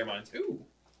making up their minds. Ooh,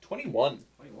 21.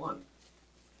 21.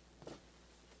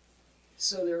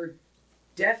 So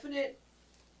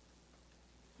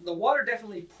the water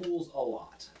definitely pools a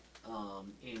lot,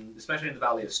 especially in the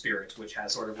Valley of Spirits, which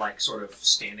has sort of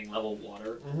standing level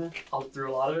water out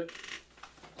through a lot of it.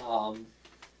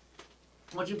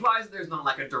 Which implies that there's not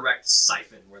like a direct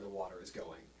siphon where the water is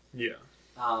going. Yeah.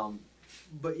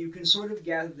 But you can sort of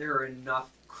gather there are enough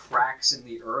cracks in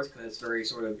the earth because it's very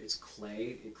it's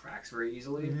clay, it cracks very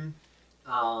easily,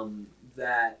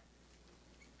 that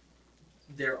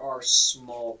there are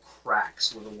small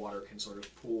cracks where the water can sort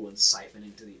of pool and siphon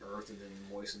into the earth and then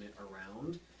moisten it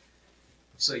around.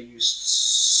 So you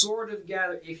sort of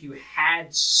gather if you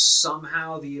had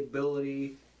somehow the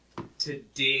ability to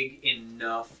dig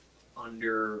enough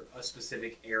under a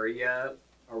specific area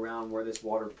around where this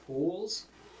water pools,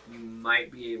 you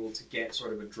might be able to get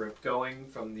sort of a drip going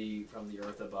from the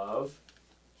earth above.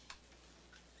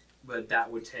 But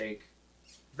that would take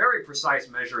very precise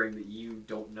measuring that you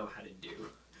don't know how to do.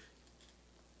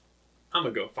 I'm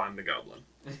gonna go find the goblin.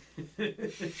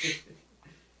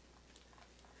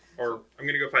 Or I'm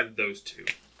gonna go find those two.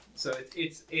 So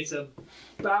it's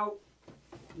about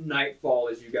nightfall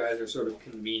as you guys are sort of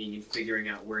convening and figuring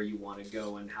out where you want to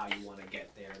go and how you want to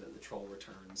get there that the troll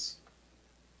returns.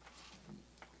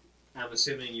 I'm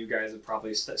assuming you guys are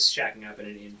probably shacking up in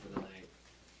an inn for the night.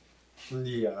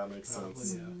 Yeah, that makes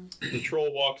sense. Yeah. The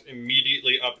troll walks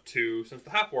immediately up to, since the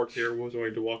half-orc here was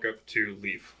going to walk up to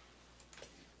Leaf.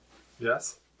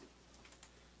 Yes?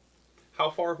 How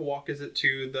far of a walk is it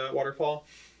to the waterfall?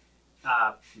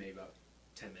 Maybe about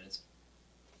 10 minutes.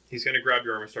 He's going to grab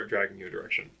your arm and start dragging you a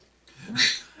direction.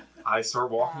 I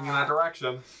start walking in that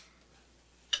direction.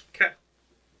 Okay.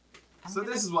 So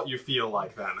this is what you feel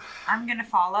like then. I'm gonna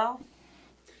follow.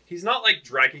 He's not like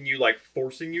dragging you, like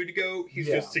forcing you to go. He's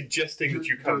Yeah. just suggesting that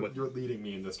you come with. You're leading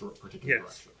me in this particular Yes.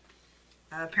 direction.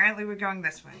 Apparently, we're going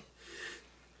this way.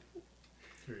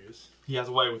 There he is. He has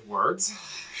a way with words.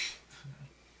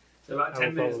 So about I 10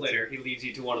 will minutes follow later, he leads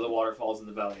you to one of the waterfalls in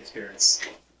the Valley of Spirits.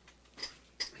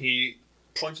 He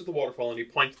points at the waterfall and he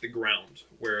points at the ground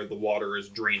where the water is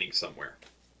draining somewhere.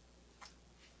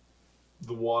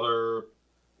 The water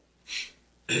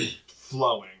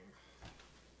flowing.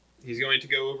 He's going to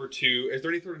go over to. Is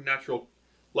there any sort of natural,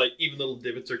 like even little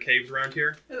divots or caves around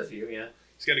here? There's a few, yeah.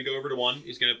 He's going to go over to one.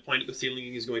 He's going to point at the ceiling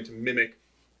and he's going to mimic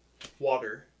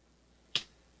water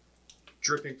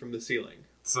dripping from the ceiling.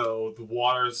 So the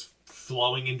water's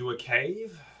flowing into a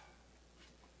cave?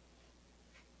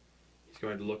 He's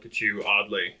going to look at you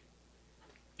oddly.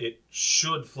 It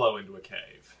should flow into a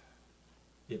cave.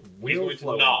 It He's will going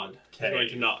flow to nod. into a He's cave. going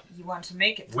to nod. You want to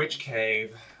make it? Which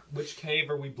cave? Which cave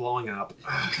are we blowing up?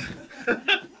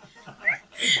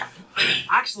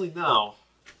 Actually, no.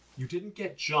 You didn't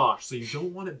get Josh, so you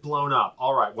don't want it blown up.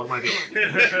 All right, what am I doing?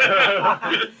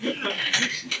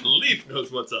 Leaf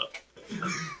knows what's up.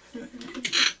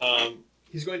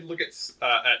 He's going to look at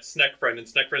Sneckfriend, and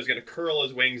Sneckfriend is going to curl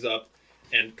his wings up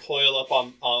and coil up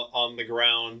on the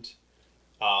ground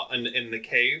in the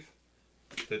cave.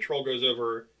 The troll goes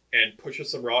over and pushes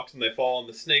some rocks, and they fall, and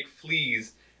the snake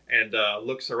flees and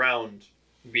looks around,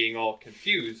 being all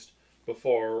confused,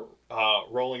 before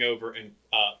rolling over and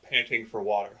panting for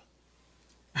water.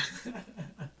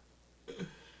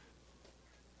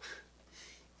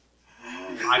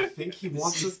 I think he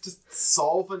wants us to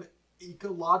solve an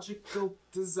ecological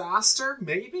disaster,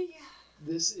 maybe?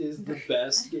 This is the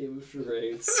best game of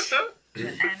charades.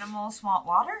 The animals want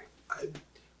water?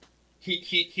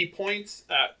 He points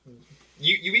at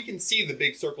we can see the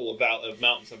big circle of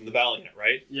mountains in the valley in it,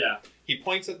 right? Yeah. He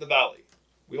points at the valley.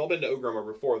 We've all been to Ogrimmar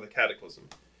before the Cataclysm,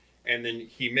 and then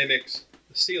he mimics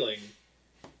the ceiling,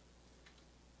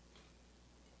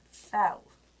 Fell.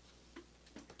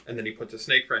 and then he puts a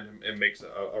snake friend and makes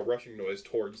a rushing noise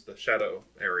towards the shadow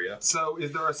area. So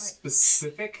is there a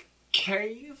specific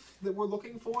cave that we're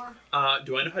looking for?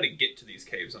 Do I know how to get to these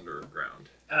caves underground?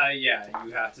 Yeah,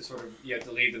 you have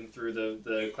to lead them through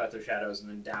the Cleft of Shadows and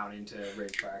then down into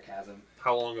Ragefire Chasm.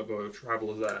 How long of a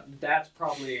travel is that? That's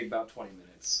probably about 20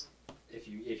 minutes, if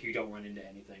you don't run into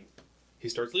anything. He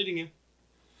starts leading you.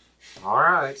 All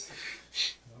right.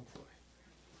 Oh boy.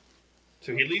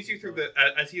 So he leads you through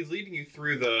as he's leading you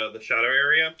through the shadow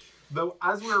area. Though,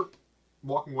 as we're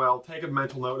walking well, take a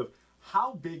mental note of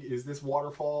how big is this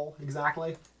waterfall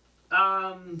exactly?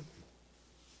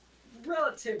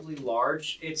 Relatively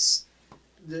large. It's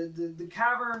the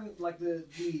cavern, like the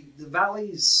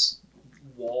valley's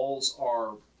walls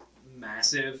are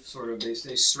massive. Sort of, they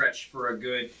stretch for a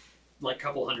good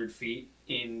couple hundred feet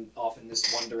off in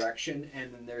this one direction,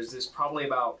 and then there's this probably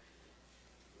about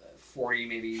 40,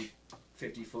 maybe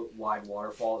 50-foot wide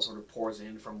waterfall that sort of pours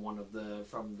in from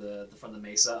the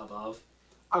mesa above.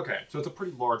 Okay, so it's a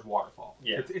pretty large waterfall.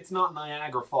 Yeah. It's not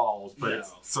Niagara Falls, but No.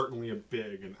 it's certainly a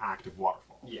big and active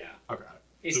waterfall. Yeah. Okay.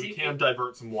 It's So we can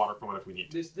divert some water from it if we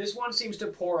need to. This one seems to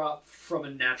pour up from a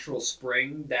natural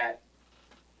spring that,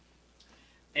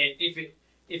 if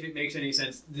it makes any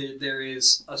sense, there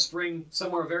is a spring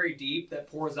somewhere very deep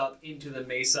that pours up into the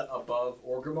mesa above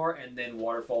Orgrimmar and then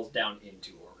waterfalls down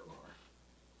into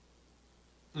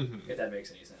Orgrimmar. Mm-hmm. If that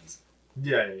makes any sense.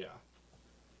 Yeah.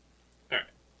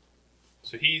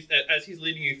 So as he's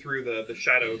leading you through the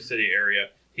Shadow City area,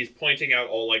 he's pointing out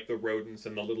all like the rodents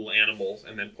and the little animals,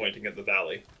 and then pointing at the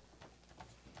valley.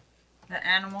 The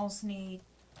animals need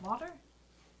water?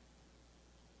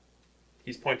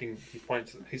 He stops,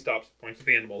 points at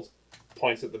the animals,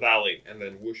 points at the valley, and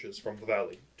then whooshes from the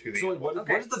valley to the So animals. what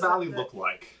does the valley look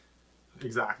like?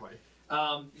 Exactly.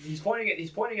 He's pointing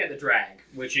at the drag,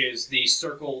 which is the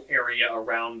circle area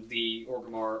around the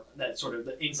Orgrimmar, that sort of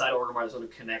the inside Orgrimmar that sort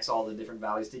of connects all the different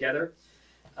valleys together.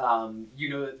 You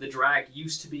know that the drag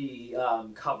used to be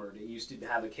covered. It used to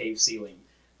have a cave ceiling,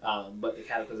 but the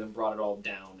Cataclysm brought it all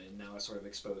down, and now it's sort of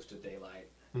exposed to daylight.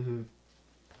 Mm-hmm.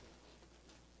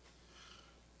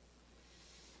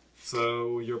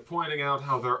 So you're pointing out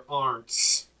how there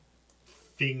aren't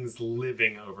things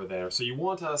living over there. So you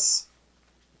want us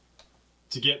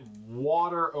to get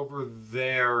water over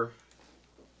there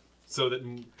so that...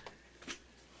 No,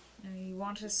 you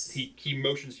want us... He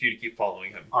motions to you to keep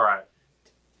following him, All right.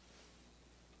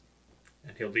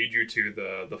 and he'll lead you to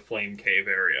the Flame Cave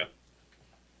area.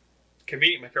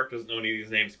 Convenient, my character doesn't know any of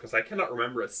these names because I cannot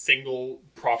remember a single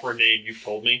proper name you've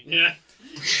told me. Yeah.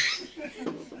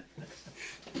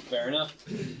 Fair enough.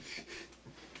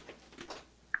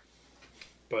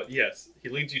 But yes, he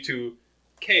leads you to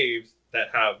caves that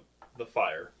have the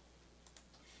fire.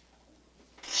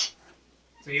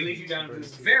 So he leads you down to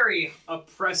this very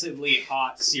oppressively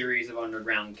hot series of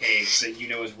underground caves that you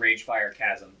know as Ragefire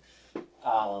Chasm,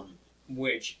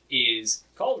 which is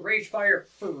called Ragefire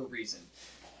for a reason,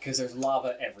 because there's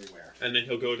lava everywhere. And then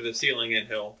he'll go to the ceiling and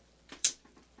he'll...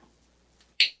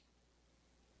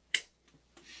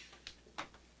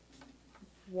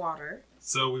 Water.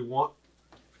 So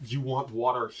you want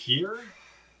water here?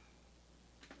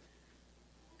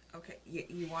 Okay,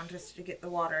 you want us to get the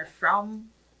water from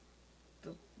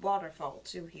the waterfall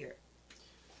to here.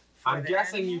 For I'm the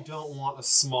guessing you animals? don't want a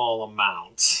small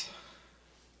amount.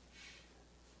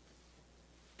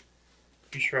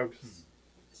 He shrugs.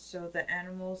 So the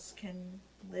animals can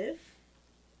live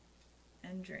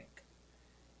and drink.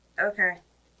 Okay.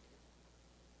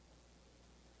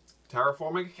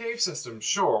 Terraforming a cave system,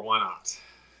 sure, why not?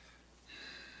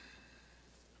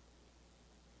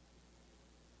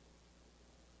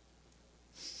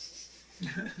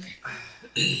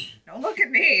 Don't look at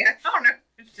me. I don't know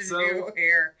what to So- do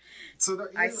here. So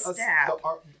there I is stab.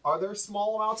 are there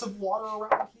small amounts of water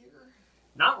around here?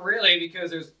 Not really, because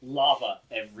there's lava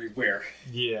everywhere.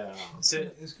 Yeah. So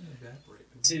It's going to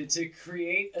evaporate. to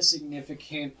create a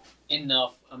significant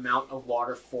enough amount of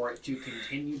water for it to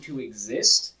continue to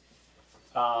exist,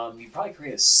 you'd probably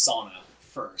create a sauna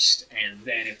first, and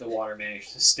then if the water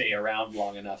managed to stay around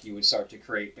long enough, you would start to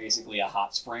create basically a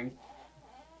hot spring.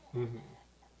 Mm-hmm.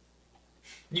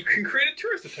 You can create a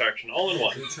tourist attraction all in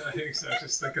one. I was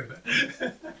just thinking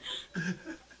that.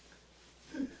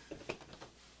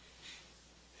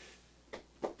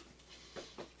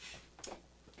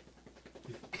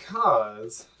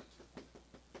 Because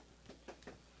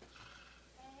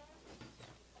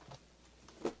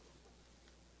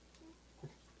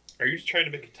Are you just trying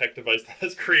to make a tech device that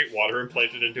has create water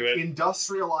implanted into it?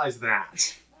 industrialize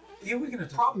that. Yeah, we're going to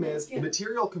The problem is the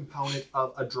material component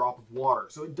of a drop of water.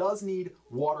 So it does need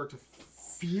water to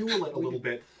fuel it a little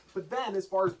bit. But then, as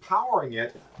far as powering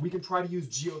it, we can try to use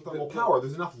geothermal power.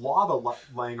 There's enough lava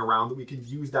laying around that we can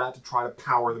use that to try to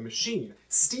power the machine.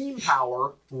 Steam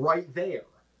power, right there.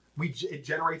 It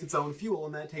generates its own fuel,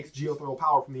 and then it takes geothermal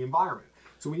power from the environment.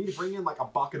 So we need to bring in like a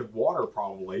bucket of water,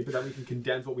 probably, but then we can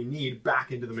condense what we need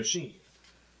back into the machine.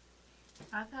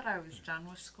 I thought I was done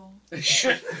with school. The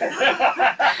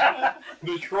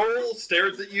troll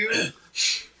stares at you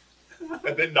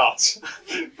and then nods.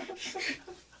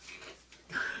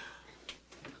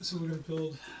 So we're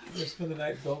going to spend the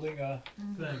night building a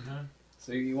thing, huh?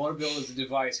 So you want to build a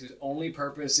device whose only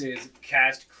purpose is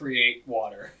create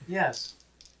water. Yes.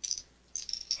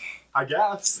 I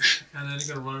guess. And then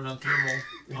you're going to run it on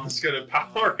thermal. It's going to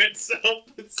power itself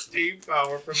with steam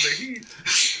power from the heat.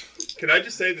 Can I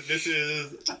just say that this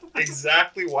is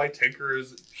exactly why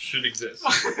tankers should exist?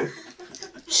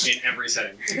 In every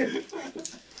setting.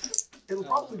 It'll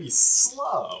probably be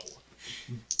slow,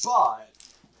 but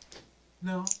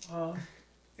No,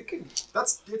 it can.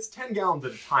 it's 10 gallons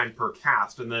at a time per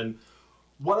cast, and then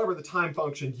whatever the time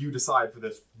function you decide for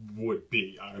this would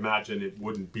be, I imagine it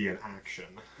wouldn't be an action.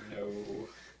 No.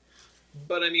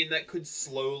 But I mean, that could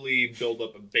slowly build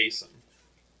up a basin.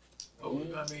 Oh,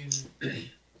 I mean,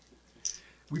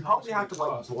 We How probably much have would to it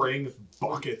like cost? bring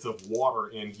buckets of water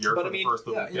in here But for I mean, the first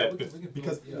little yeah, bit, we can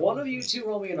because build, yeah. One of you two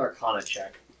roll me an Arcana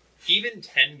check. Even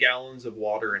 10 gallons of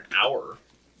water an hour.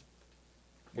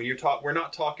 When you're we're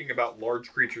not talking about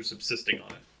large creatures subsisting on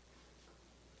it.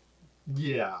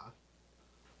 yeah.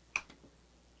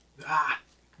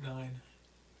 9.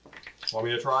 Want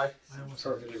me to try? I almost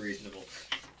Perfectly reasonable.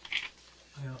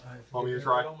 Want me to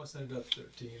try? I almost ended up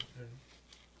 13. And,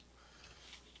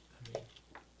 I mean,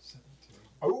 17.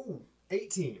 Oh,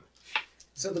 18.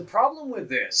 So the problem with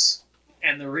this,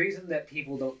 and the reason that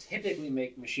people don't typically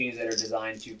make machines that are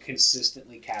designed to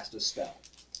consistently cast a spell,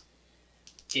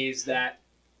 is that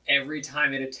every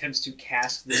time it attempts to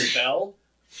cast the spell,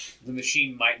 the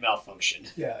machine might malfunction.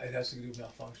 Yeah, it has to do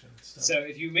malfunction stuff. So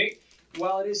if you make,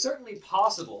 while it is certainly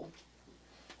possible,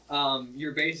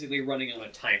 you're basically running on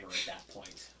a timer at that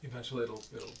point. Eventually it'll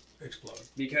explode.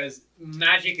 Because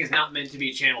magic is not meant to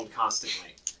be channeled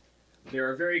constantly. There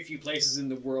are very few places in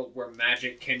the world where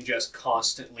magic can just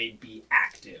constantly be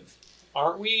active.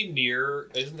 Aren't we near...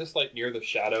 Isn't this like near the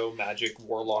Shadow Magic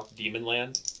Warlock Demon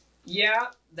Land? Yeah,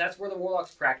 that's where the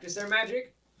warlocks practice their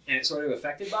magic, and it's sort of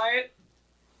affected by it.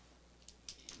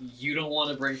 You don't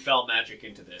want to bring fell magic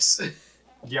into this.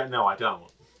 Yeah, no, I don't.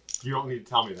 You don't need to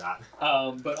tell me that.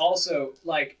 But also,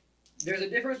 like, there's a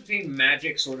difference between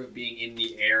magic sort of being in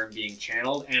the air and being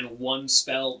channeled, and one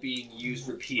spell being used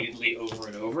repeatedly over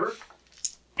and over,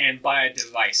 and by a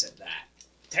device at that.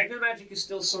 Technomagic is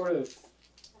still sort of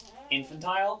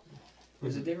infantile.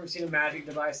 There's a difference between a magic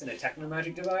device and a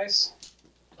technomagic device.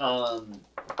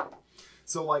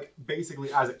 So, like,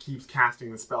 basically, as it keeps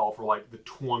casting the spell for, like, the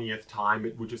 20th time,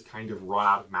 it would just kind of run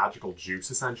out of magical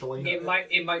juice, essentially. It might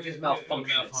just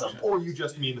malfunction at some point. Or you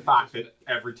just mean the fact that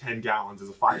every 10 gallons is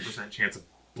a 5% chance of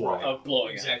blowing. Of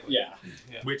blowing Exactly. up.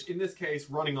 Yeah. Which, in this case,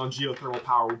 running on geothermal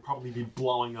power would probably be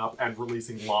blowing up and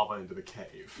releasing lava into the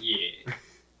cave. Yeah.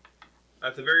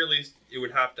 At the very least, it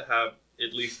would have to have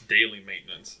at least daily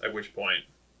maintenance, at which point...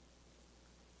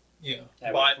 Yeah.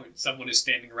 At But- which point someone is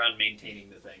standing around maintaining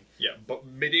the thing. Yeah, but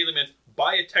daily maintenance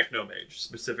by a technomage,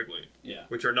 specifically, Yeah.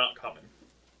 which are not common.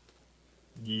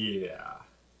 Yeah.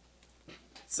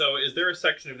 So, is there a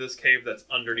section of this cave that's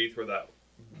underneath where that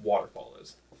waterfall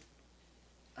is?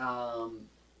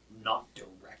 Not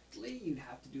directly. You'd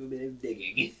have to do a bit of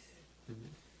digging.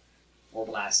 Or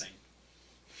blasting.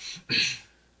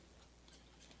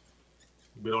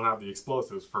 We don't have the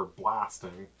explosives for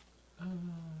blasting.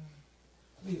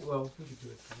 Well, we could do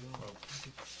it.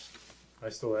 I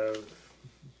still have.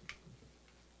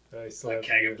 A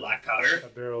keg of black powder. a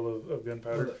barrel of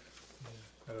gunpowder.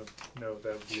 I don't know if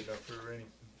that would be enough for any.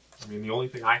 I mean, the only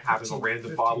thing I have is a 15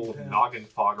 random bottle of pounds. noggin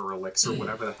fogger elixir,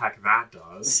 whatever the heck that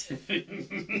does.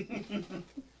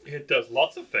 It does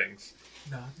lots of things.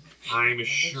 No. I'm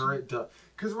sure it does.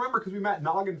 Because we met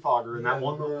noggin fogger in that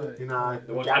one little... right. In,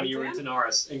 The one time you were in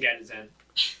Tanaris in Gadgetzan.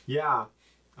 Yeah.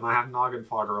 And I have noggin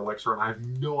fogger elixir, and I have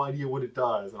no idea what it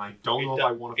does, and I don't know if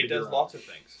I want to It figure does it out. lots of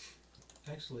things.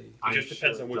 Actually, It I'm just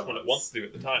depends sure on which one it wants to do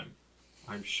at the time.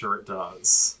 I'm sure it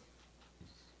does.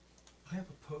 I have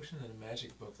a potion and a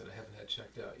magic book that I haven't had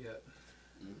checked out yet.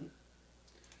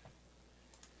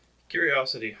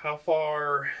 Curiosity, how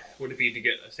far would it be to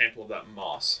get a sample of that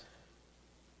moss?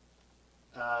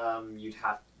 You'd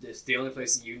have. This the only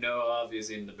place that you know of is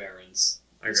in the Barrens,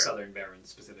 the Okay. Southern Barrens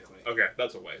specifically. Okay,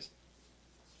 that's a ways.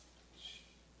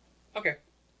 Okay.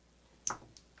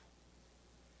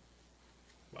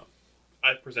 Well,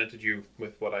 I've presented you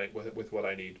with what I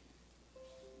need.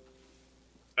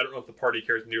 I don't know if the party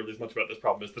cares nearly as much about this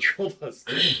problem as the troll does.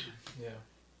 Yeah.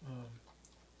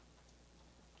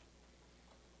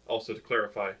 Also, to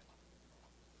clarify,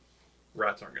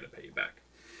 rats aren't going to pay you back.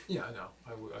 Yeah, I know. I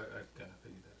kind of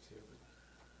figured that too.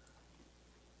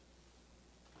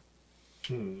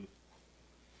 But...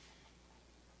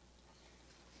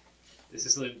 This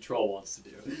is something the troll wants to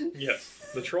do.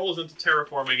 Yes, the troll is into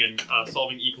terraforming and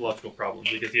solving ecological problems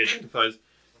because he identifies.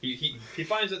 He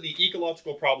finds that the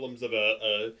ecological problems of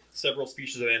several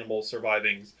species of animals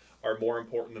surviving are more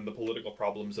important than the political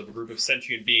problems of a group of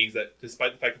sentient beings that,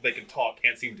 despite the fact that they can talk,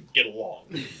 can't seem to get along.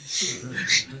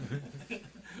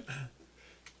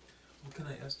 What can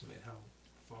I estimate how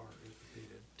far is the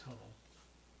gated tunnel?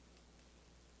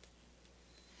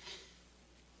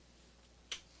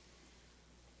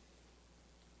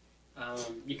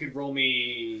 You could roll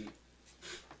me.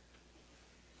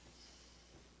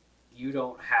 You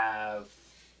don't have.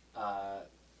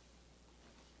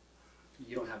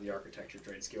 You don't have the architecture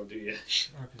trade skill, do you?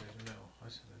 Architecture, no. I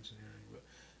said engineering, but...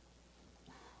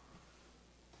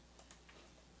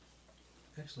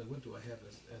 Actually, what do I have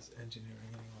as engineering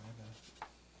anyway?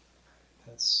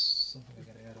 That's something I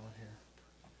gotta add on here.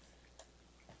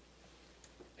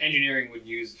 Engineering would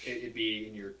use. It'd be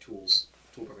in your tool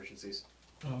proficiencies.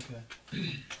 Oh, okay.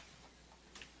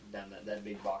 Down that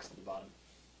big box at the bottom.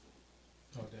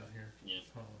 Oh, down here. Yeah.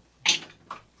 Oh,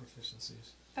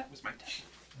 proficiencies. That was my tab.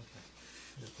 Okay.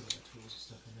 I gotta put all my tools and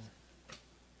stuff in there.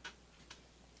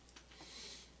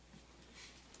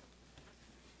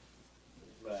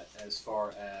 But as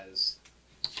far as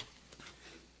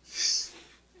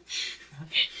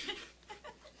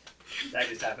that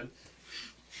just happened.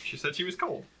 She said she was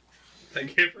cold. I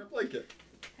gave her a blanket.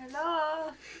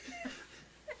 Hello.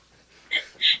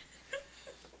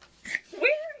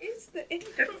 Where is the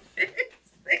interface?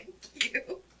 Thank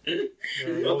you.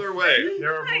 Other way.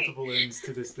 There are multiple ends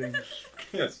to this thing.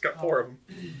 Yeah, it's got 4 of them.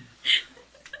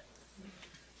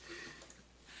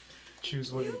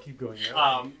 Choose one and keep going.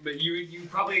 That way. But you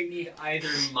probably need either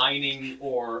mining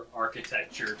or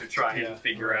architecture to try Yeah. and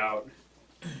figure out.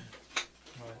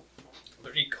 Are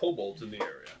there any kobolds in the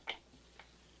area?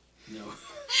 No.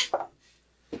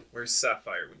 Where's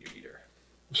Sapphire when you need her?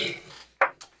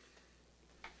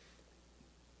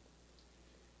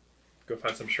 Go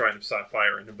find some shrine of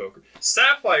Sapphire and invoke her.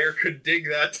 Sapphire could dig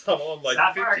that tunnel in like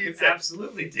Sapphire 15 can seconds.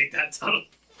 absolutely dig that tunnel.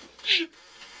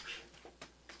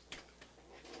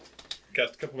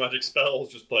 Cast a couple magic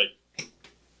spells, just like...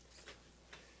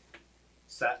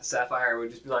 Sapphire would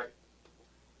just be like,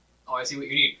 "Oh, I see what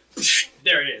you need.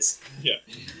 There it is." Yeah.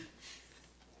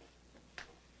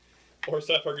 Or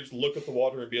Sapphire could just look at the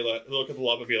water and be like, look at the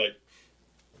lava and be like,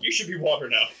 you should be water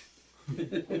now.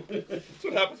 That's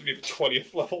what happens to be a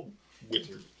 20th level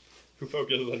wizard who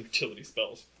focuses on utility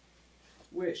spells.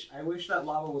 I wish that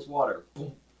lava was water.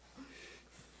 Boom.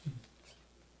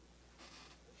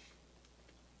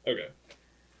 Okay.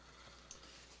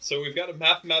 So we've got a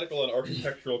mathematical and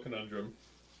architectural conundrum.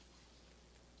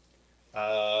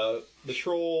 The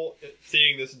troll,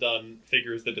 seeing this done,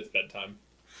 figures that it's bedtime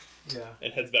Yeah.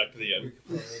 and heads back to the We inn. could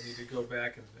probably need to go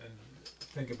back and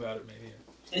think about it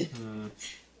maybe.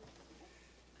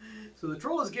 So the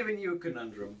troll is giving you a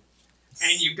conundrum,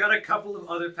 and you've got a couple of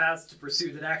other paths to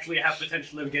pursue that actually have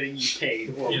potential of getting you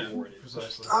paid or Yeah, rewarded.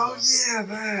 precisely. Oh yeah,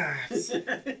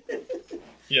 that.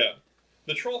 Yeah.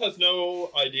 The troll has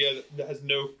no idea, has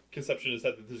no conception in his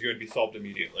head that this is going to be solved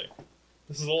immediately.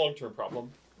 This is a long-term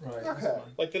problem. Right. Okay. That's fine.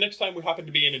 Like, the next time we happen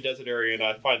to be in a desert area and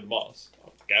I find the moss,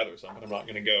 I'll gather some, but I'm not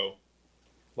going to go,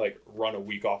 like, run a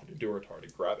week off into Durotar to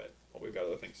grab it while we've got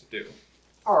other things to do.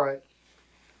 All right.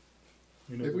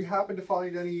 You know, If we happen to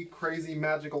find any crazy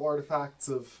magical artifacts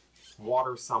of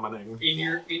Water summoning. In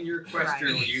your quest Right.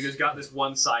 journal, you just got this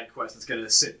one side quest that's gonna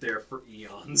sit there for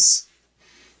eons.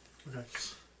 okay.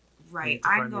 Right, to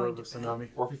I'm find the going orb to of bed. tsunami.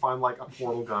 Or if you find like a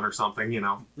portal gun or something, you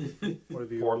know. Or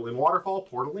the Portal in waterfall,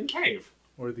 portal in cave.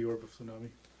 or the orb of tsunami.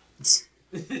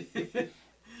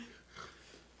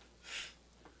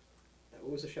 That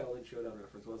was a Shaolin Showdown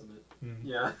reference, wasn't it? Mhm.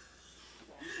 Yeah.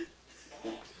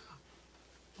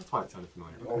 That's why it sounded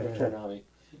familiar. Or Tsunami.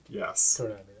 Yes.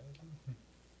 Tsunami.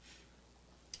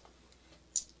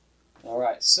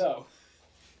 Alright, so.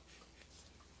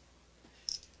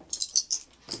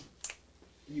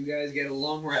 You guys get a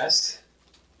long rest.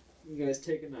 You guys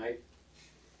take a night.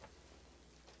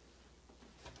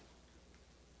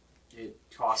 It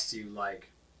costs you like,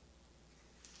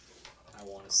 I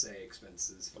want to say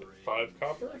expenses for 5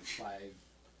 copper? like 5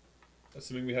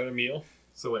 Assuming we had a meal.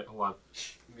 So wait, hold on.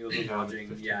 meals and Yeah, lodging.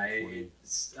 15, Yeah, 20,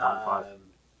 it's 5.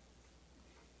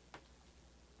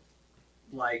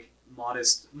 like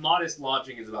modest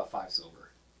lodging is about 5 silver.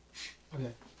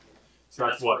 Okay. So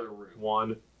that's for what? the room.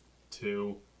 1,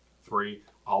 2, 3.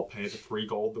 I'll pay the 3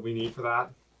 gold that we need for that.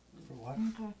 For what?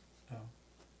 Okay. Oh.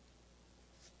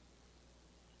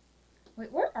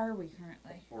 Wait, where are we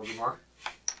currently? Orgrimmar.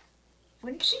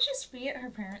 Wouldn't she just be at her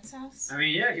parents' house? I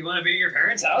mean, yeah, if you want to be at your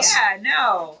parents' house. Yeah,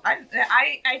 no.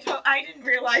 I didn't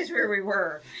realize where we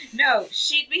were. No,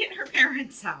 she'd be at her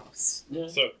parents' house. Yeah.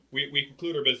 So we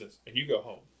conclude our business, and you go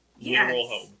home. Yes. Literal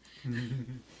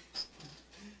home.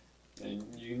 And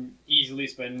you can easily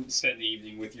spend the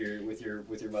evening with your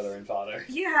mother and father.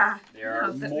 Yeah. They are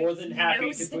No, that more makes than happy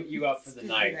no to put you up for the sense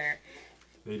night. either.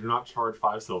 They do not charge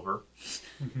 5 silver.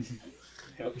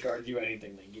 They don't charge you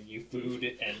anything. They give you food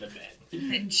and a bed.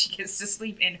 And she gets to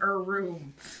sleep in her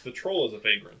room. The troll is a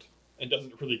vagrant and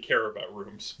doesn't really care about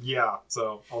rooms. Yeah,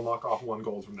 so I'll knock off 1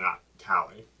 gold from that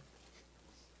tally.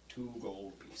 2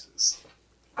 gold pieces.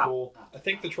 Cool. I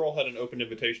think the troll had an open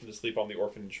invitation to sleep on the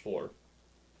orphanage floor.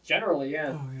 Generally,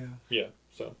 yeah. Oh yeah. Yeah,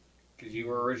 so. Because you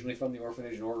were originally from the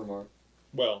orphanage in Orgrimmar.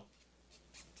 Well,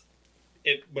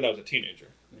 when I was a teenager.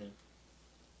 Yeah.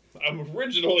 I'm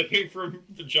originally from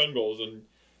the jungles, and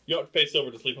you don't have to pay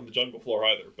silver to sleep on the jungle floor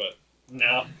either, but...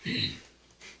 No.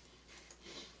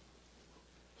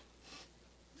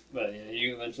 But yeah,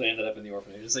 you eventually ended up in the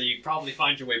orphanage. So you probably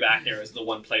find your way back there as the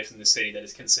one place in the city that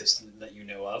is consistent that you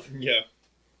know of. Yeah.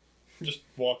 Just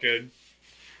walk in,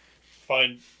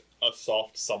 find a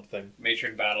soft something.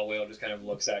 Matron Battle Whale just kind of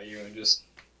looks at you and just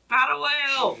Battle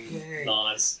whale!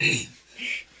 nods. And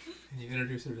you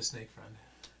introduce her to Snake Friend.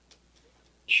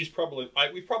 She's probably...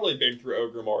 we've probably been through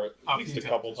Ogrimmar at least a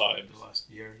couple times. The last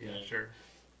year, yeah, Yeah. sure.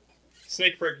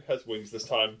 Snake Frig has wings this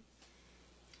time.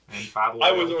 And Battle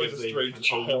I was Whale always gives a strange an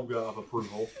child. awooga of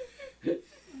approval.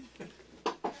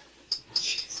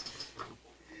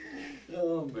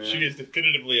 Oh man. She is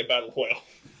definitively a battle whale.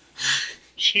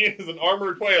 She is an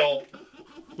armored whale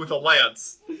with a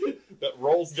lance that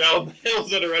rolls down the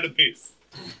hills at her enemies.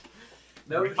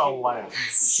 No, With a lance.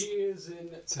 she is an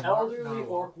an elderly orc, not a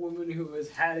orc woman who has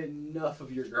had enough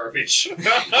of your garbage.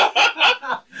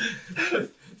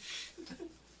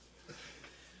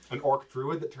 An orc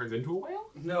druid that turns into a whale?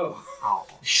 No. Oh.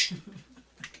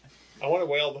 I want a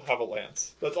whale to have a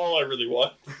lance. That's all I really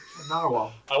want. Not a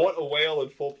while. I want a whale in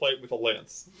full plate with a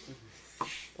lance.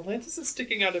 The lance isn't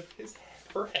sticking out of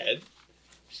her head.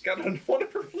 She's got it on one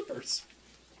of her flippers.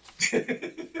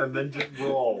 And then just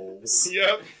rolls.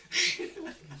 Yep.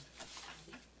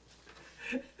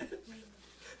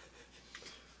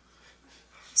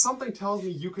 Something tells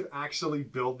me you could actually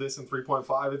build this in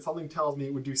 3.5, and something tells me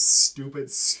it would do stupid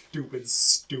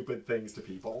things to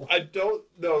people. I don't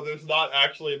know. There's not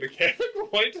actually a mechanical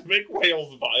way to make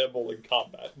whales viable in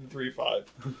combat in 3.5.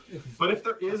 But if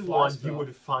there is one, you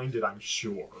would find it, I'm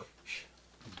sure.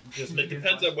 It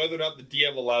depends on whether or not the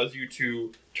DM allows you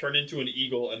to turn into an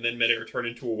eagle and then mid-air turn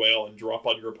into a whale and drop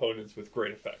on your opponents with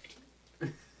great effect.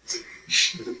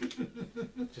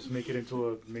 Just make it into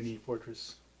a mini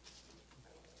fortress.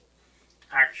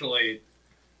 Actually,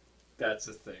 that's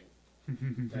a thing.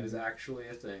 That is actually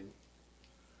a thing.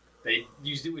 They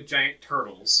used it with giant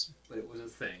turtles, but it was a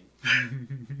thing.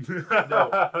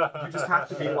 No, you just have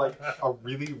to be like a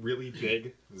really, really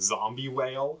big zombie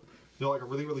whale. You're like a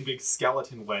really, really big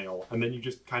skeleton whale, and then you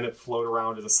just kind of float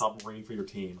around as a submarine for your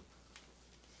team.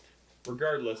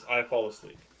 Regardless, I fall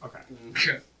asleep. Okay.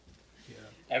 Yeah.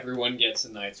 Everyone gets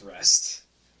a night's rest.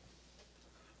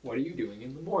 What are you doing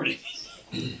in the morning?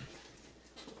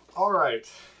 All right.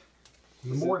 In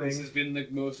the morning. This has been the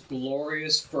most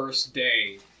glorious first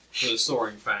day for the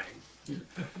Soaring Fang.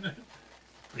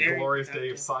 The glorious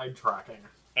day of sidetracking.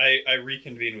 I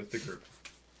reconvene with the group.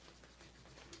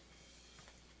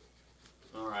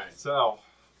 Alright. So,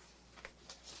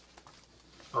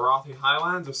 Arathi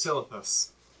Highlands or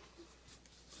Silithus?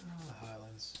 The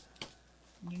Highlands.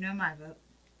 You know my vote.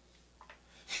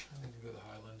 I think we go to the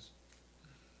Highlands.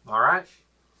 All right.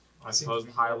 I Seems suppose to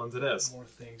the be Highlands it is. More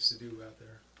things to do out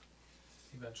there.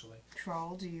 Eventually.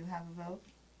 Troll, do you have a vote?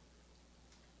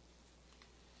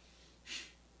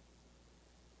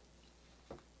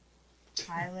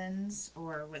 Highlands,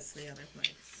 or what's the other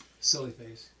place? Silly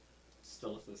face.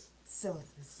 Stillithus.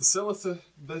 Silithus.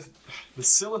 The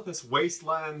Silithus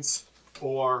Wastelands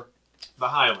or the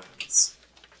Highlands?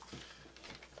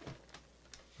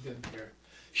 Didn't care.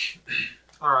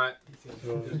 All right.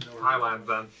 Didn't know where Highlands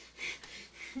then.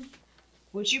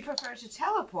 Would you prefer to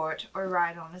teleport or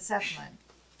ride on a Zeppelin?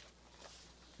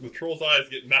 The troll's eyes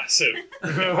get massive.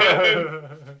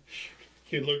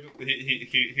 He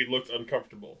looked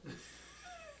uncomfortable.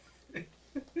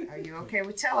 Are you okay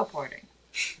with teleporting?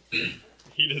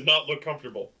 He does not look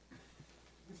comfortable.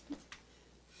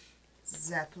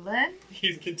 Zeppelin?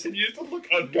 He continues to look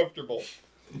uncomfortable.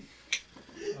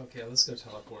 Okay, let's go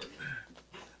teleport.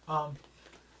 I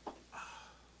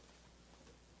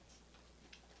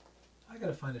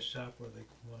gotta find a shop where they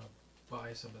want to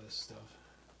buy some of this stuff.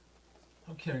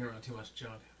 I'm carrying around too much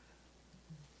junk.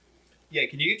 Yeah,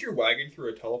 can you get your wagon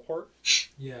through a teleport?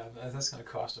 Yeah, that's gonna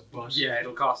cost a bunch. Yeah,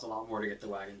 it'll cost a lot more to get the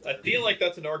wagon. I feel like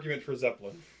that's an argument for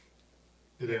Zeppelin.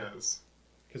 It is.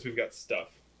 Because we've got stuff.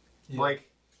 Yeah. Like,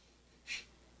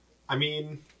 I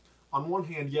mean, on one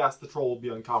hand, yes, the troll will be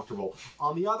uncomfortable.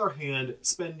 On the other hand,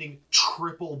 spending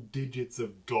triple digits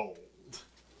of gold.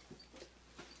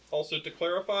 Also, to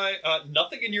clarify,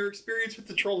 nothing in your experience with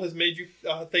the troll has made you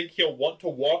think he'll want to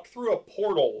walk through a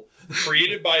portal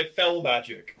created by fell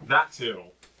magic. That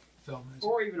too. Film magic.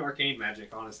 Or even arcane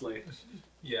magic, honestly.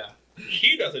 Yeah.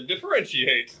 He doesn't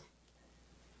differentiate.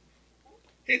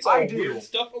 It's all I do. weird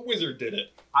stuff. A wizard did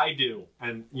it. I do.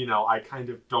 And, you know, I kind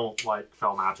of don't like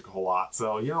fell magic a whole lot.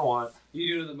 So, you know what? You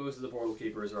do know that most of the portal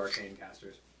keepers are arcane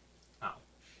casters. Oh.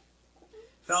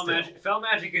 Fell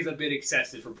magic is a bit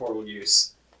excessive for portal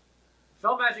use.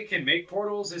 Fell magic can make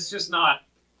portals, it's just not...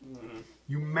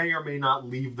 You may or may not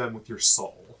leave them with your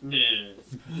soul.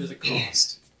 There's a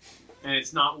cost. And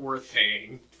it's not worth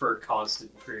paying for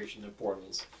constant creation of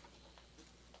portals.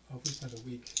 Oh, if we spend a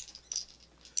week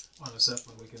on a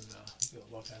Zeppelin, we can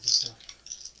build all kinds of stuff.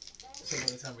 So by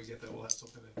the time we get there, we'll have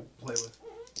something to play with.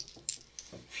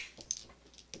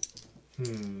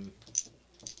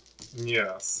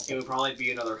 Yes. It would probably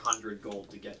be another 100 gold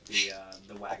to get the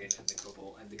wagon and the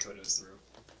kobold and the kodos through.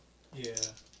 Yeah.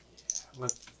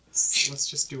 Let's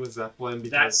just do a Zeppelin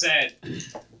because... That said,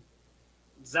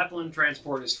 Zeppelin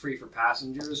transport is free for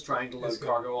passengers. Trying to load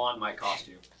cargo on might cost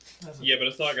you. Yeah, but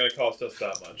it's not going to cost us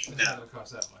that much. It's not going to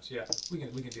cost that much. Yeah, we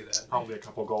can do that. Probably a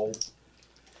couple gold.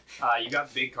 You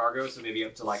got big cargo, so maybe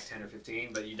up to like 10 or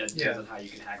 15, but it depends on how you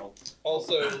can haggle.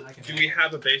 Also, do we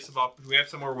have a base of do we have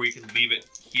somewhere where we can leave it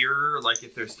here? Like,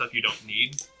 if there's stuff you don't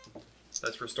need,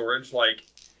 that's for storage. Like,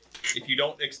 if you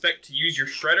don't expect to use your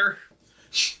shredder.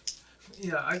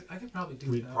 Yeah, I could probably do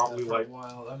We'd that probably for a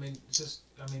while.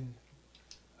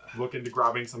 Look into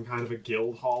grabbing some kind of a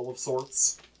guild hall of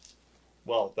sorts.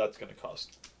 Well, that's going to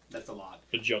cost. That's a lot.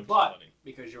 The junk But money.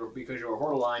 because you're a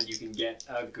horde line, you can get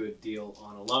a good deal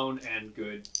on a loan and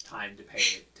good time to pay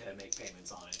it to make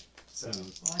payments on it. So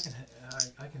well,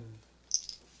 I can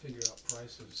figure out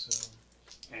prices.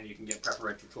 and you can get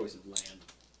preferential choice of land.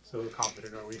 So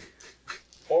confident are we?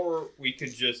 Or we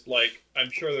could just, like, I'm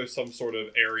sure there's some sort of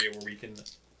area where we can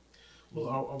Well,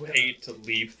 are we pay to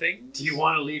leave things. Do you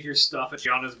want to leave your stuff at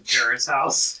Gianna's parents'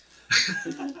 house?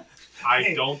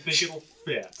 I don't think it'll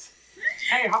fit.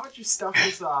 Hey, how about you stuff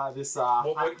this what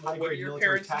high do grade your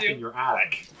military parents tech do? in your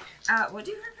attic? What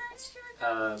do her parents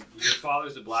do? Your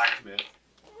father's a blacksmith,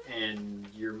 and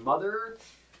your mother,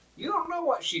 you don't know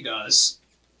what she does.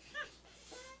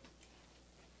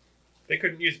 They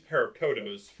couldn't use a pair of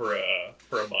Kodos for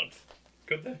a month,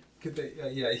 could they? Could they?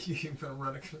 Yeah, you can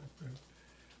run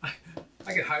a.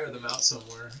 I could hire them out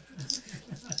somewhere.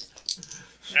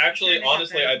 Actually, Sure, they have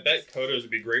honestly, to. I bet Kodos would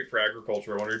be great for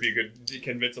agriculture. I wonder if you could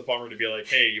convince a farmer to be like,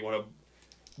 hey, you want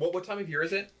to... What time of year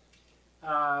is it?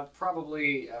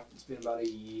 Probably, after it's been about a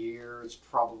year, it's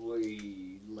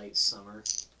probably late summer.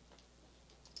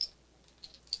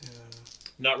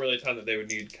 Not really a time that they would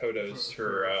need Kodos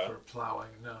for plowing,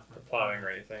 no. for plowing or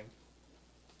anything.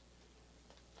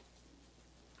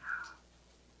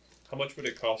 How much would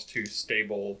it cost to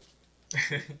stable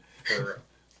for...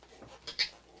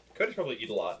 Kodos probably eat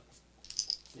a lot.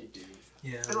 They do.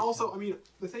 Yeah. And also, I mean,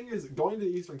 the thing is, going to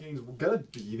the Eastern Kingdoms, we're gonna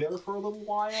be there for a little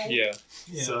while. Yeah.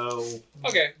 Yeah. So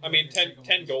Okay, I mean,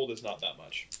 10 gold is not that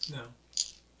much. No.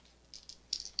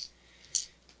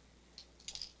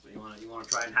 So you want to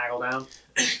try and haggle down?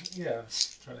 Yeah.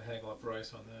 Try to haggle up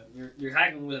price on that. You're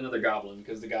haggling with another goblin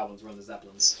because the goblins run the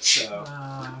zeppelins. So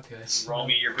Okay. roll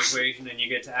me your persuasion, and you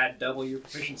get to add double your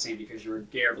proficiency because you're a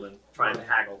Garblin trying to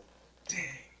haggle. Dang.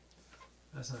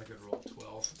 That's not a good roll.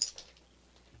 12.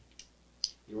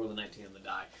 You roll the 19 on the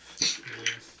die.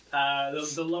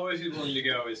 The lowest you're willing to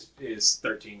go is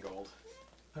 13 gold.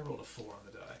 I rolled a 4 on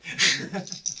the die.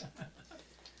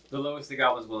 The lowest the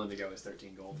goblin's willing to go is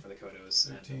 13 gold for the Kodos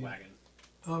and 13. the wagon.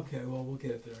 Okay, well, we'll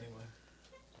get it there anyway.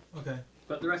 Okay.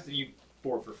 But the rest of you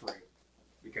board for free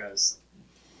because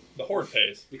The Horde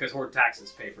pays. Horde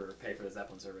taxes pay for the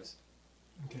Zeppelin service.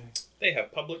 Okay. They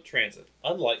have public transit,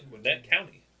 unlike Gwinnett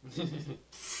County. 13.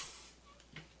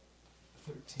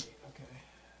 Okay.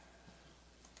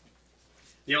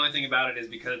 The only thing about it is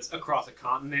because it's across a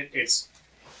continent, it's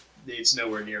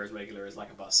nowhere near as regular as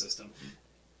like a bus system.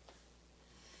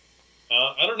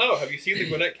 I don't know. Have you seen the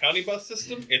Gwinnett County bus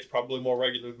system? It's probably more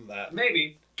regular than that.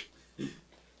 Maybe.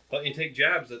 Let you take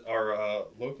jabs at our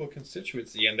local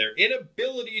constituency and their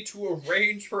inability to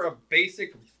arrange for a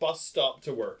basic bus stop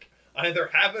to work. Either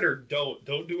have it or don't.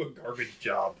 Don't do a garbage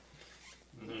job.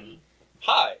 Mm-hmm.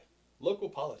 Hi, local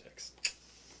politics.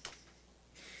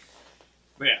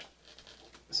 But yeah.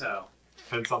 So.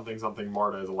 and something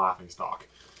Marta is a laughing stock.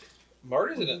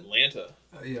 Marta's in Atlanta.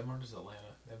 Yeah, Marta's Atlanta.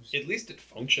 At least it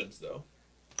functions, though.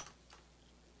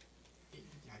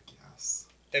 I guess.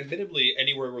 Admittedly,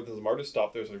 anywhere where there's a Marta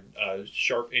stop, there's a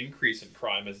sharp increase in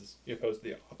crime as opposed to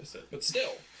the opposite. But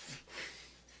still.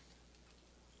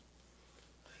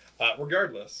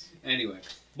 Regardless. Anyway.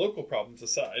 Local problems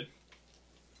aside.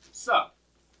 So.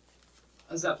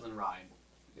 A Zeppelin ride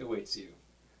awaits you.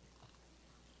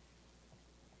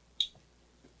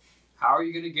 How are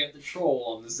you going to get the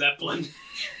troll on the Zeppelin?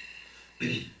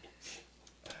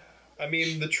 I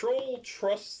mean, the troll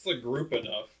trusts the group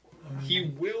enough.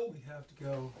 He will... We have to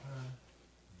go...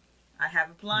 I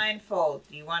have a blindfold.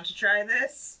 Do you want to try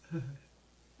this?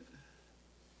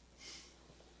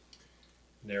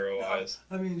 Narrow eyes.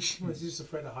 I mean, she was just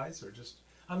afraid of heights or just...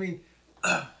 I mean,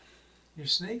 your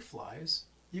snake flies.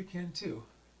 You can too.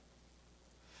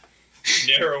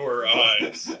 Narrower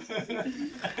eyes.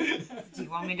 Do you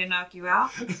want me to knock you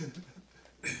out? Just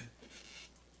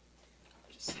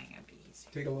saying it'd be easy.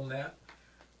 Take a little nap.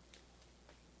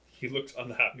 He looks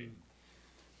unhappy.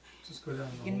 Just go down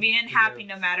the You can hall. be unhappy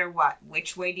no matter what.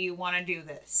 Which way do you want to do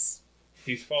this?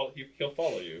 He'll follow you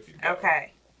if you go.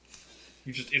 Okay.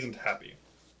 He just isn't happy.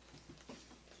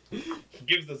 He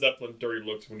gives the Zeppelin dirty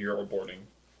looks when you're boarding.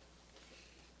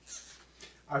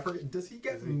 I forget, does he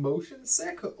get motion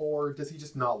sick, or does he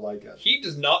just not like it? He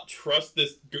does not trust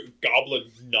this goblin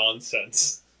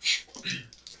nonsense.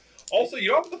 Also, you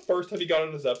know what happened the first time he got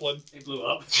on a Zeppelin? It blew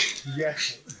up. Yeah.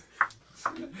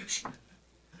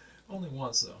 Only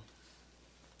once, though.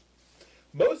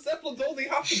 Most Zeppelins only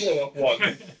have to blow up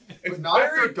once. But not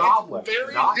if they're goblins.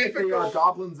 Very Not if they are difficult.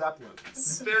 goblin zeppelins.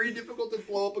 It's very difficult to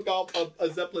blow up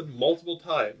a Zeppelin multiple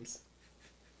times.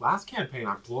 Last campaign,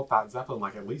 I blew up that zeppelin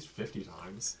like at least 50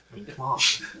 times. I mean, come on.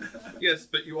 Yes,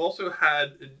 but you also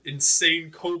had an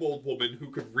insane kobold woman who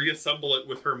could reassemble it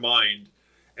with her mind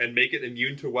and make it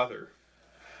immune to weather.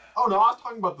 Oh no, I was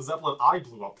talking about the zeppelin I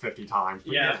blew up 50 times.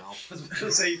 But Yeah. You know. I was going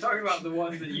to say, you're talking about the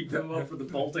one that you blew up for the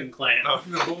Bolton clan. Oh.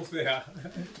 No, both, yeah.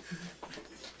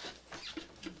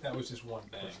 That was just one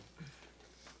bang.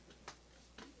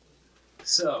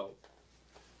 So,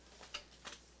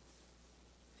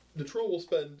 The troll will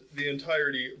spend the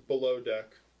entirety below deck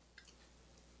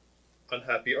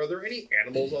unhappy. Are there any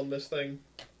animals on this thing?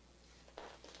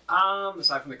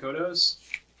 aside from the Kodos,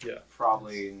 Yeah.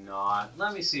 probably not.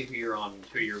 Let me see who you're.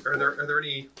 Are there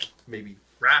any maybe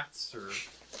rats or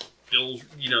bills?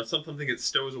 You know, something that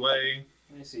stows away.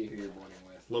 Let me see who you're boarding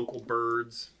with. Local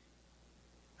birds.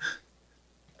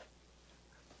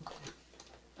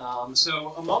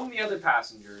 So among the other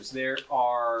passengers, there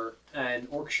are an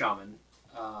orc shaman,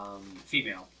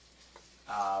 female,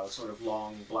 sort of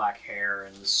long black hair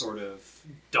and sort of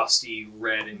dusty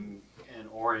red and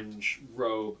orange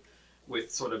robe,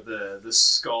 with sort of the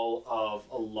skull of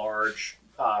a large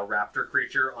raptor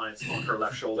creature on her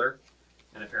left shoulder,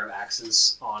 and a pair of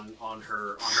axes on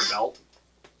her belt.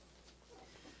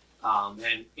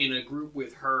 And in a group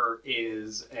with her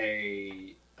is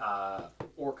a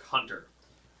orc hunter.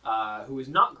 Who is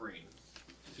not green.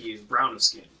 He is brown of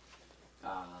skin,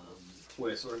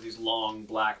 with sort of these long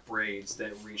black braids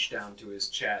that reach down to his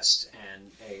chest,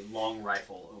 and a long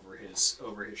rifle over his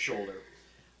shoulder.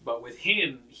 But with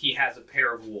him, he has a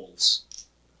pair of wolves.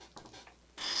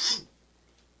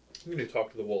 I'm going to talk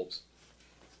to the wolves.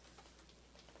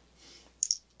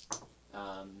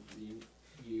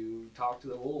 You talk to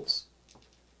the wolves,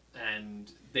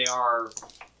 and they are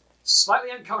slightly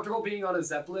uncomfortable being on a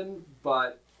zeppelin,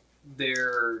 but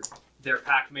their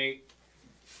packmate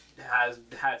has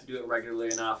had to do it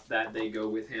regularly enough that they go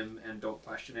with him and don't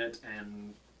question it,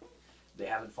 and they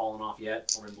haven't fallen off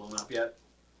yet or been blown up yet.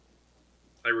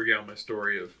 I regale my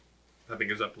story of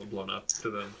having a zeppelin blown up to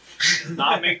them.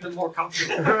 Not make them more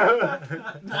comfortable.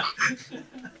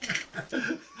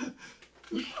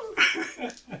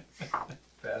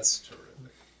 That's terrific.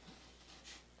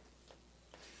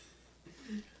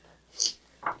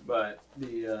 But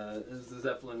as the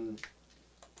zeppelin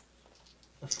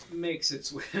makes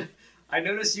its way, I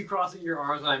noticed you crossing your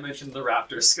arms when I mentioned the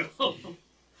raptor skull.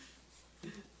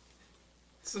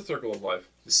 It's the circle of life.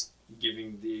 Just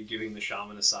giving the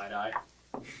shaman a side eye.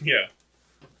 Yeah.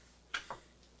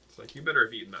 It's like, you better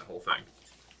have eaten that whole thing.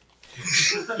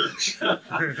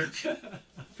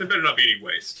 There better not be any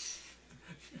waste.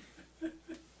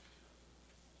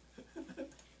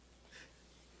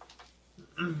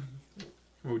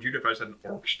 What would you do if I just had an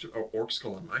orc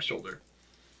skull on my shoulder?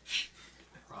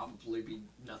 Probably be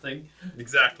nothing.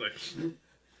 Exactly.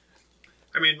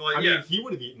 I mean, like, I yeah. mean, he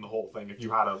would have eaten the whole thing if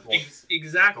you had a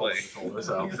Exactly. skull on your shoulder,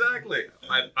 so. Exactly.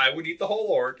 I would eat the whole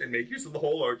orc and make use of the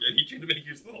whole orc, and eat you to make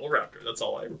use of the whole raptor. That's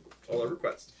all I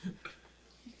request.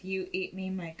 If you eat me,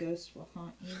 my ghost will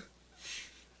haunt you.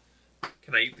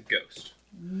 Can I eat the ghost?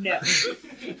 No.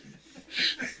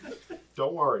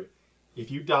 Don't worry. If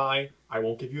you die, I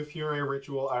won't give you a funerary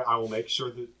ritual. I will make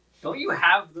sure that... Don't you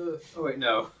have the... Oh, wait,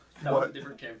 no. That was What? a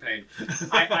different campaign.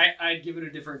 I'd give it a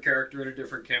different character in a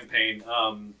different campaign.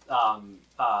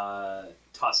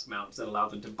 Tusk mounts that allow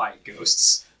them to bite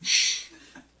ghosts.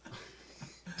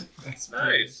 That's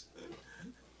Nice.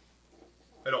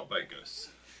 I don't bite ghosts.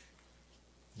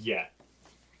 Yeah.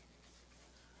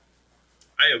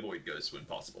 I avoid ghosts when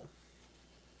possible.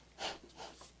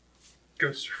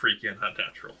 Ghosts are freaky and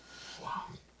unnatural. Wow.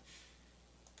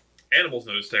 Animals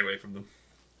know to stay away from them.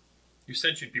 You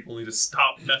sentient people need to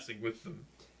stop messing with them.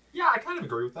 Yeah, I kind of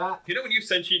agree with that. You know when you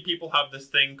sentient people have this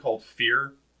thing called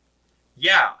fear?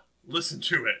 Yeah, listen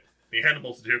to it. The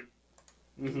animals do.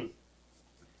 Mm-hmm.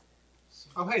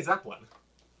 Oh, hey, Zeppelin.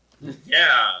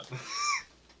 Yeah.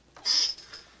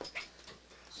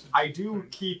 I do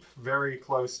keep very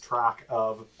close track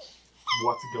of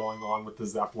what's going on with the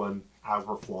Zeppelin as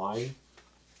we're flying.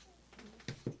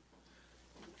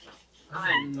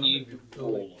 I need to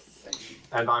roll a thing.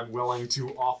 And I'm willing to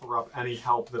offer up any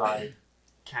help that I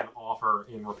can offer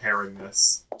in repairing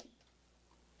this.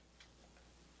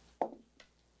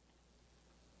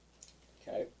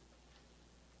 Okay.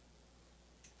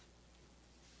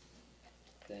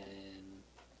 Then...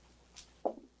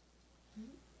 I'm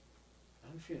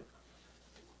feeling...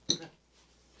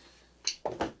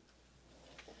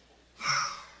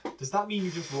 Does that mean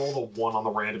you just rolled a 1 on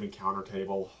the random encounter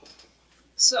table?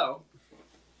 So...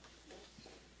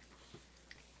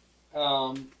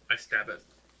 I stab it.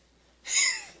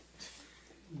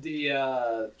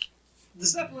 The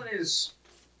Zeppelin is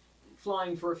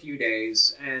flying for a few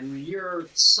days, and you're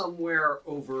somewhere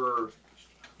over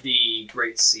the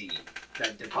Great Sea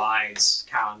that divides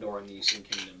Kalimdor and the Eastern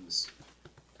Kingdoms.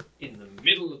 In the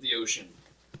middle of the ocean.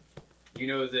 You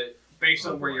know that, based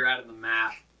on where you're at in the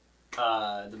map,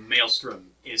 the Maelstrom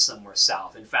is somewhere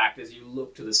south. In fact, as you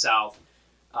look to the south,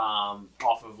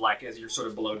 off of, like, as you're sort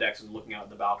of below decks and looking out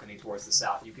the balcony towards the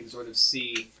south, you can sort of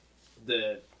see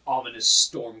the ominous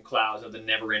storm clouds of the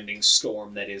never-ending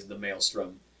storm that is the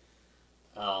Maelstrom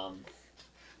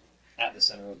at the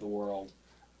center of the world.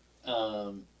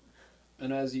 And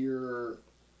as you're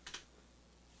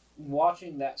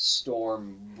watching that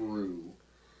storm brew,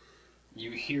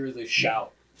 you hear the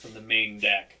shout from the main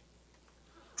deck.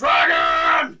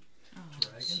 Dragon! Oh,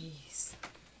 jeez.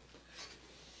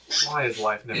 Why is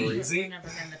life never We're easy? never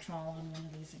going to troll on one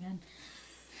of these again.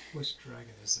 Which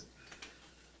dragon is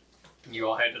it? You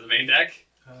all head to the main deck?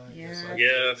 Yes.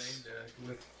 Yes.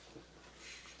 With,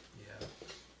 yeah.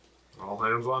 All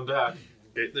hands on deck.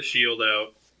 Get the shield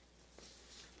out.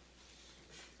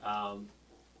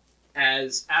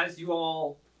 As you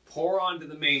all pour onto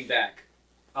the main deck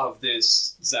of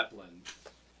this Zeppelin,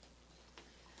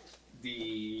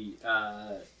 the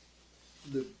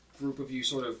group of you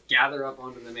sort of gather up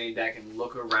onto the main deck and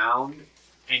look around,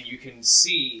 and you can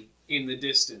see in the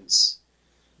distance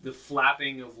the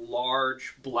flapping of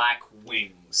large black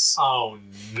wings. Oh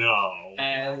no.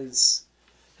 As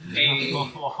a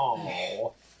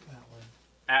Oh. That one.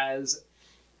 as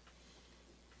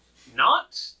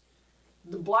not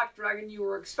the black dragon you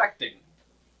were expecting.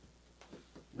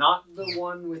 Not the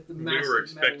one with the We massive were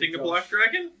expecting a metal jaw. black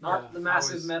dragon? Not Yeah, the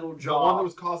massive I was- metal The one jaw. that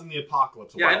was causing the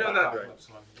apocalypse. a Yeah, I while know back. that dragon. Apocalypse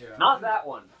one. Yeah. Not that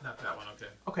one. Not that one. Okay.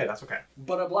 Okay, that's okay.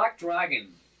 But a black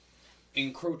dragon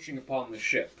encroaching upon the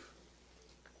ship.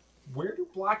 Where do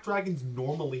black dragons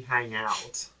normally hang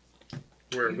out?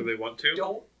 Wherever they want to.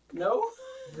 Don't know?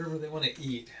 Wherever they want to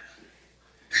eat.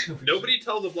 Nobody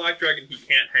tells a black dragon he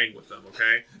can't hang with them,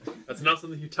 okay? That's not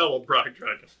something you tell a black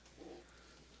dragon.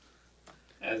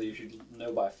 As you should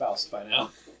know by Faust by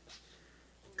now.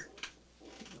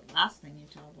 The last thing you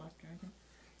tell a black dragon.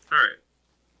 Alright.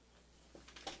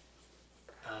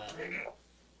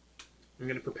 I'm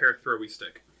gonna prepare throwy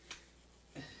stick.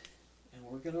 And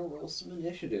we're gonna roll some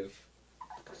initiative.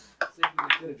 See if we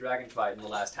can get a dragon fight in the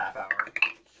last half hour.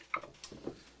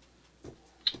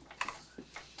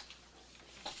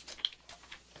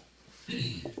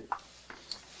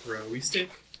 Throwy stick,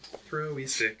 throwy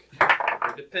stick.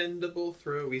 A dependable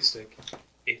throwy stick.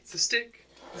 It's a stick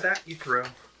that you throw.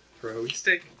 Throwy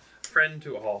stick, friend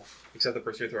to all. Except the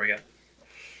person you're throwing at.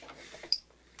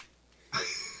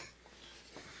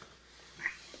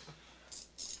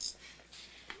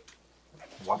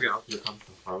 Watch out, here comes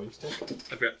the throwing stick.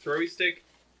 I've got throwy stick,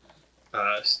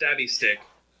 stabby stick,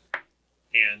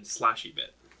 and slashy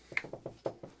bit.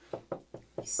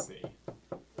 Let's see.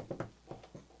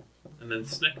 And then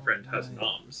Snack Friend has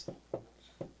noms.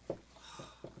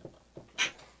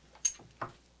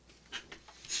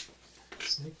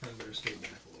 Snake friend better stay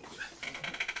back a little bit.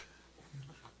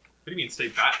 What do you mean stay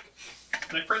back?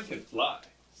 Snack Friend can fly.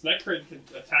 Snack Friend can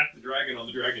attack the dragon on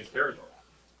the dragon's territory.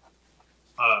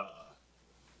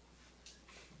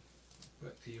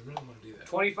 But do you really want to do that?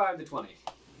 25 to 20.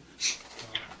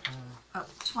 Oh,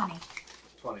 20.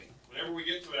 20. Whenever we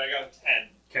get to it, I got a 10.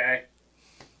 Okay.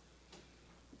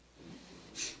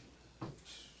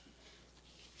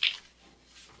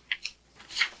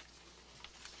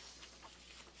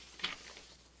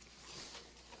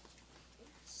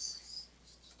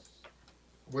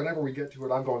 Whenever we get to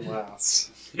it, I'm going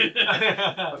last.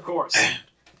 Of course.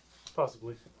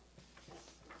 Possibly.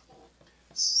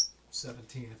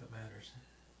 17 if it matters.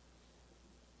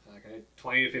 Okay.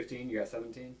 20 to 15. You got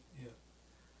 17?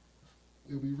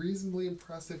 It would be reasonably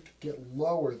impressive to get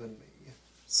lower than me.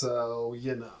 So,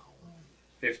 you know.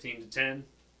 15 to 10.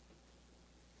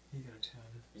 You got a 10.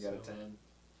 You got a so 10.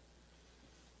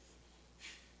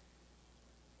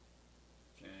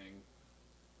 Dang.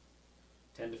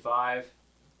 10 to 5.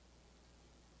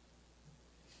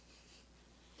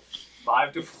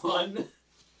 5 to 1.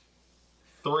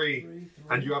 3.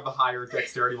 And you have the higher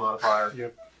dexterity modifier.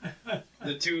 Yep.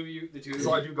 The two of you.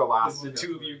 So I do go last. The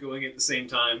two of you going at the same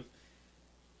time.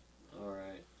 All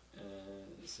right.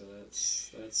 So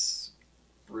that's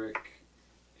Brik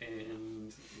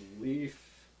and Leaf.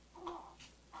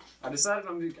 I decided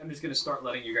I'm just gonna start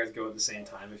letting you guys go at the same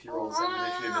time. If you roll the same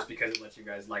initiative, just because it lets you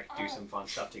guys like do some fun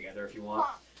stuff together if you want,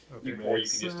 or you can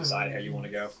just decide how you want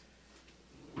to go.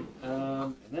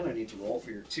 And then I need to roll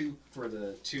for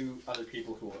the two other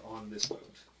people who are on this boat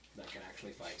that can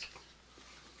actually fight.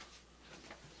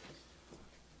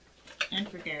 And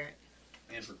for Garruk.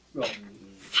 And for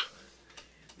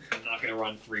I'm not going to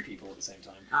run 3 people at the same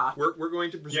time. Ah. We're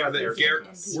going to presume Yeah, that there's Garruk.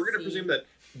 NPC. We're going to presume that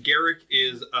Garruk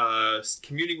is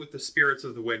communing with the spirits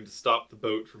of the wind to stop the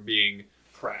boat from being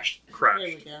Crashed. crashed.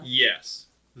 There we go. Yes,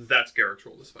 that's Garruk's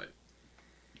role this fight.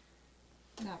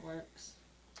 That works.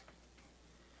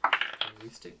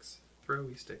 Throwy sticks,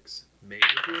 throwy sticks, made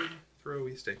of wood,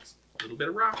 throwy sticks. A little bit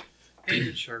of rock, and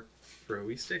it's sharp.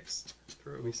 Throwy sticks.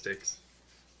 Throwy sticks.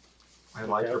 I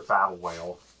like your battle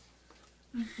whale.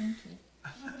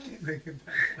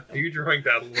 Are you drawing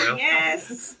Battle Whale?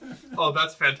 Yes. Oh,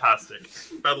 that's fantastic.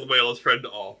 Battle Whale is friend to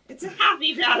all. It's a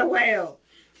happy battle whale.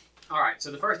 All right.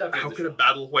 So the first update. How is could a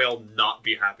Battle Whale not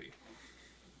be happy?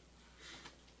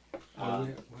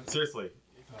 Seriously,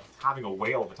 having a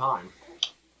whale of a time.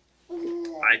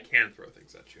 I can throw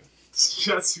things at you.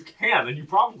 Yes, you can, and you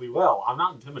probably will. I'm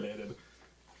not intimidated.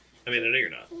 I mean, I know you're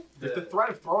not. If the threat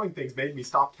of throwing things made me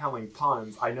stop telling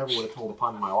puns, I never would have told a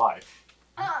pun in my life.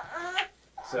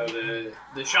 So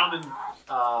the shaman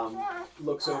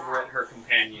looks over at her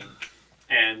companion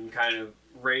and kind of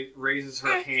raises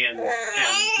her hand, and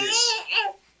this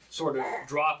sort of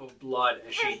drop of blood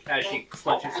as she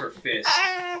clenches her fist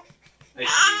as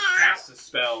she casts a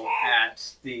spell at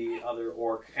the other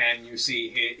orc, and you see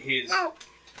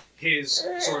he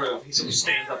sort of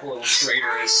stands up a little straighter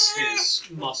as his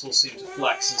muscles seem to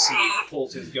flex as he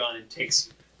pulls his gun and takes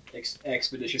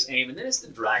expeditious aim, and then it's the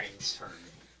dragon's turn.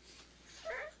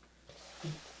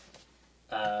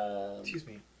 Excuse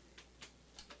me.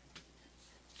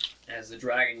 As the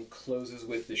dragon closes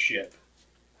with the ship.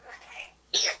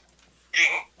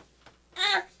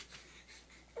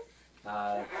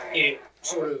 It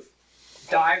sort of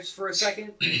dives for a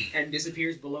second and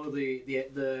disappears below the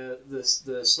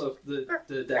slope,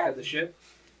 the deck of the ship,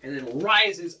 and then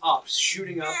rises up,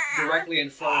 shooting up directly in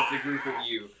front of the group of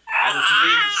you. As its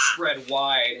wings spread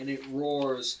wide, and it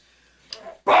roars,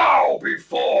 "Bow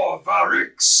before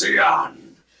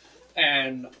Varixian!"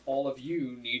 And all of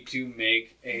you need to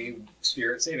make a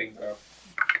spirit saving throw.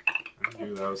 I can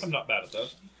do those. I'm not bad at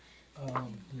those. Yeah, I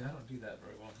don't do that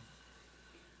very well.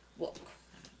 Look.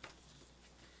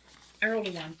 I rolled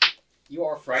a 1. You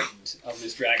are frightened of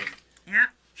this dragon. Yeah.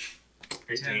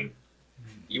 18.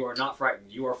 You are not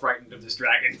frightened. You are frightened of this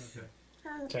dragon.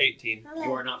 Okay. 18.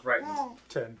 You are not frightened.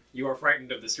 10. You are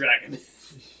frightened of this dragon.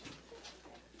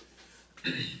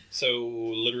 So,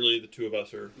 literally, the two of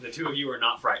us are... The two of you are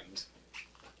not frightened.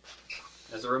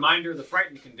 As a reminder, the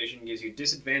frightened condition gives you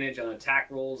disadvantage on attack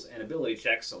rolls and ability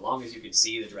checks so long as you can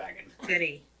see the dragon.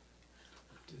 Goody.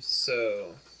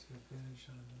 So...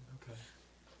 Okay.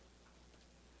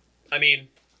 I mean,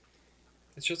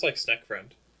 it's just like Snack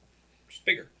Friend. Just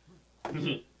bigger.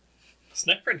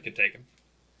 Snack Friend can take him.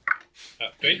 Do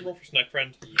I need to roll for Snack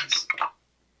Friend?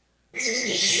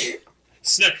 Yes.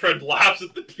 Snack Friend laughs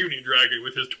at the puny dragon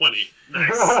with his 20.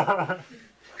 Nice.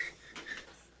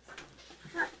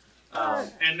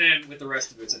 And then with the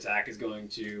rest of its attack is going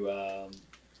to...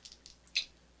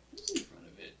 who's in front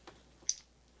of it?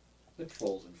 The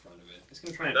troll's in front of it. It's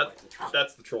going to try and fight the troll.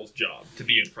 That's the troll's job, to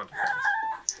be in front of things.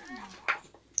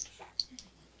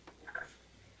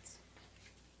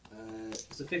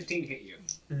 Does a 15 hit you?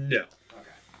 No.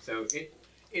 Okay. So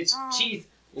its teeth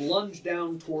lunge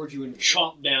down towards you and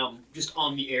chomp down just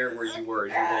on the air where you were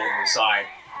as you roll to the side.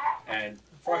 And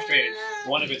frustrated,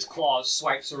 one of its claws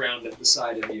swipes around at the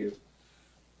side of you.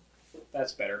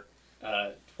 That's better.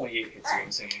 28 hits you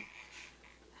in singing.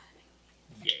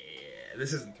 Yeah,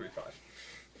 this isn't 3-5.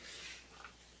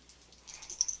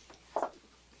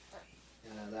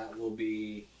 That will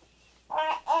be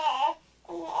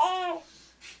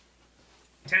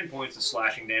 10 points of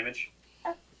slashing damage.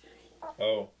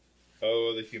 Oh,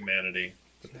 the humanity.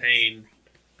 The pain.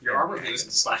 Your armor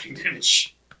boosts slashing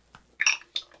damage.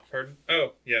 Pardon?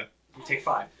 Oh, yeah. You take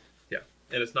 5. Yeah.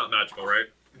 And it's not magical, right?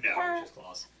 No, it's just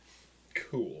claws.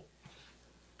 Cool.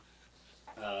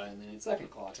 And then its second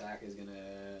claw attack is going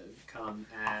to come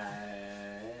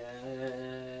at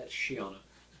Sheona.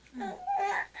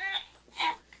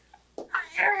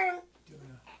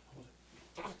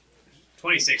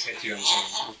 26 hits you, I'm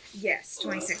assuming. Yes,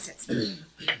 26 hits me.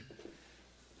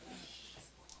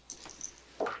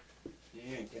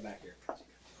 Yeah, get back here.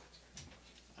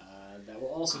 That will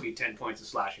also be 10 points of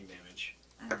slashing damage.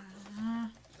 That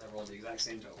rolled the exact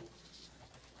same total.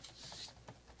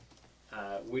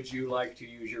 Would you like to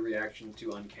use your reaction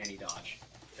to uncanny dodge?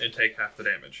 And take half the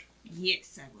damage.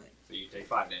 Yes, I would. So you take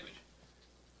 5 damage.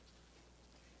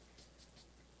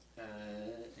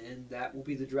 And that will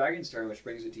be the dragon's turn, which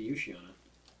brings it to you, Sheona.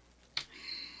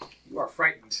 You are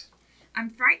frightened. I'm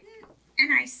frightened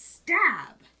and I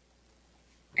stab.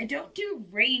 I don't do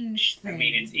range things. I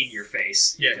mean, it's in your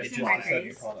face. Yeah, It's it's in just my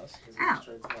descending face. upon us. Ow.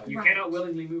 You Right. cannot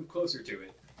willingly move closer to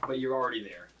it, but you're already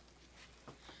there.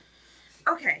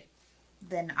 Okay,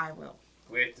 then I will.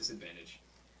 With disadvantage.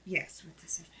 Yes, with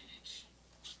disadvantage.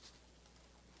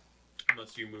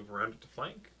 Unless you move around it to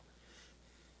flank.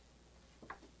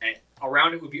 And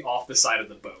around it would be off the side of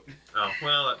the boat. Oh,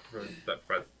 well, that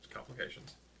provides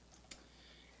complications.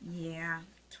 Yeah,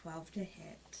 12 to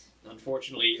hit.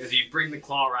 Unfortunately, as you bring the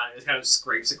claw around, it kind of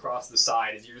scrapes across the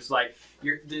side. As you're just like,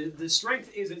 the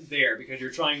strength isn't there because you're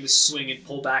trying to swing and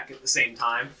pull back at the same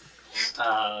time,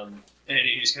 and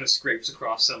it just kind of scrapes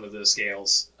across some of the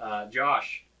scales.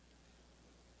 Josh,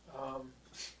 Can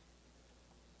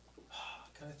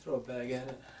I throw a bag at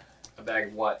it? a bag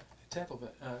of what? Tanglefoot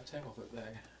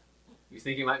bag. You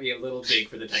think it might be a little big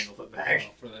for the Tanglefoot bag?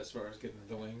 Oh, for that, as far as getting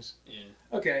the wings. Yeah.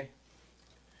 Okay.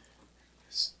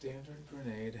 Standard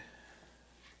grenade.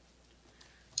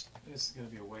 This is going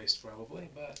to be a waste probably,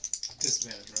 but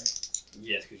disadvantage, right?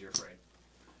 Yes, because you're afraid.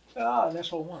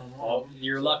 Natural one. Oh,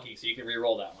 you're lucky, so you can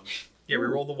re-roll that one. Yeah, we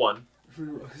roll the 1.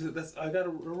 I got to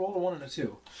roll a 1 and a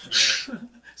 2.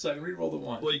 So I can re-roll the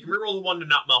 1. Well, you can re-roll the 1 to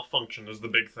not malfunction is the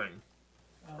big thing.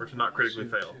 Or to not critically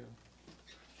fail.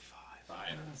 5.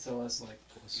 So that's like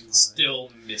plus 5. Still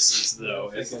misses,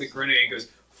 though, Yeah, as I the guess. grenade goes...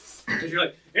 And you're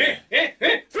like, I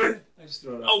just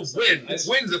throw it off Oh, the side. win!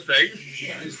 Wins a thing!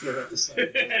 Yeah, I just throw it off the side.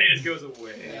 and it just goes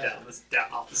away down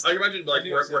off the I side. can imagine like I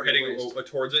knew it was we're gonna be heading waste.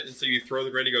 towards it, and so you throw the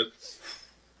grenade, it goes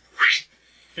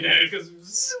And it goes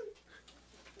zoom,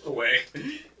 away.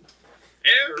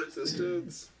 air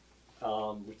resistance.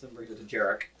 Which then brings it to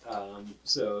Garruk.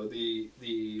 So the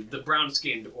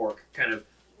brown-skinned orc kind of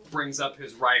brings up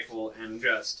his rifle and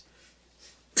just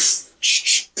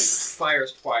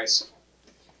fires twice.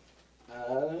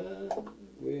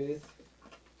 With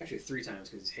actually 3 times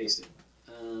because he's hasted.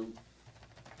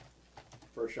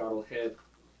 First shot will hit,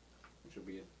 which will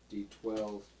be a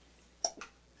D12.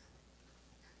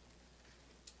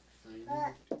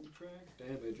 92 track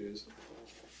damages.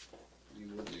 You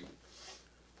will do.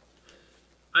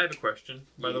 I have a question,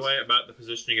 by the way, about the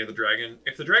positioning of the dragon.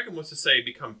 If the dragon was to say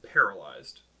become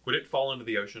paralyzed, would it fall into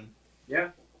the ocean?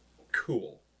 Yeah.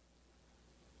 Cool.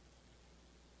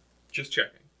 Just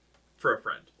checking. For a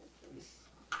friend.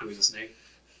 Who is a snake?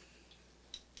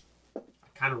 I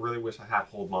kind of really wish I had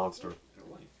Hold Monster.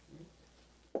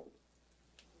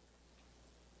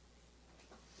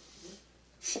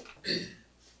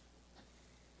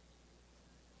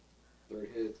 Third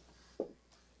hit.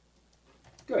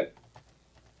 Good.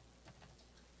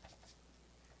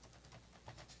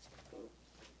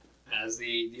 As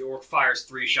the orc fires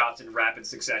 3 shots in rapid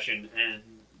succession and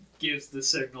gives the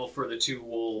signal for the 2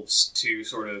 wolves to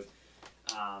sort of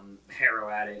harrow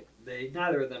at it.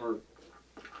 Neither of them are.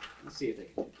 Let's see if they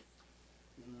can.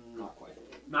 Not quite.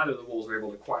 Neither of the wolves are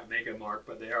able to quite make a mark,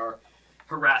 but they are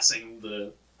harassing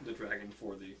the dragon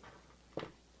for the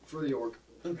orc.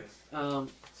 Okay.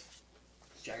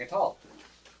 Jang'atal.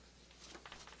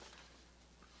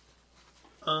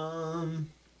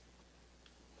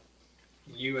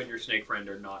 You and your snake friend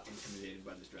are not intimidated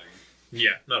by this dragon.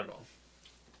 Yeah, not at all.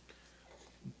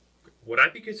 Would I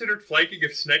be considered flanking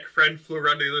if Snake Friend flew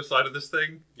around to the other side of this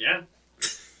thing? Yeah.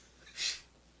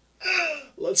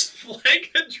 Let's flank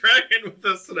a dragon with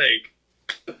a snake.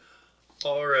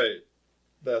 Alright.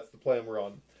 That's the plan we're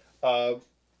on.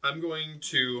 I'm going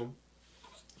to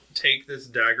take this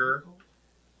dagger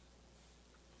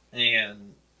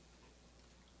and...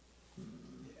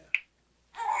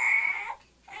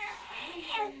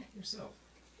 Yourself.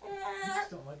 You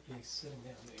just don't like me sitting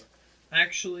down there.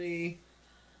 Actually,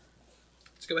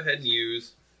 let's go ahead and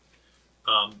use...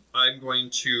 I'm going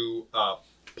to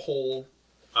pull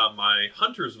my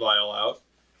Hunter's Vial out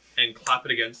and clap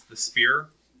it against the spear.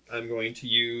 I'm going to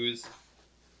use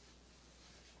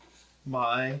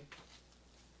my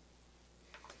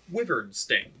Wyvern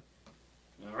Sting.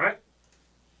 Alright.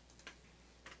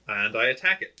 And I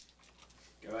attack it.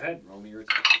 Go ahead. Roll me your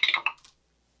attack.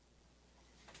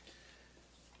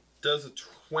 Does a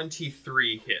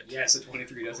 23 hit? Yes, a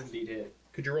 23 does indeed hit.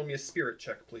 Could you roll me a spirit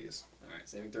check, please? Alright,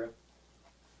 saving throw.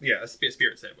 Yeah, a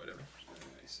spirit save, whatever. Alright,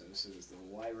 so this is the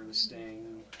Wyvern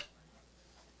Sting.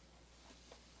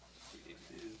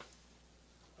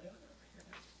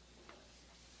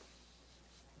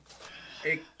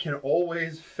 It can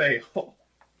always fail.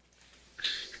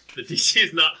 The DC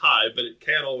is not high, but it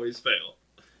can always fail.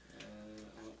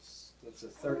 That's a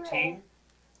 13.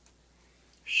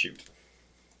 Shoot.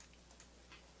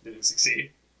 Did it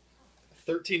succeed?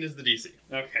 13 is the DC.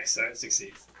 Okay, so it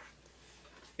succeeds.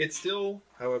 It still,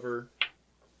 however,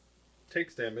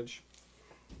 takes damage.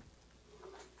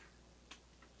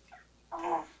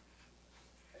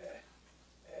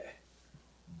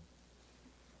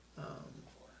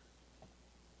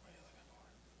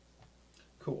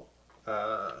 Cool.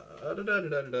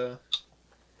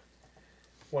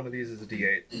 One of these is a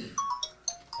D8.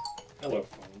 Hello,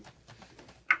 phone.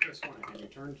 Just one, and you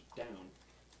turned down.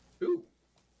 Ooh.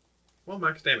 Well,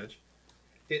 max damage.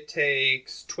 It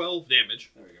takes 12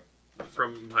 damage There we go.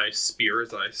 from my spear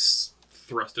as I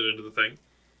thrust it into the thing.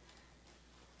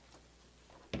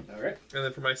 All right. And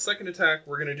then for my second attack,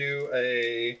 we're going to do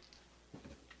a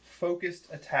focused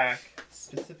attack.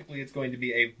 Specifically, it's going to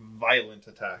be a violent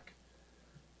attack.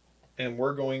 And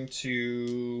we're going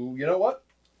to... You know what?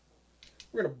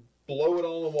 We're going to blow it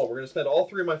all on the wall. We're going to spend all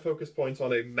 3 of my focus points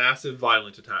on a massive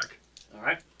violent attack. All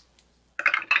right.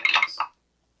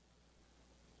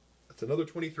 That's another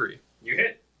 23. You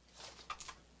hit.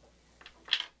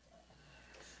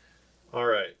 All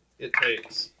right. It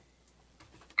takes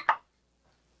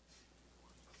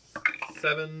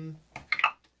 7,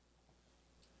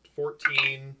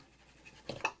 14.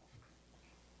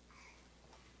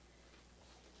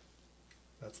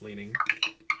 That's leaning.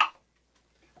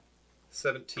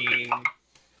 17.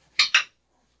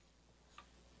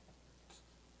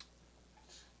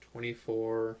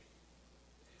 24.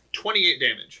 28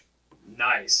 damage.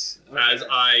 Nice. As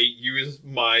I use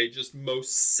my just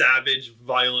most savage,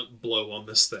 violent blow on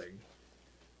this thing.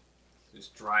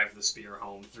 Just drive the spear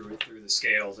home through the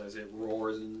scales as it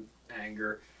roars in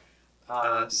anger.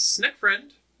 Snack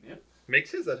Friend Yep.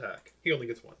 makes his attack. He only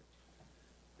gets 1.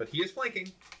 But he is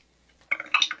flanking.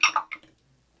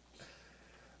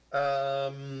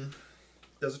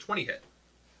 Does a 20 hit?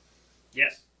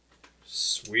 Yes.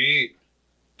 Sweet.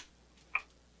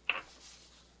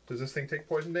 Does this thing take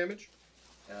poison damage?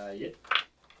 Yep.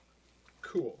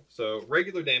 Cool. So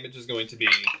regular damage is going to be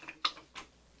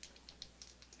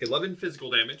 11 physical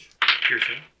damage,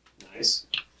 piercing. Nice.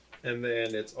 And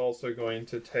then it's also going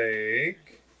to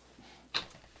take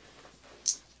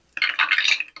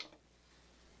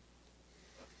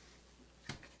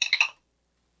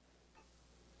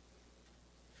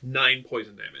 9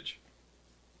 poison damage.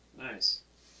 Nice.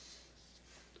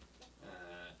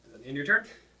 In your turn?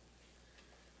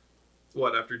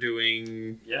 What, after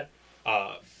doing Yeah.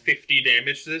 50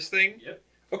 damage to this thing? Yep.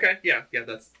 Okay, yeah,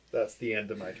 that's the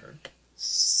end of my turn.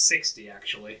 60,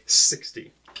 actually.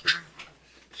 60.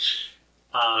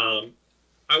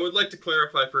 I would like to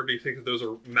clarify for everybody think that those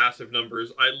are massive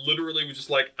numbers. I literally was just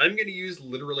like, I'm going to use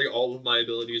literally all of my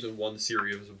abilities in one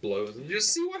series of blows and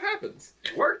just see what happens.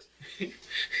 It worked.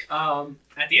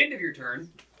 At the end of your turn,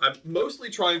 I'm mostly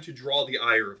trying to draw the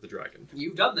ire of the dragon.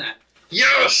 you've done that.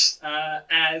 Yes!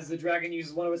 As the dragon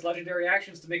uses one of its legendary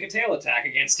actions to make a tail attack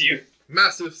against you.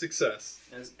 Massive success.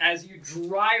 As you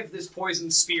drive this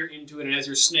poisoned spear into it, and as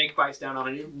your snake bites down on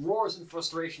it, it roars in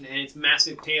frustration, and its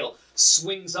massive tail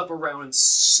swings up around and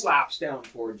slaps down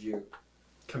towards you.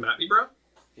 Come at me, bro.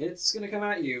 It's going to come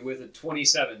at you with a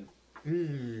 27.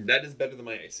 That is better than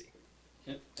my AC.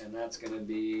 Yep, and that's going to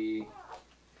be...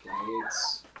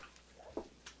 It's...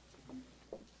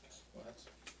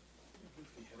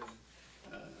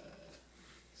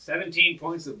 17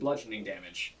 points of bludgeoning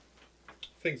damage.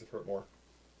 Things have hurt more.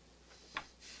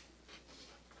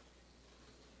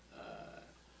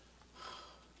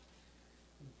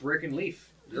 Brick and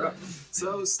Leaf, you're up.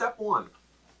 So, step 1.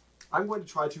 I'm going to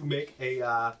try to make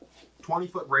a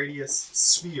 20-foot radius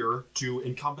sphere to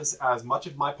encompass as much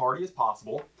of my party as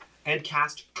possible and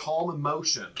cast Calm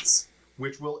Emotions,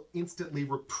 which will instantly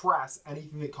repress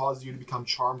anything that causes you to become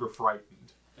charmed or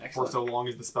frightened. Excellent. For so long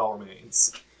as the spell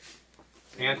remains.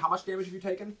 And how much damage have you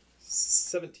taken?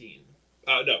 17.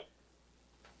 No.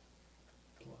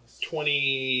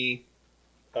 20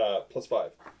 plus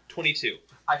 5. 22.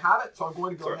 I have it, so I'm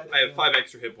going to go Sorry, ahead. I have 5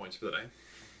 extra hit points for the day.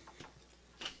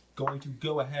 Going to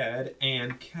go ahead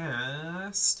and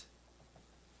cast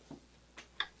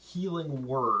Healing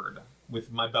Word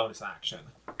with my bonus action.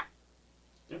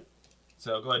 Yep.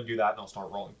 So go ahead and do that, and I'll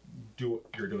start rolling. Do what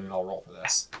you're doing, and I'll roll for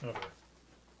this. Okay.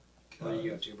 What are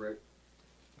you up to, Brick?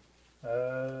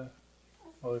 Well,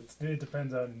 it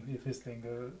depends on if this thing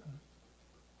goes.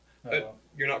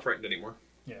 You're not frightened anymore.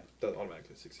 Yeah. That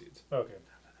automatically succeeds. Okay.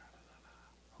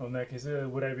 Well, in that case,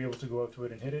 would I be able to go up to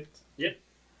it and hit it? Yep.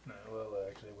 No, well,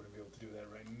 actually, I wouldn't be able to do that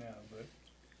right now, but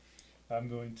I'm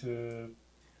going to...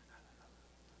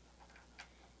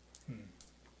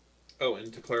 Oh,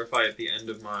 and to clarify, at the end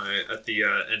of my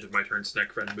turn,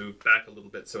 Snack Friend moved back a little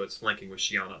bit, so it's flanking with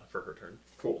Sheona for her turn.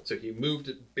 Cool. So he moved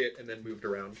a bit and then moved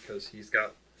around because he's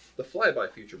got the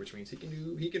flyby feature, which means he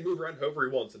can move around however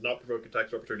he wants and not provoke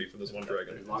attacks of opportunity from this one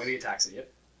dragon. As long as he attacks it,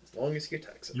 yep. As long as he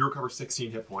attacks it. You recover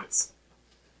 16 hit points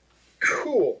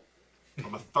Cool.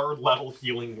 from a 3rd level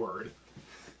Healing Word.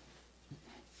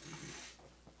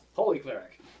 Holy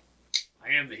Cleric. I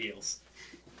am the heals.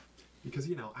 Because,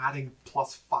 adding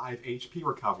plus 5 HP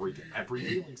recovery to every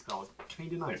healing spell is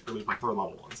kind of nice, really, for 3rd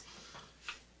level ones.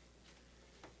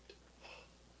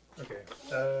 Okay.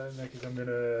 In that case, I'm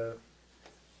gonna...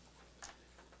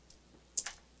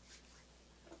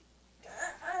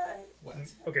 What?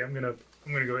 Okay, I'm gonna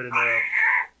go ahead and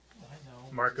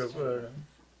mark of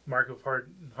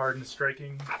hardened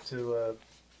striking to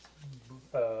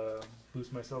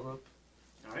boost myself up,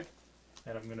 Alright.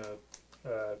 and I'm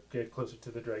gonna get closer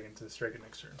to the dragon to strike it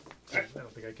next turn. Alright. I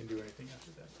don't think I can do anything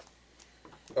after that.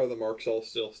 Are the marks all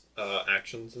still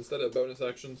actions instead of bonus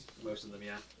actions? Most of them,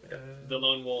 yeah. Uh, The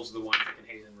lone wolves are the ones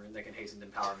that can hasten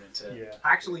empowerment to. yeah.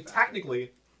 Actually,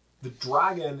 technically, the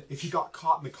dragon, if he got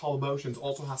caught in the call of motions,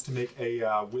 also has to make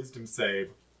a wisdom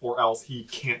save, or else he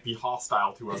can't be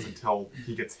hostile to us until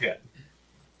he gets hit.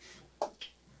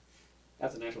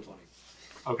 That's a natural 20.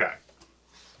 Okay.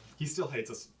 He still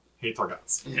hates us, hates our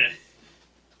guts.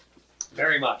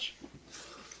 Very much.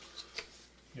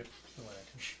 Yep. Still an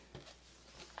action.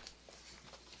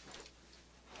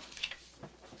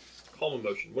 Calm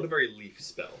emotion. What a very leaf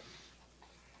spell.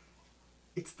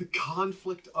 It's the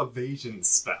conflict evasion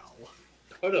spell.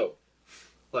 Oh no.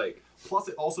 Like, Plus,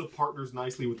 it also partners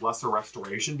nicely with Lesser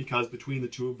Restoration, because between the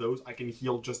two of those, I can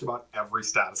heal just about every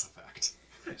status effect.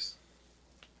 nice.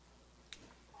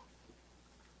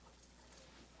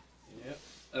 Yep.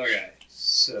 Okay,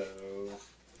 so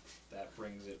that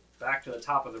brings it back to the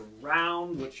top of the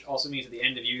round, which also means at the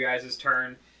end of you guys'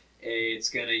 turn, it's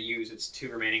going to use its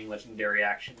 2 remaining legendary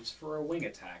actions for a wing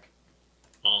attack.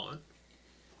 On.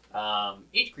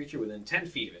 Each creature within 10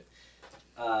 feet of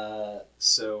it.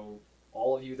 So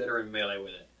all of you that are in melee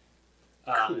with it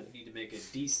Cool. need to make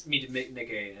make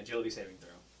an agility saving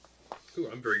throw. Ooh,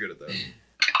 I'm very good at that.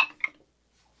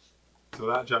 So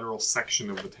that general section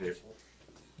of the table.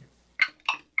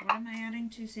 What am I adding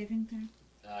to saving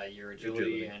throw? Your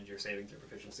agility and your saving throw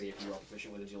proficiency, if you are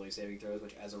proficient with agility saving throws,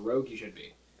 which as a rogue you should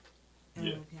be. Oh,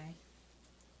 Yeah. okay.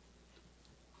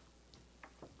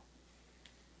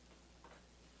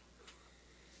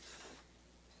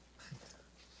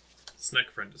 Snack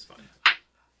friend is fine.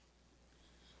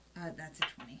 That's a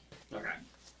 20. Okay.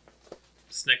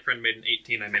 Snack friend made an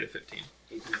 18, I made a 15.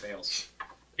 18 fails.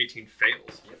 18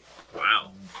 fails. Yep.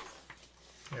 Wow.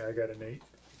 Yeah, I got an 8.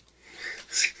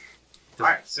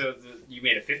 Alright, so you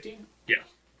made a 15? Yeah.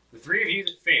 The 3 of you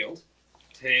that failed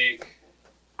take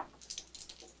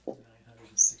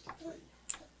 963.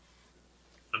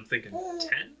 I'm thinking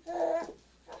 10?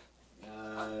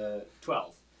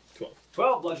 12. 12.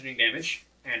 12 bludgeoning damage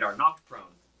and are knocked prone.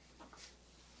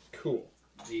 Cool.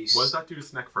 The, What does that do to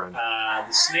Snack Friend?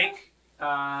 the snake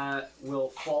will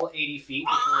fall 80 feet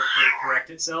before it can correct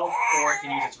itself, or it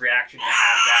can use its reaction to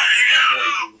have that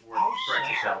and fall 40 feet before it corrects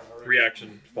itself.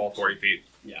 Reaction, fall 40 feet.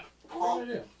 Yeah. What are you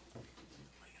gonna do?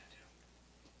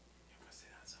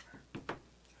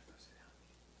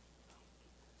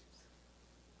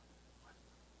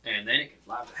 And then it can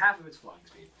fly up to half of its flying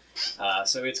speed.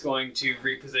 So it's going to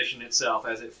reposition itself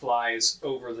as it flies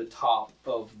over the top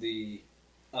of the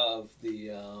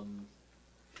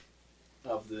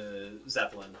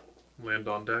zeppelin. Land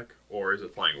on deck, or is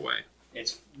it flying away?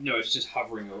 It's just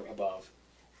hovering above.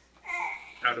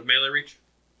 Out of melee reach?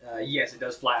 Yes, it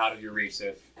does fly out of your reach. So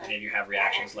if any of you have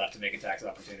reactions left to make attacks of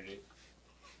opportunity.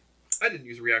 I didn't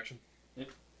use a reaction. Yep.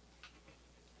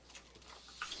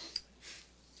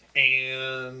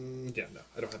 And yeah, no,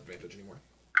 I don't have advantage anymore.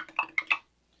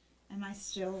 Am I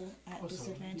still at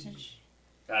disadvantage?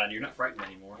 You're not frightened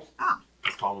anymore.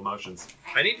 It's called emotions.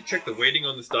 I need to check the weighting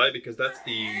on this die because that's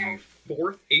the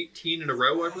 4th 18 in a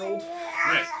row I've rolled.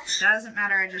 Nice. Doesn't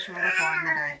matter, I just rolled a 4 on the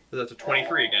die. So that's a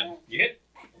 23 again. You hit.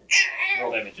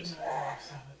 Roll damages.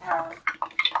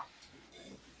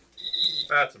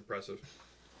 That's impressive.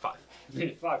 5.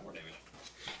 5 more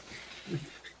damage.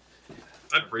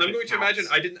 I'm Everything going to imagine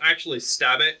counts. I didn't actually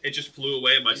stab it. It just flew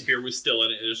away and my spear was still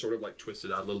in it. It just sort of like twisted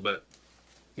out a little bit.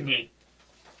 Mhm.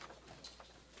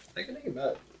 I can take him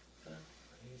out.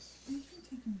 You can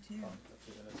take him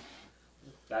too.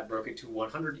 That broke it to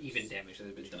 100 even damage that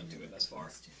has been done to it thus far.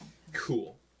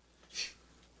 Cool.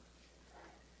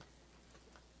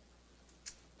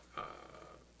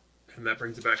 And that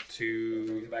brings it back Brings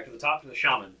to... it back to the top to the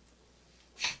shaman.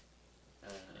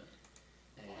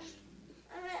 And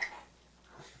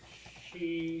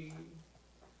she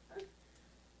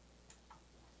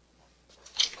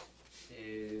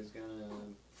is gonna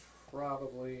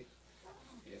probably,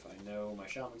 if I know my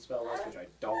shaman spell list, which I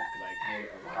don't because I made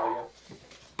it a while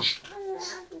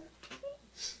ago.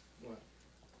 What?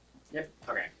 Yep.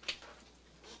 Okay.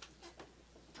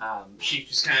 She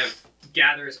just kind of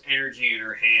gathers energy in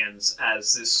her hands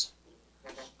as this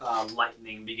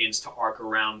lightning begins to arc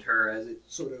around her, as it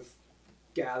sort of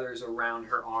gathers around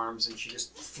her arms, and she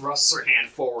just thrusts her hand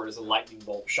forward as a lightning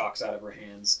bolt shocks out of her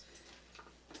hands.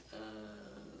 The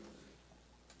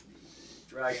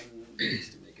dragon needs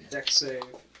to make a dex save,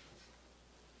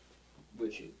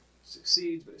 which it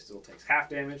succeeds, but it still takes half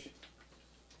damage.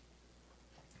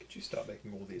 you stop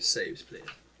making all these saves, please.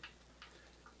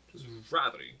 Which is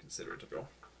rather inconsiderate of you.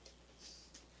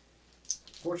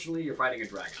 Fortunately, you're fighting a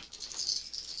dragon.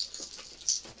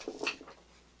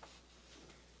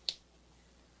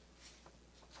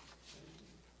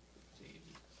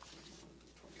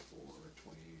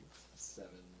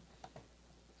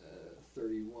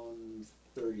 31,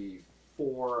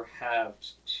 34,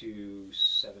 halved to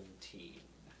 17.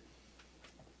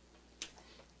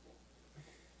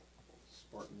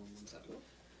 Spartan 117.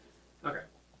 Okay.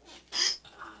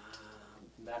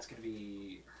 That's going to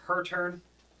be her turn.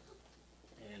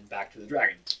 And back to the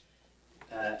dragon.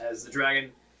 As the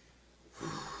dragon...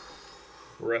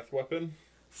 Breath weapon?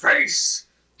 Face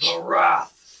the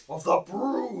wrath of the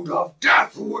brood of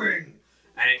Deathwing!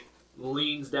 And it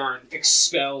leans down and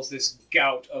expels this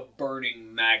gout of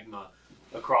burning magma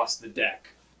across the deck.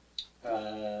 It's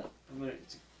a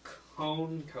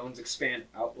cone. Cones expand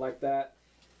out like that.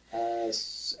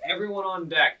 So everyone on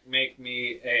deck, make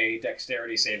me a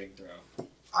dexterity saving throw.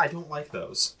 I don't like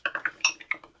those.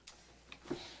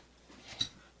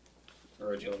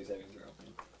 Or agility saving throw.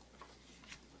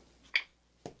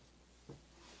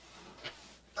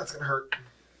 That's gonna hurt.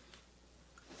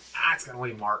 It's gonna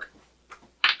leave mark.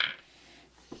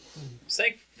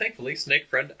 Thankfully, Snake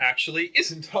Friend actually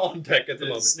isn't on deck at the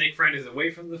moment. Snake Friend is away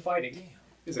from the fighting.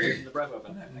 He's away from the breath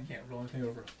weapon. I can't roll anything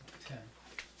over 10.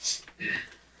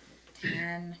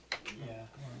 10. Yeah.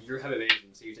 You have evasion,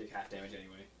 so you take half damage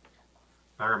anyway.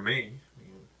 Or me.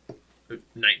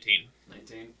 19.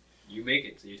 19. You make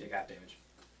it, so you take half damage.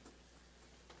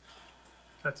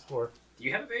 That's 4. Do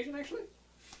you have evasion, actually?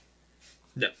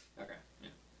 No. Okay. Yeah.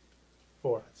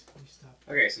 4.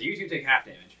 Okay, so you two take half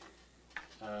damage.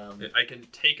 I can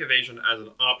take evasion as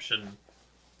an option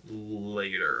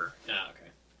later. Okay.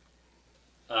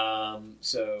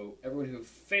 So everyone who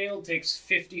failed takes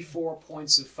 54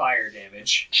 points of fire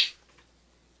damage.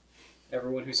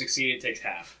 Everyone who succeeded takes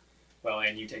half. Well,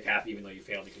 and you take half even though you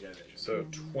failed because you have evasion. So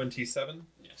 27?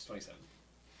 Yes, 27.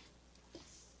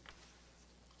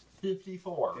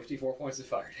 54. 54 points of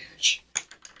fire damage.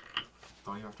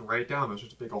 Don't you have to write it down? There's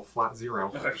just a big old flat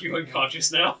 0. Are you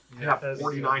unconscious now? I have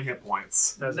 49 hit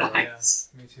points. That's Nice.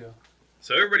 Me too.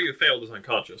 So everybody who failed is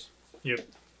unconscious. Yep.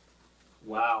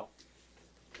 Wow.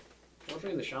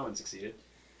 Fortunately, the shaman succeeded.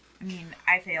 I mean,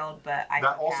 I failed, but I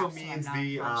That took also half, so means I'm not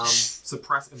the conscious.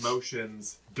 suppress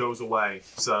emotions goes away.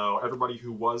 So everybody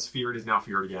who was feared is now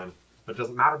feared again. But it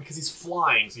doesn't matter because he's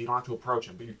flying, so you don't have to approach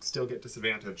him, but you still get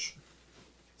disadvantage.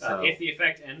 So, If the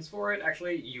effect ends for it,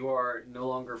 actually, you are no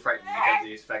longer frightened because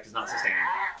the effect is not sustaining.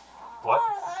 what?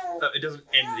 It doesn't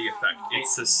end the effect. It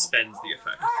suspends the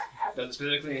effect. Does it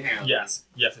specifically hang on? Yes.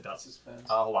 Yes, it does. Suspense.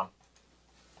 Hold on.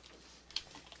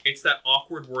 It's that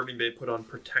awkward wording they put on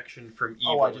protection from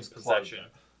evil I and just closed possession.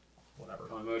 it. Whatever.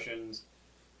 Calm emotions.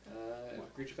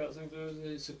 Creature fails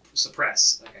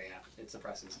suppress. Okay, yeah, it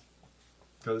suppresses.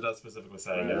 Because it does specifically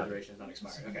say, The yeah. duration is not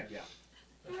expired. Okay,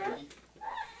 yeah.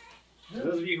 So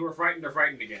those of you who are frightened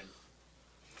again.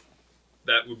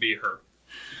 That would be her.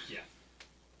 Yeah.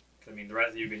 I mean, the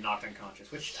rest of you have been knocked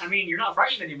unconscious. Which, I mean, you're not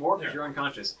frightened anymore because you're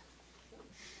unconscious.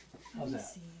 How's that?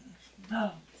 Something Oh.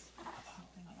 about this one.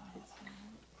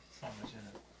 So much in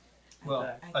it.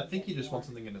 Well, I I think he just wants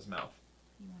something in his mouth.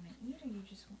 You want to eat or you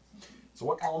just want something? So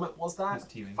what element was that? He's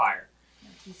teething. Fire. No,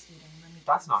 he's eating. Let me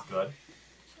That's not good.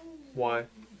 Why?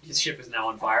 His ship is now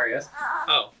on fire, yes?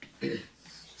 Oh.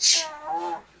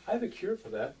 I have a cure for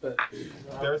that, but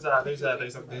There's a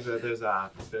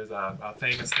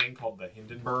famous thing called the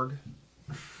Hindenburg.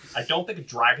 I don't think a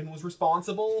dragon was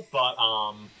responsible, but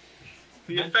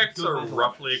The effects are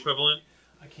roughly equivalent.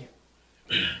 I can't.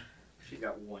 She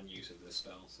got one use of this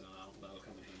spell, so that'll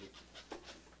come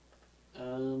in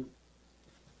handy.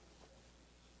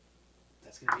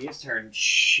 That's gonna be his turn.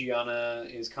 Sheona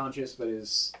is conscious, but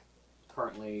is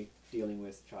currently dealing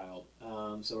with child.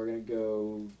 So we're gonna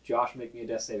go. Josh, make me a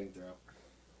death saving throw.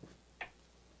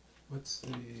 What's the?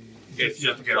 It's You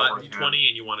have just to a get flat over it, d20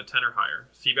 and you want a 10 or higher.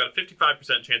 So you've got a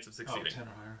 55% chance of Oh, succeeding. 10 or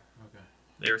higher. Okay.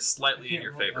 They are slightly in Can't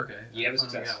your roll- favor. Okay. You have a I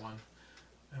finally success. got one.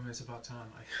 I mean, it's about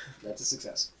time. That's a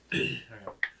success. Okay.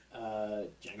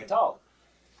 Jang'atal.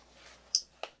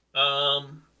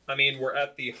 I mean, we're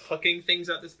at the hucking things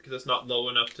at this because it's not low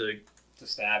enough to... To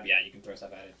stab, yeah, you can throw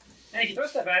stuff at it. And if you throw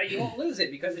stuff at it, you won't lose it,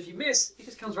 because if you miss, it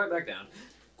just comes right back down.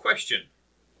 Question.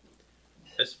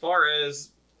 As far as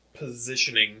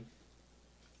positioning,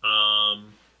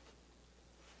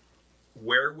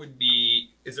 where would be...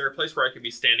 Is there a place where I could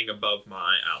be standing above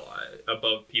my ally?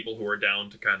 Above people who are down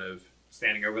to kind of...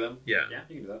 Standing over them? Yeah. Yeah,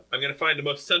 you can do that. I'm going to find the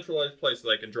most centralized place that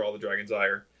I can draw the dragon's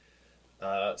ire.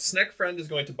 Snack Friend is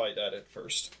going to bite at it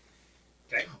first.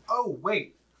 Okay. oh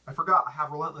wait, I forgot. I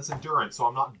have relentless endurance, so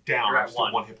I'm not down. You're I'm at just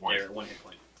at 1 hit point. You're at 1 hit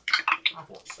point.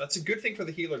 Half-Orcs. That's a good thing for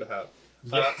the healer to have.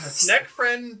 Yes. Snack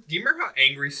Friend, do you remember how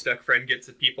angry Snack Friend gets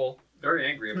at people? Very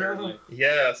angry, apparently.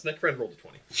 Yeah, Snack Friend rolled a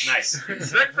 20. Nice.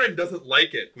 Snack Friend doesn't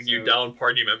like it when you So- down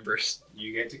party members.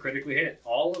 You get to critically hit.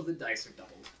 All of the dice are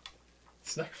doubled.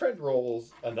 Snack Friend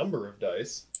rolls a number of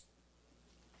dice.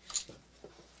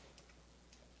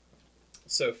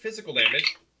 So physical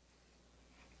damage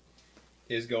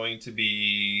is going to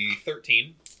be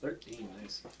 13. 13,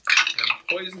 nice. And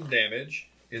poison damage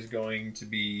is going to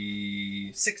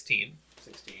be 16.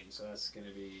 16, so that's going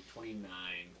to be 29.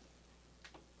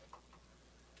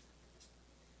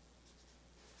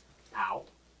 Ow.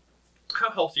 How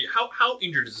healthy? How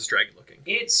injured is this dragon looking?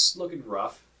 It's looking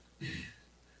rough.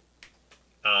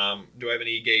 Do I have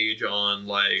any gauge on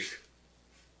like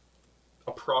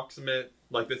approximate,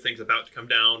 like this thing's about to come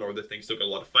down, or this thing's still got a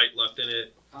lot of fight left in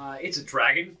it? It's a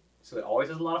dragon, so it always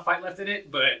has a lot of fight left in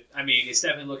it, but, I mean, it's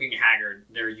definitely looking haggard.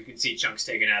 There, you can see chunks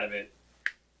taken out of it.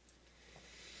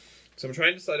 So I'm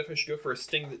trying to decide if I should go for a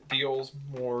sting that deals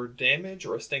more damage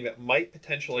or a sting that might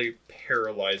potentially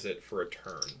paralyze it for a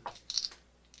turn.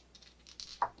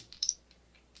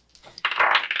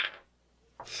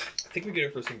 I think we can go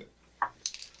for a sting that...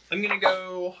 I'm going to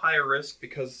go higher risk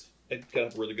because it's got to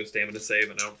have a really good stamina save,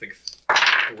 and I don't think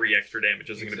 3 extra damage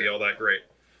is going to be all that great.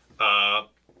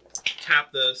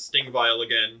 Tap the sting vial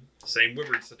again. Same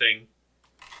wizard sting.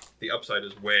 The upside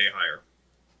is way higher.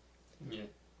 Yeah.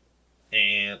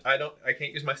 And I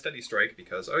can't use my steady strike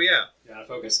because, oh yeah, You gotta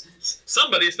focus.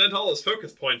 somebody spent all his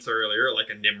focus points earlier, like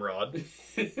a Nimrod.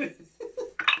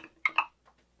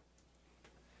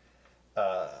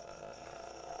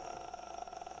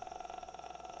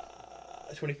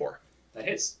 24. That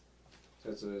hits.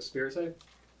 So it's a spirit save?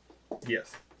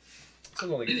 Yes. It's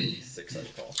only 6, I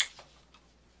recall.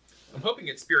 I'm hoping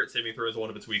its spirit saving throw is one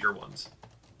of its weaker ones.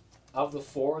 Of the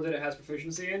 4 that it has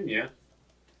proficiency in, yeah.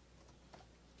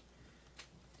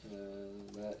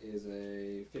 That is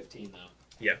a 15,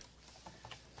 though.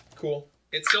 Cool.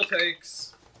 It still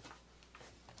takes...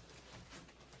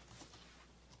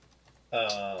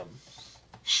 it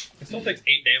still takes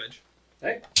 8 damage.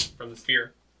 Hey. From the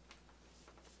sphere.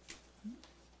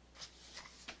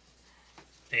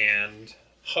 And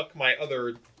huck my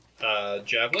other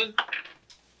javelin.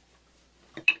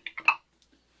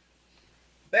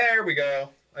 There we go.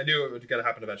 I knew it was going to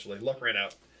happen eventually. Luck ran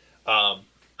out.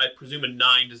 I presume a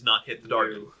 9 does not hit the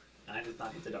Dargon. I did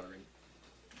not hit the Dargon.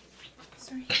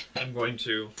 Sorry. I'm going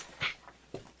to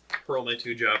hurl my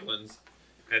 2 javelins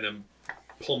and then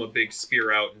pull my big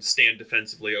spear out and stand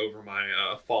defensively over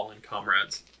my fallen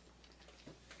comrades.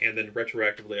 And then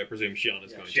retroactively, I presume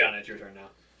Sheona's going Sheona, it's your turn now.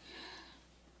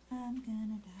 I'm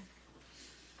gonna die.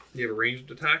 to. You have a ranged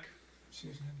attack? She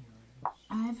doesn't have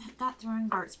any range. I've got throwing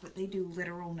darts, but they do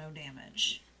literal no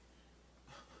damage.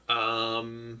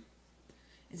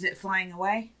 Is it flying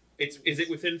away? Is it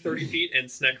within 30 feet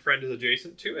and Snack Friend is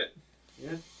adjacent to it?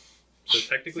 Yeah. So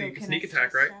technically So you can I sneak still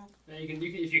attack, right? stab? Yeah, you can,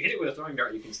 if you hit it with a throwing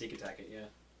dart, you can sneak attack it, yeah.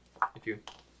 If you...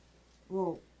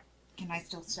 Well, can I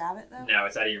still stab it though? No,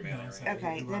 it's out of your melee No, it's range. out.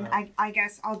 Okay, You then wanna- I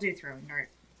guess I'll do throwing dart.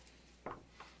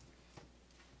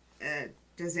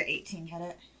 Does it 18 hit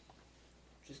it?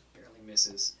 Just barely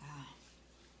misses.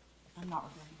 I'm not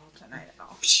recording roll tonight at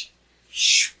all.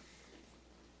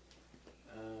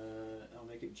 I'll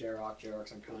make it Jarok.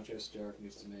 Jarok's unconscious. Jarok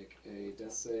needs to make a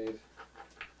death save.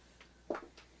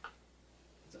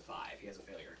 It's a 5. He has a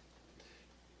failure.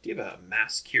 Do you have a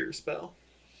mass cure spell?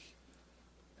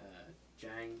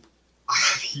 Jang. I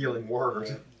have healing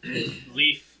word.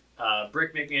 Leaf.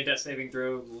 Brik, make me a death saving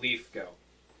throw. Leaf, go.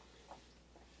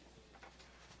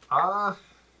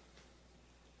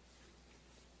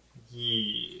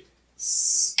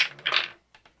 Yes.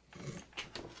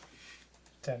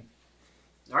 10.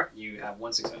 Alright, you have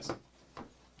 1 success.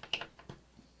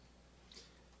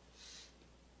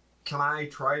 Can I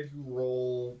try to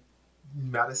roll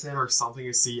medicine or something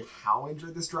to see how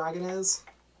injured this dragon is?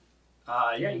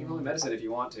 Yeah, you can roll medicine if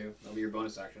you want to. That'll be your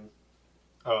bonus action.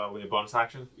 With a bonus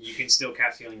action? You can still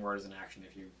cast Healing Word as an action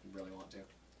if you really want to.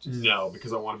 No,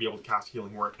 because I want to be able to cast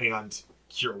healing word and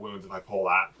cure wounds if I pull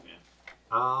that. Yeah.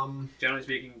 Generally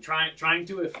speaking, trying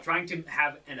to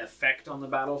have an effect on the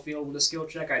battlefield with a skill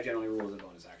check, I generally roll as a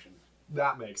bonus action.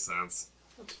 That makes sense.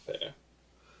 That's fair.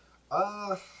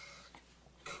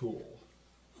 Cool.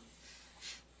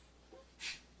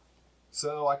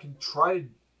 So I can try to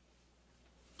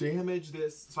damage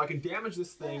this. So I can damage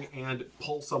this thing and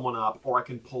pull someone up, or I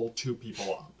can pull 2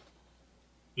 people up.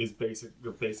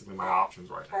 They're basically my options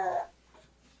right now.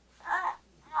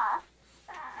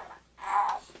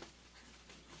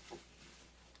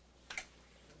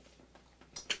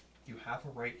 You have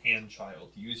a right hand, child.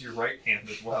 Use your right hand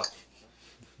as well.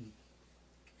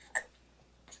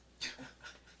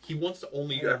 He wants to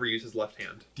only ever use his left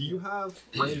hand. Do you have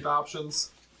ranged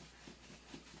options?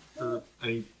 Or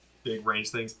any big range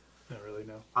things? Not really,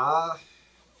 no.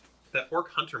 That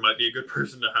orc hunter might be a good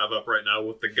person to have up right now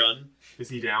with the gun. Is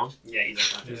he down? Yeah, he's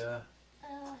unconscious. Yeah.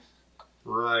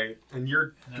 Right. And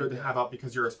you're good to have up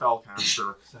because you're a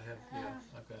spellcaster. So I have, yeah,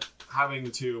 I've got. Having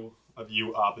the two of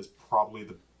you up is probably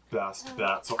the best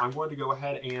bet. So I'm going to go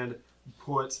ahead and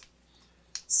put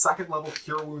second level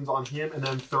cure wounds on him and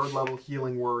then third level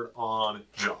healing word on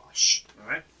Josh.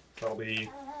 Alright. That'll be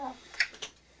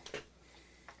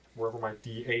wherever my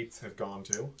D8s have gone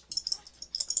to.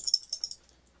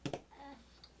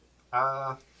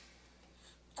 9,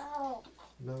 10,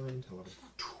 11,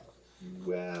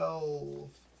 12,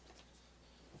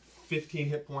 15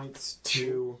 hit points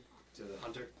to the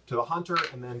hunter. the hunter,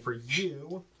 and then for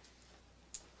you,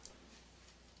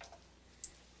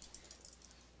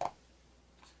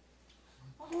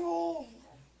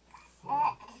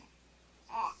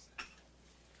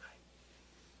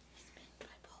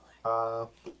 uh,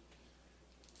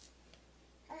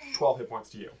 12 hit points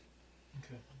to you.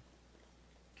 Okay.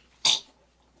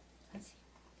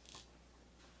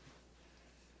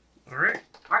 Alright.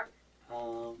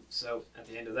 So at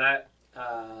the end of that,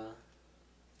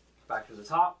 back to the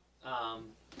top.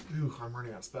 Ooh, I'm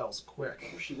running out of spells.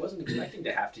 Quick. She wasn't expecting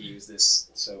to have to use this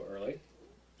so early,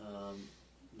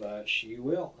 but she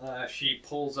will. She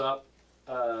pulls up.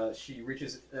 She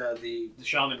reaches. The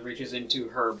shaman reaches into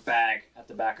her bag at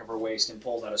the back of her waist and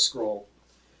pulls out a scroll,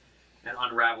 and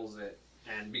unravels it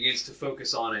and begins to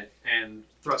focus on it and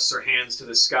thrusts her hands to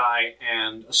the sky,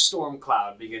 and a storm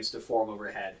cloud begins to form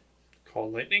overhead. Call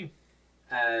lightning.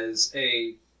 As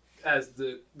the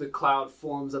cloud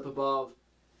forms up above,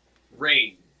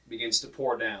 rain begins to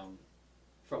pour down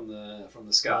from the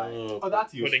sky. Oh,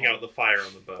 that's useful. Putting out the fire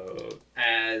on the boat.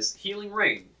 As healing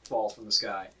rain falls from the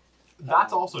sky.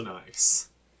 That's also nice.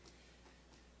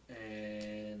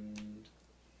 And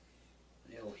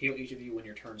it'll heal each of you when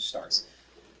your turn starts.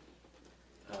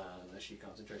 As she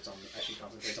concentrates on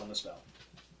the spell.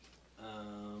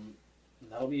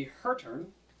 That'll be her turn.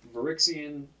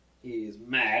 Verixian is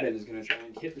mad and is going to try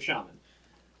and hit the shaman.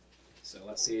 So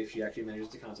let's see if she actually manages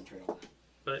to concentrate on that.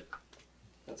 But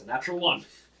That's a natural 1.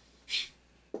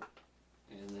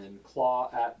 And then claw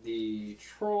at the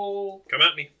troll. come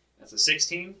at me. That's a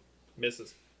 16.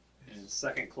 Misses. And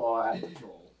second claw at the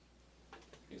troll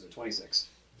is a 26.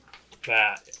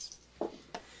 That is which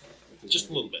is just a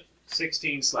gonna little be bit.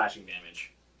 16 slashing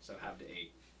damage. So half to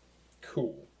 8.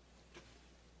 Cool.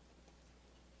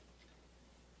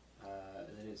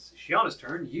 And then it's Shiona's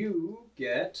turn. You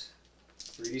get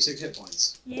 3d6 hit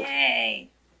points. Yay!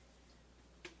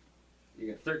 You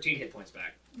get 13 hit points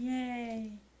back.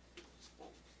 Yay!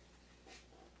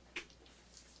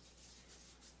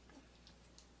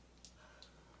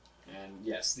 And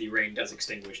yes, the rain does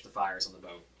extinguish the fires on the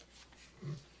boat.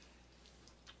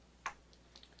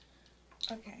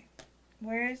 Okay.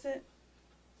 Where is it?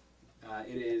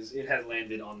 It has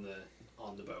landed on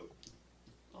the boat.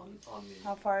 On the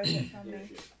How far is it from me?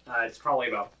 airship. It's probably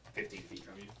about 15 feet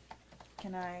from you.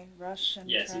 Can I rush and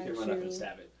Yes, try you can run to... up and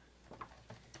stab it.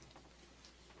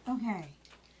 Okay.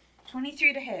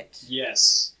 23 to hit.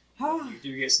 Yes. Oh, You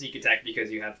do get sneak attack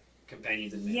because you have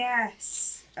companions in there.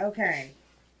 yes. Okay.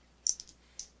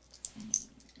 I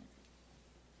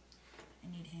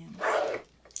need hands.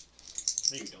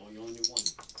 No, you don't. You only need 1.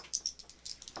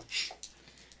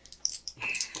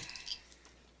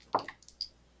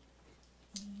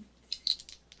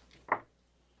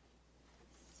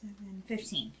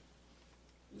 15.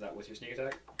 Is that with your sneak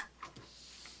attack?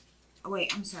 Oh,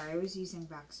 wait, I'm sorry. I was using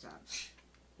backstab.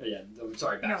 Oh, yeah. I'm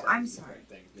sorry. No, backstab I'm is the sorry. correct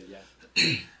thing, but yeah.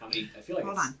 How many? I feel like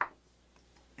Hold it's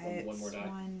on. one more die.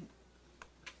 One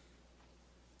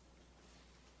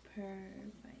per,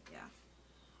 but yeah.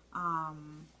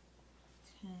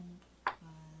 10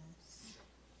 plus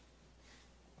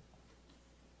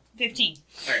 15.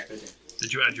 Alright, 15.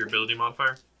 Did you add your ability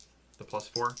modifier? The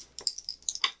 +4?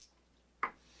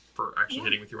 For actually Yeah.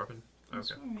 hitting with your weapon?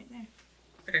 That's Okay. one right there.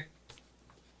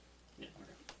 Yeah, okay.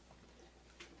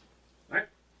 Alright.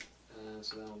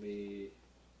 So that'll be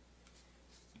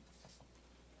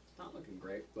not looking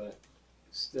great, but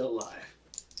still alive.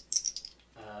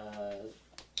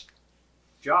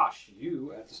 Josh,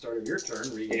 you at the start of your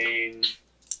turn regain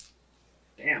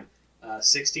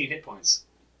 16 hit points.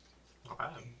 Not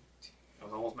bad. That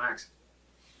was almost max.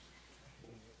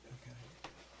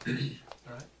 Okay.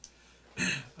 All right.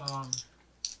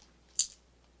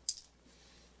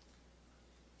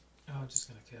 I'm just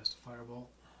gonna cast a fireball.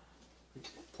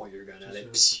 Point your gun at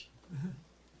it. Just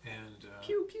and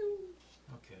Pew pew.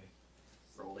 okay,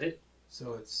 Roll the hit.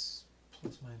 so it's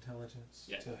plus my intelligence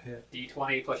Yeah. to hit.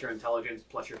 D20 plus your intelligence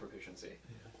plus your proficiency.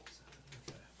 Yeah.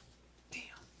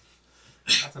 Okay.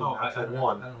 That's a Oh, I natural don't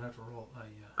one. I don't have to roll.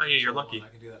 Oh, yeah, you're roll lucky. one.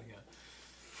 I can do that again.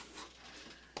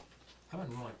 I've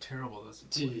been rolling terrible. That's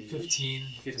 15.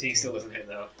 15 still doesn't hit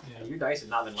though. Yeah. Your dice have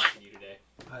not been liking you today.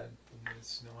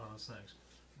 It's one of those things.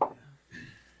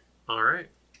 All right.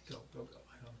 Go. I'm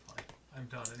fine. I'm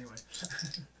done anyway.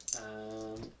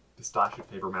 This die should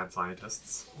favor mad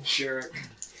scientists. Sure.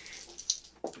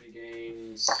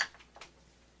 Regains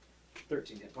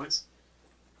 13 hit points.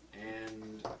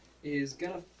 And is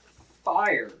gonna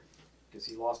fire. Because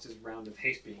he lost his round of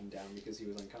haste being down because he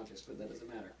was unconscious, but that doesn't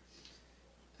matter.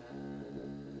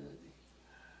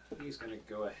 He's gonna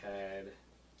go ahead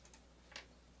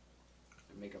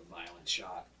and make a violent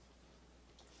shot.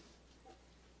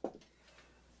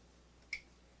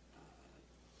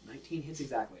 19 hits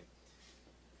exactly.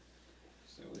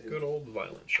 So his Good old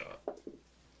violent shot.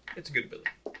 It's a good ability.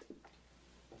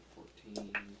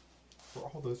 14, For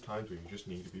all those times where you just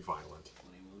need to be violent.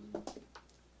 21.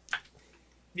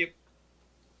 Yep.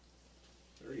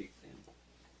 30.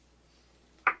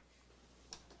 Damn.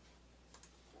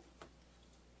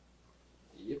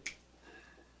 Yep.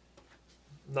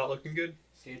 Not looking good.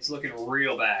 It's looking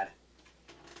real bad.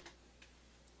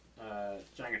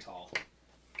 Jang'atal.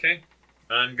 Okay.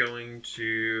 I'm going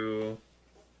to...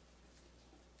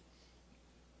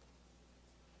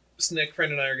 Snick,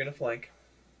 friend, and I are going to flank.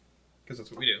 Because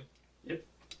that's what we do. Yep.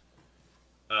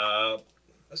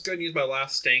 Let's go ahead and use my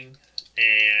last sting.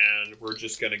 And we're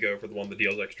just going to go for the one that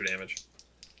deals extra damage.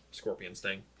 Scorpion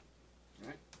sting.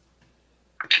 Alright.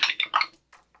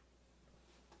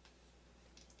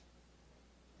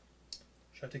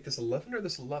 Should I take this 11 or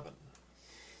this 11?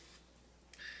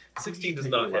 16 does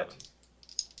not hit.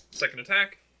 Second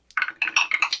attack.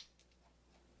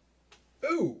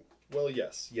 Ooh! Well,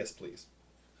 yes. Yes, please.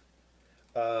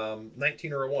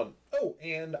 19 or a 1. Oh,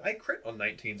 and I crit on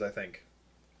 19s, I think.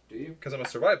 Do you? Because I'm a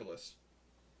survivalist.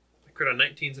 I crit on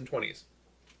 19s and 20s.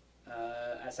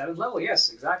 At 7th level, yes,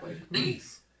 exactly.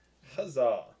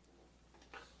 Huzzah!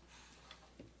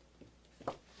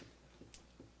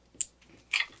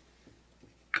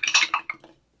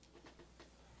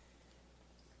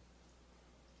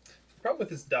 The problem with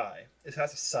this die is it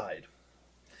has a side.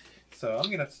 So I'm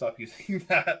going to have to stop using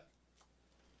that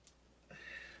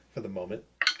for the moment.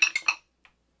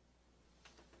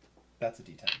 That's a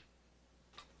D10.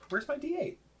 Where's my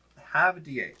D8? I have a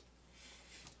D8.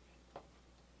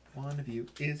 One of you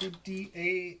is a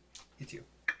D8. It's you.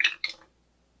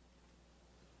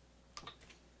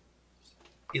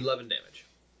 11 damage.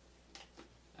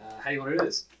 How do you want to do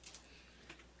this?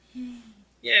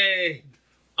 Yay!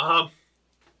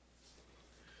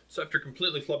 So after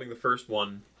completely flubbing the first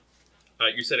one,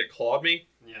 you said it clawed me?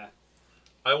 Yeah.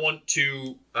 I want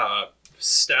to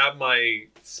stab my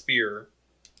spear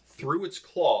through its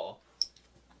claw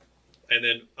and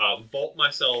then vault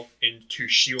myself into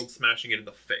shield smashing it in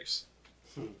the face.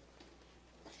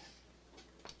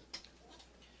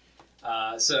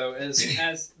 So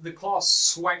as the claw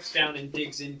swipes down and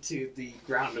digs into the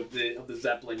ground of the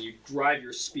zeppelin, you drive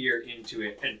your spear into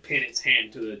it and pin its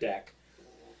hand to the deck,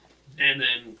 and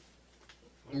then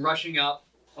rushing up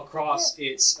across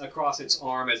its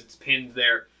arm as it's pinned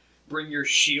there, bring your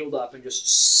shield up and just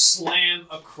slam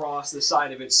across the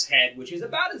side of its head, which is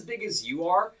about as big as you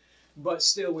are, but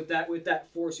still with that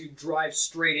force you drive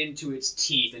straight into its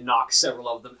teeth and knock several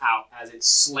of them out as it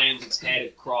slams its head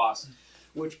across,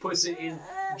 which puts it in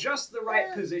just the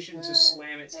right position to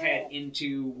slam its head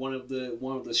into one of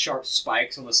the sharp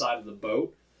spikes on the side of the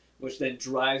boat, which then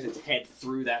drives its head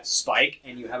through that spike,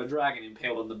 and you have a dragon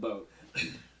impaled on the boat.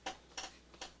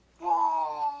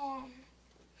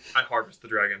 I harvest the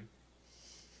dragon.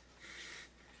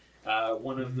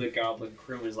 One of the goblin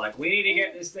crewmen is like, "We need to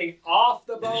get this thing off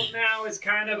the boat now. It's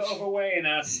kind of overweighing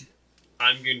us."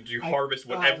 I'm going to harvest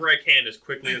whatever I can as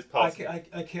quickly as possible.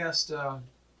 I cast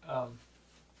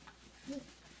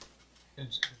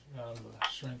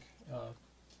shrink.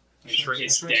 It's Shrink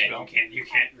dead. spell. You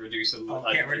can't reduce a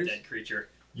can't reduce? dead creature.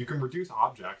 You can reduce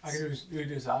objects. I can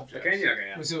reduce objects. Okay,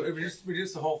 yeah. So it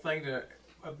reduce the whole thing to.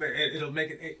 It'll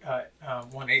make it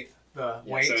 1/8 the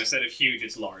Yeah, weight. so instead of huge,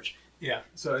 it's large. Yeah,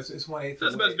 so it's 1/8.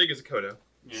 That's about as big as a Kodo.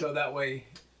 Yeah. So that way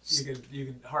you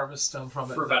can harvest them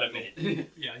from it For about a minute.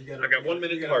 Yeah, you got. I got 1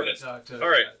 minute to harvest. All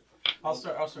right. I'll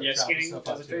start. Yeah, chopping skinning. stuff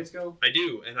Does up the too. trades go? I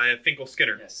do, and I have Finkel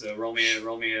Skinner. Yeah. So roll me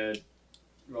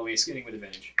a skinning with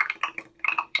advantage.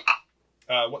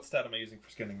 What stat am I using for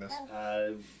skinning this?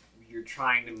 you're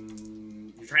trying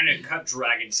to cut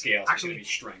dragon scales. It's going to be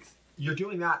strength. You're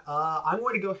doing that. I'm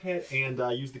going to go ahead and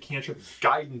use the cantrip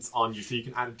guidance on you, so you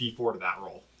can add a D4 to that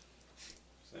roll.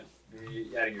 So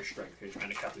you're adding your strength because you're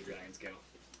trying to cut the dragon scale.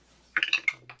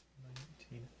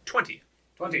 20.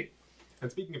 20.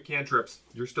 And speaking of cantrips,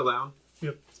 you're still down?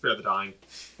 Yep. Spare the dying.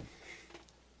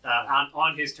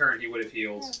 On his turn, he would have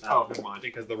healed. Oh, never mind.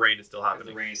 Because the rain is still The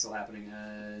happening. rain is still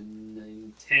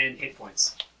happening. 10 hit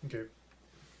points. Okay.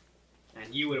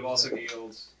 And you would have also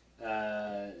healed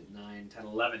 9, 10,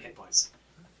 11 hit points.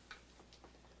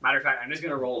 Matter of fact, I'm just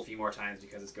going to roll a few more times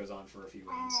because this goes on for a few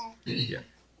rounds. Yeah.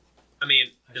 I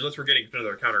mean, unless we're getting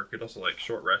another counter, we could also like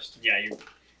short rest. Yeah,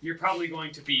 you're probably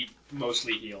going to be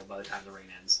mostly healed by the time the rain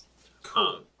ends.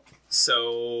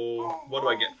 So, what do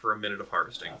I get for a minute of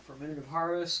harvesting? For a minute of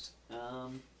harvest,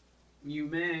 you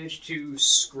manage to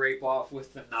scrape off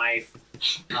with the knife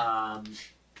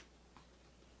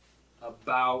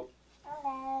about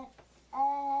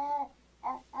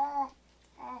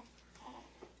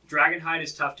dragonhide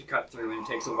is tough to cut through and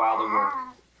it takes a while to work.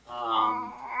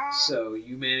 So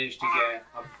you manage to get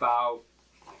about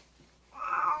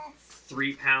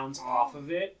 3 pounds off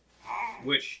of it,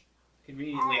 which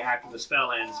conveniently after the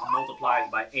spell ends multiplies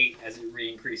by 8 as it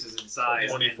re-increases in size.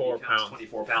 24 and becomes pounds.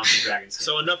 24 pounds of dragon skin.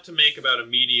 So enough to make about a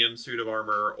medium suit of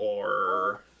armor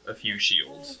or a few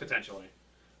shields. Potentially.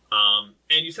 And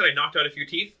you said I knocked out a few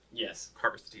teeth? Yes,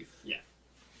 Harvest the teeth.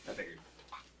 I figured.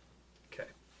 Okay.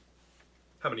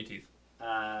 How many teeth?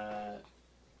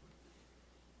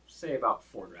 Say about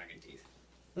 4 dragon teeth.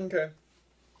 Okay.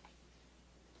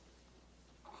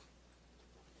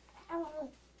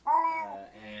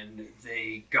 And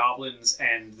the goblins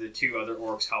and the 2 other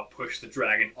orcs help push the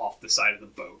dragon off the side of the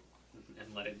boat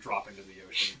and let it drop into the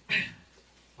ocean.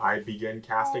 I begin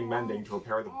casting mending to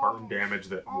repair the burn damage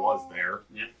that was there.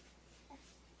 Yeah.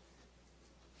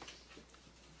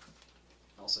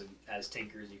 Also, as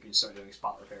tinkers, you can start doing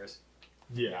spot repairs.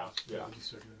 Yeah. You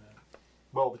start doing that.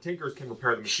 Well, the tinkers can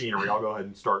repair the machinery. I'll go ahead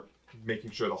and start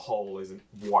making sure the hull isn't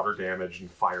water damaged and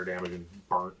fire damaged and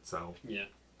burnt, so... Yeah.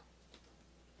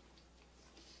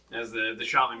 As the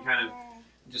shaman kind of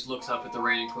just looks up at the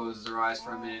rain and closes her eyes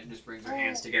for a minute and just brings her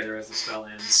hands together as the spell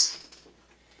ends.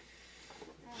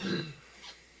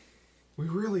 We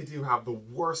really do have the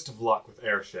worst of luck with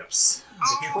airships.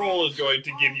 The troll is going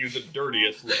to give you the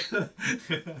dirtiest look.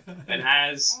 And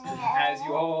as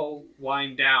you all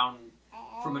wind down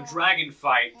from a dragon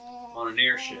fight on an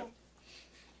airship,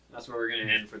 that's where we're going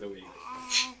to end for the week.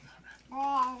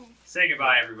 Say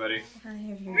goodbye, everybody. Hi,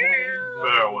 everybody.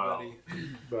 Farewell.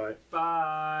 Bye.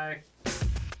 Bye.